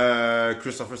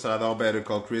 Christopher Salador, Better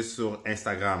Call Chris sur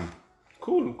Instagram.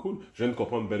 Cool. Je viens de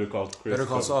comprendre Better Call Chris. Better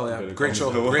Call Saul, yeah. Great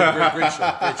show. Great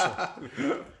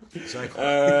show.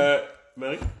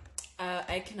 Marie?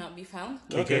 I cannot be found.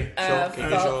 KK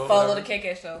Follow the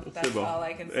KK show. That's all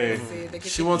I can say.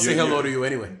 She won't say hello to you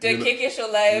anyway. The KK show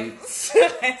live sur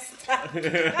Instagram.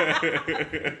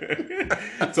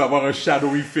 Tu vas avoir un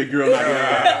shadowy figure en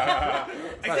arrière.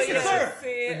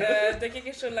 C'est The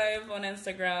KK Show live on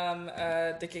Instagram,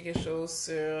 The KK Show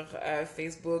sur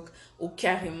Facebook, ou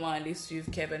carrément aller suivre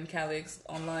Kevin Calix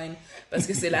online parce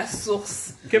que c'est la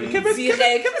source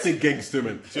directe. C'est gangster,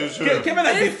 man. Kevin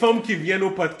a des femmes qui viennent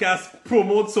au podcast,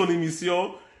 promotent son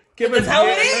émission. That's how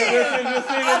it is.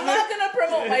 I'm not gonna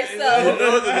promote myself.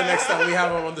 The next time we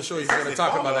have him on the show, he's gonna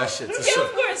talk about that shit. Yeah,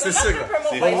 of course. I'm not gonna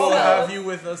promote myself. We'll have you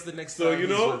with us the next time. So you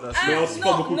know, no.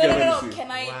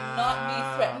 Can I not be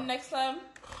threatened next time?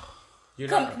 You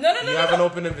have an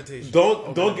open invitation.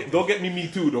 Don't get me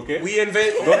too, okay? We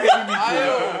invite. Don't get me too.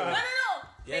 No.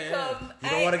 Yeah. You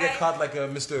don't want to get caught like a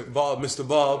Mr. Bob.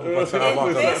 You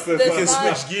can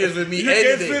switch gears with me. You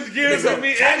can switch gears with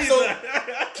me.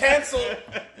 Cancel.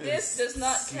 This does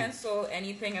not cancel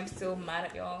anything. I'm still mad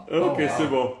at y'all. Ok, c'est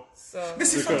bon. Mais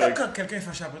c'est fantastique quand quelqu'un est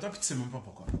fâché après toi puis tu sais même pas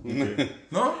pourquoi.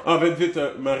 Non? Ah, vite,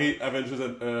 Marie,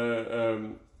 Avengers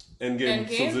Endgame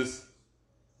sur 10.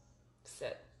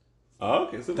 7. Ah, ok,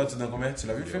 c'est bon. Toi, tu donnes combien? Tu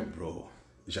l'as vu le film? Bro,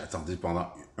 j'ai attendu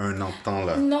pendant un an de temps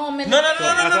là. Non, mais non,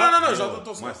 j'entends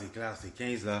ton son. Moi, c'est clair, c'est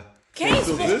 15 là. 15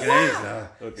 sur 10? 15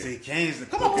 là. Okay. C'est 15.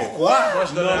 Comment pourquoi? Moi,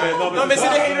 je donne non, mais c'est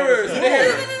des haters.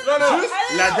 Non. Juste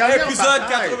la dernière épisode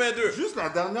bataille. 82. Juste la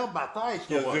dernière bataille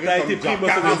qui a duré T'as comme été pris genre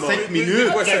 45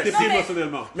 minutes. Ouais, ça a été pris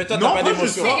émotionnellement. Mais toi, Non, t'as pas moi, je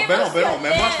d'émotion. suis ben non, mais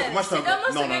moi, je suis un...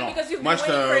 Non. Moi, je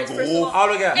suis un gros... Ah,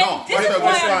 le gars. Non, This moi, is je suis un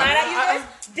why gros I'm mad fan. at you guys.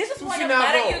 This is why I'm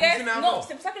mad at you guys. Non,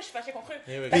 c'est pour ça que je suis fâchée contre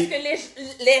eux. Parce que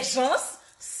les gens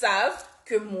savent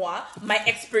que moi, my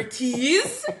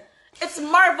expertise, it's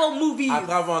Marvel movies.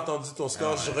 Après avoir entendu ton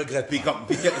score, je regrette. Puis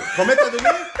combien t'as donné?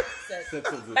 7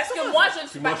 sur 10. Parce que moi, je ne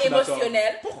suis pas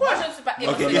émotionnelle. Pourquoi je ne suis pas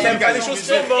émotionnelle? T'aimes pas les choses qui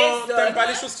sont bonnes. Je T'aimes pas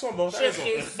les choses qui sont bonnes.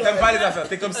 T'aimes pas les affaires.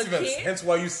 T'es comme Steven. Hence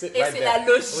why you sit Et right c'est there. la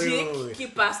logique qui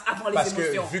passe avant les Parce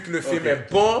émotions. que vu que le film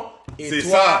est bon, et C'est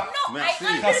toi... ça. No, Merci.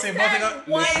 I Quand c'est bon, understand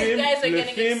why you guys are Le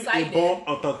getting film est excited. bon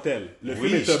en tant que tel. Le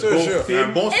film est je un te bon jure. Un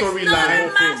film. bon It's not storyline.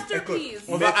 a masterpiece.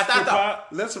 On va... Attends.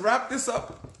 Let's wrap this up.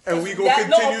 And we go Non,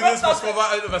 continue on peut this parce qu'on va...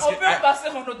 On peut passer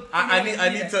en autre... I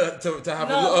need to have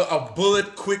a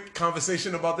bullet quick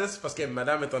conversation about this parce que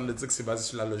madame est en train de dire que c'est basé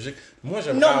sur la logique. Moi,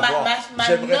 j'aimerais Non, avoir... ma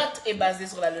note est basée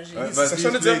sur la logique. Vas-y, C'est ça que je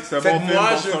veux dire. c'est un Fait que bon film, moi,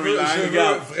 bon je veux storyline.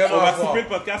 vraiment On va avoir... couper le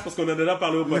podcast parce qu'on a déjà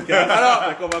parlé au podcast. Alors,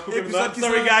 Fait qu'on va couper le épisode podcast. qui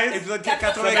Sorry, sort, guys. épisode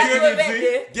 82. 82.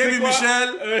 C'est Gaby quoi?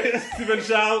 Michel. Steven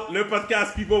Charles, le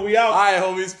podcast People We Out. Hi,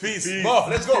 homies. Peace. Bon,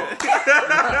 let's go.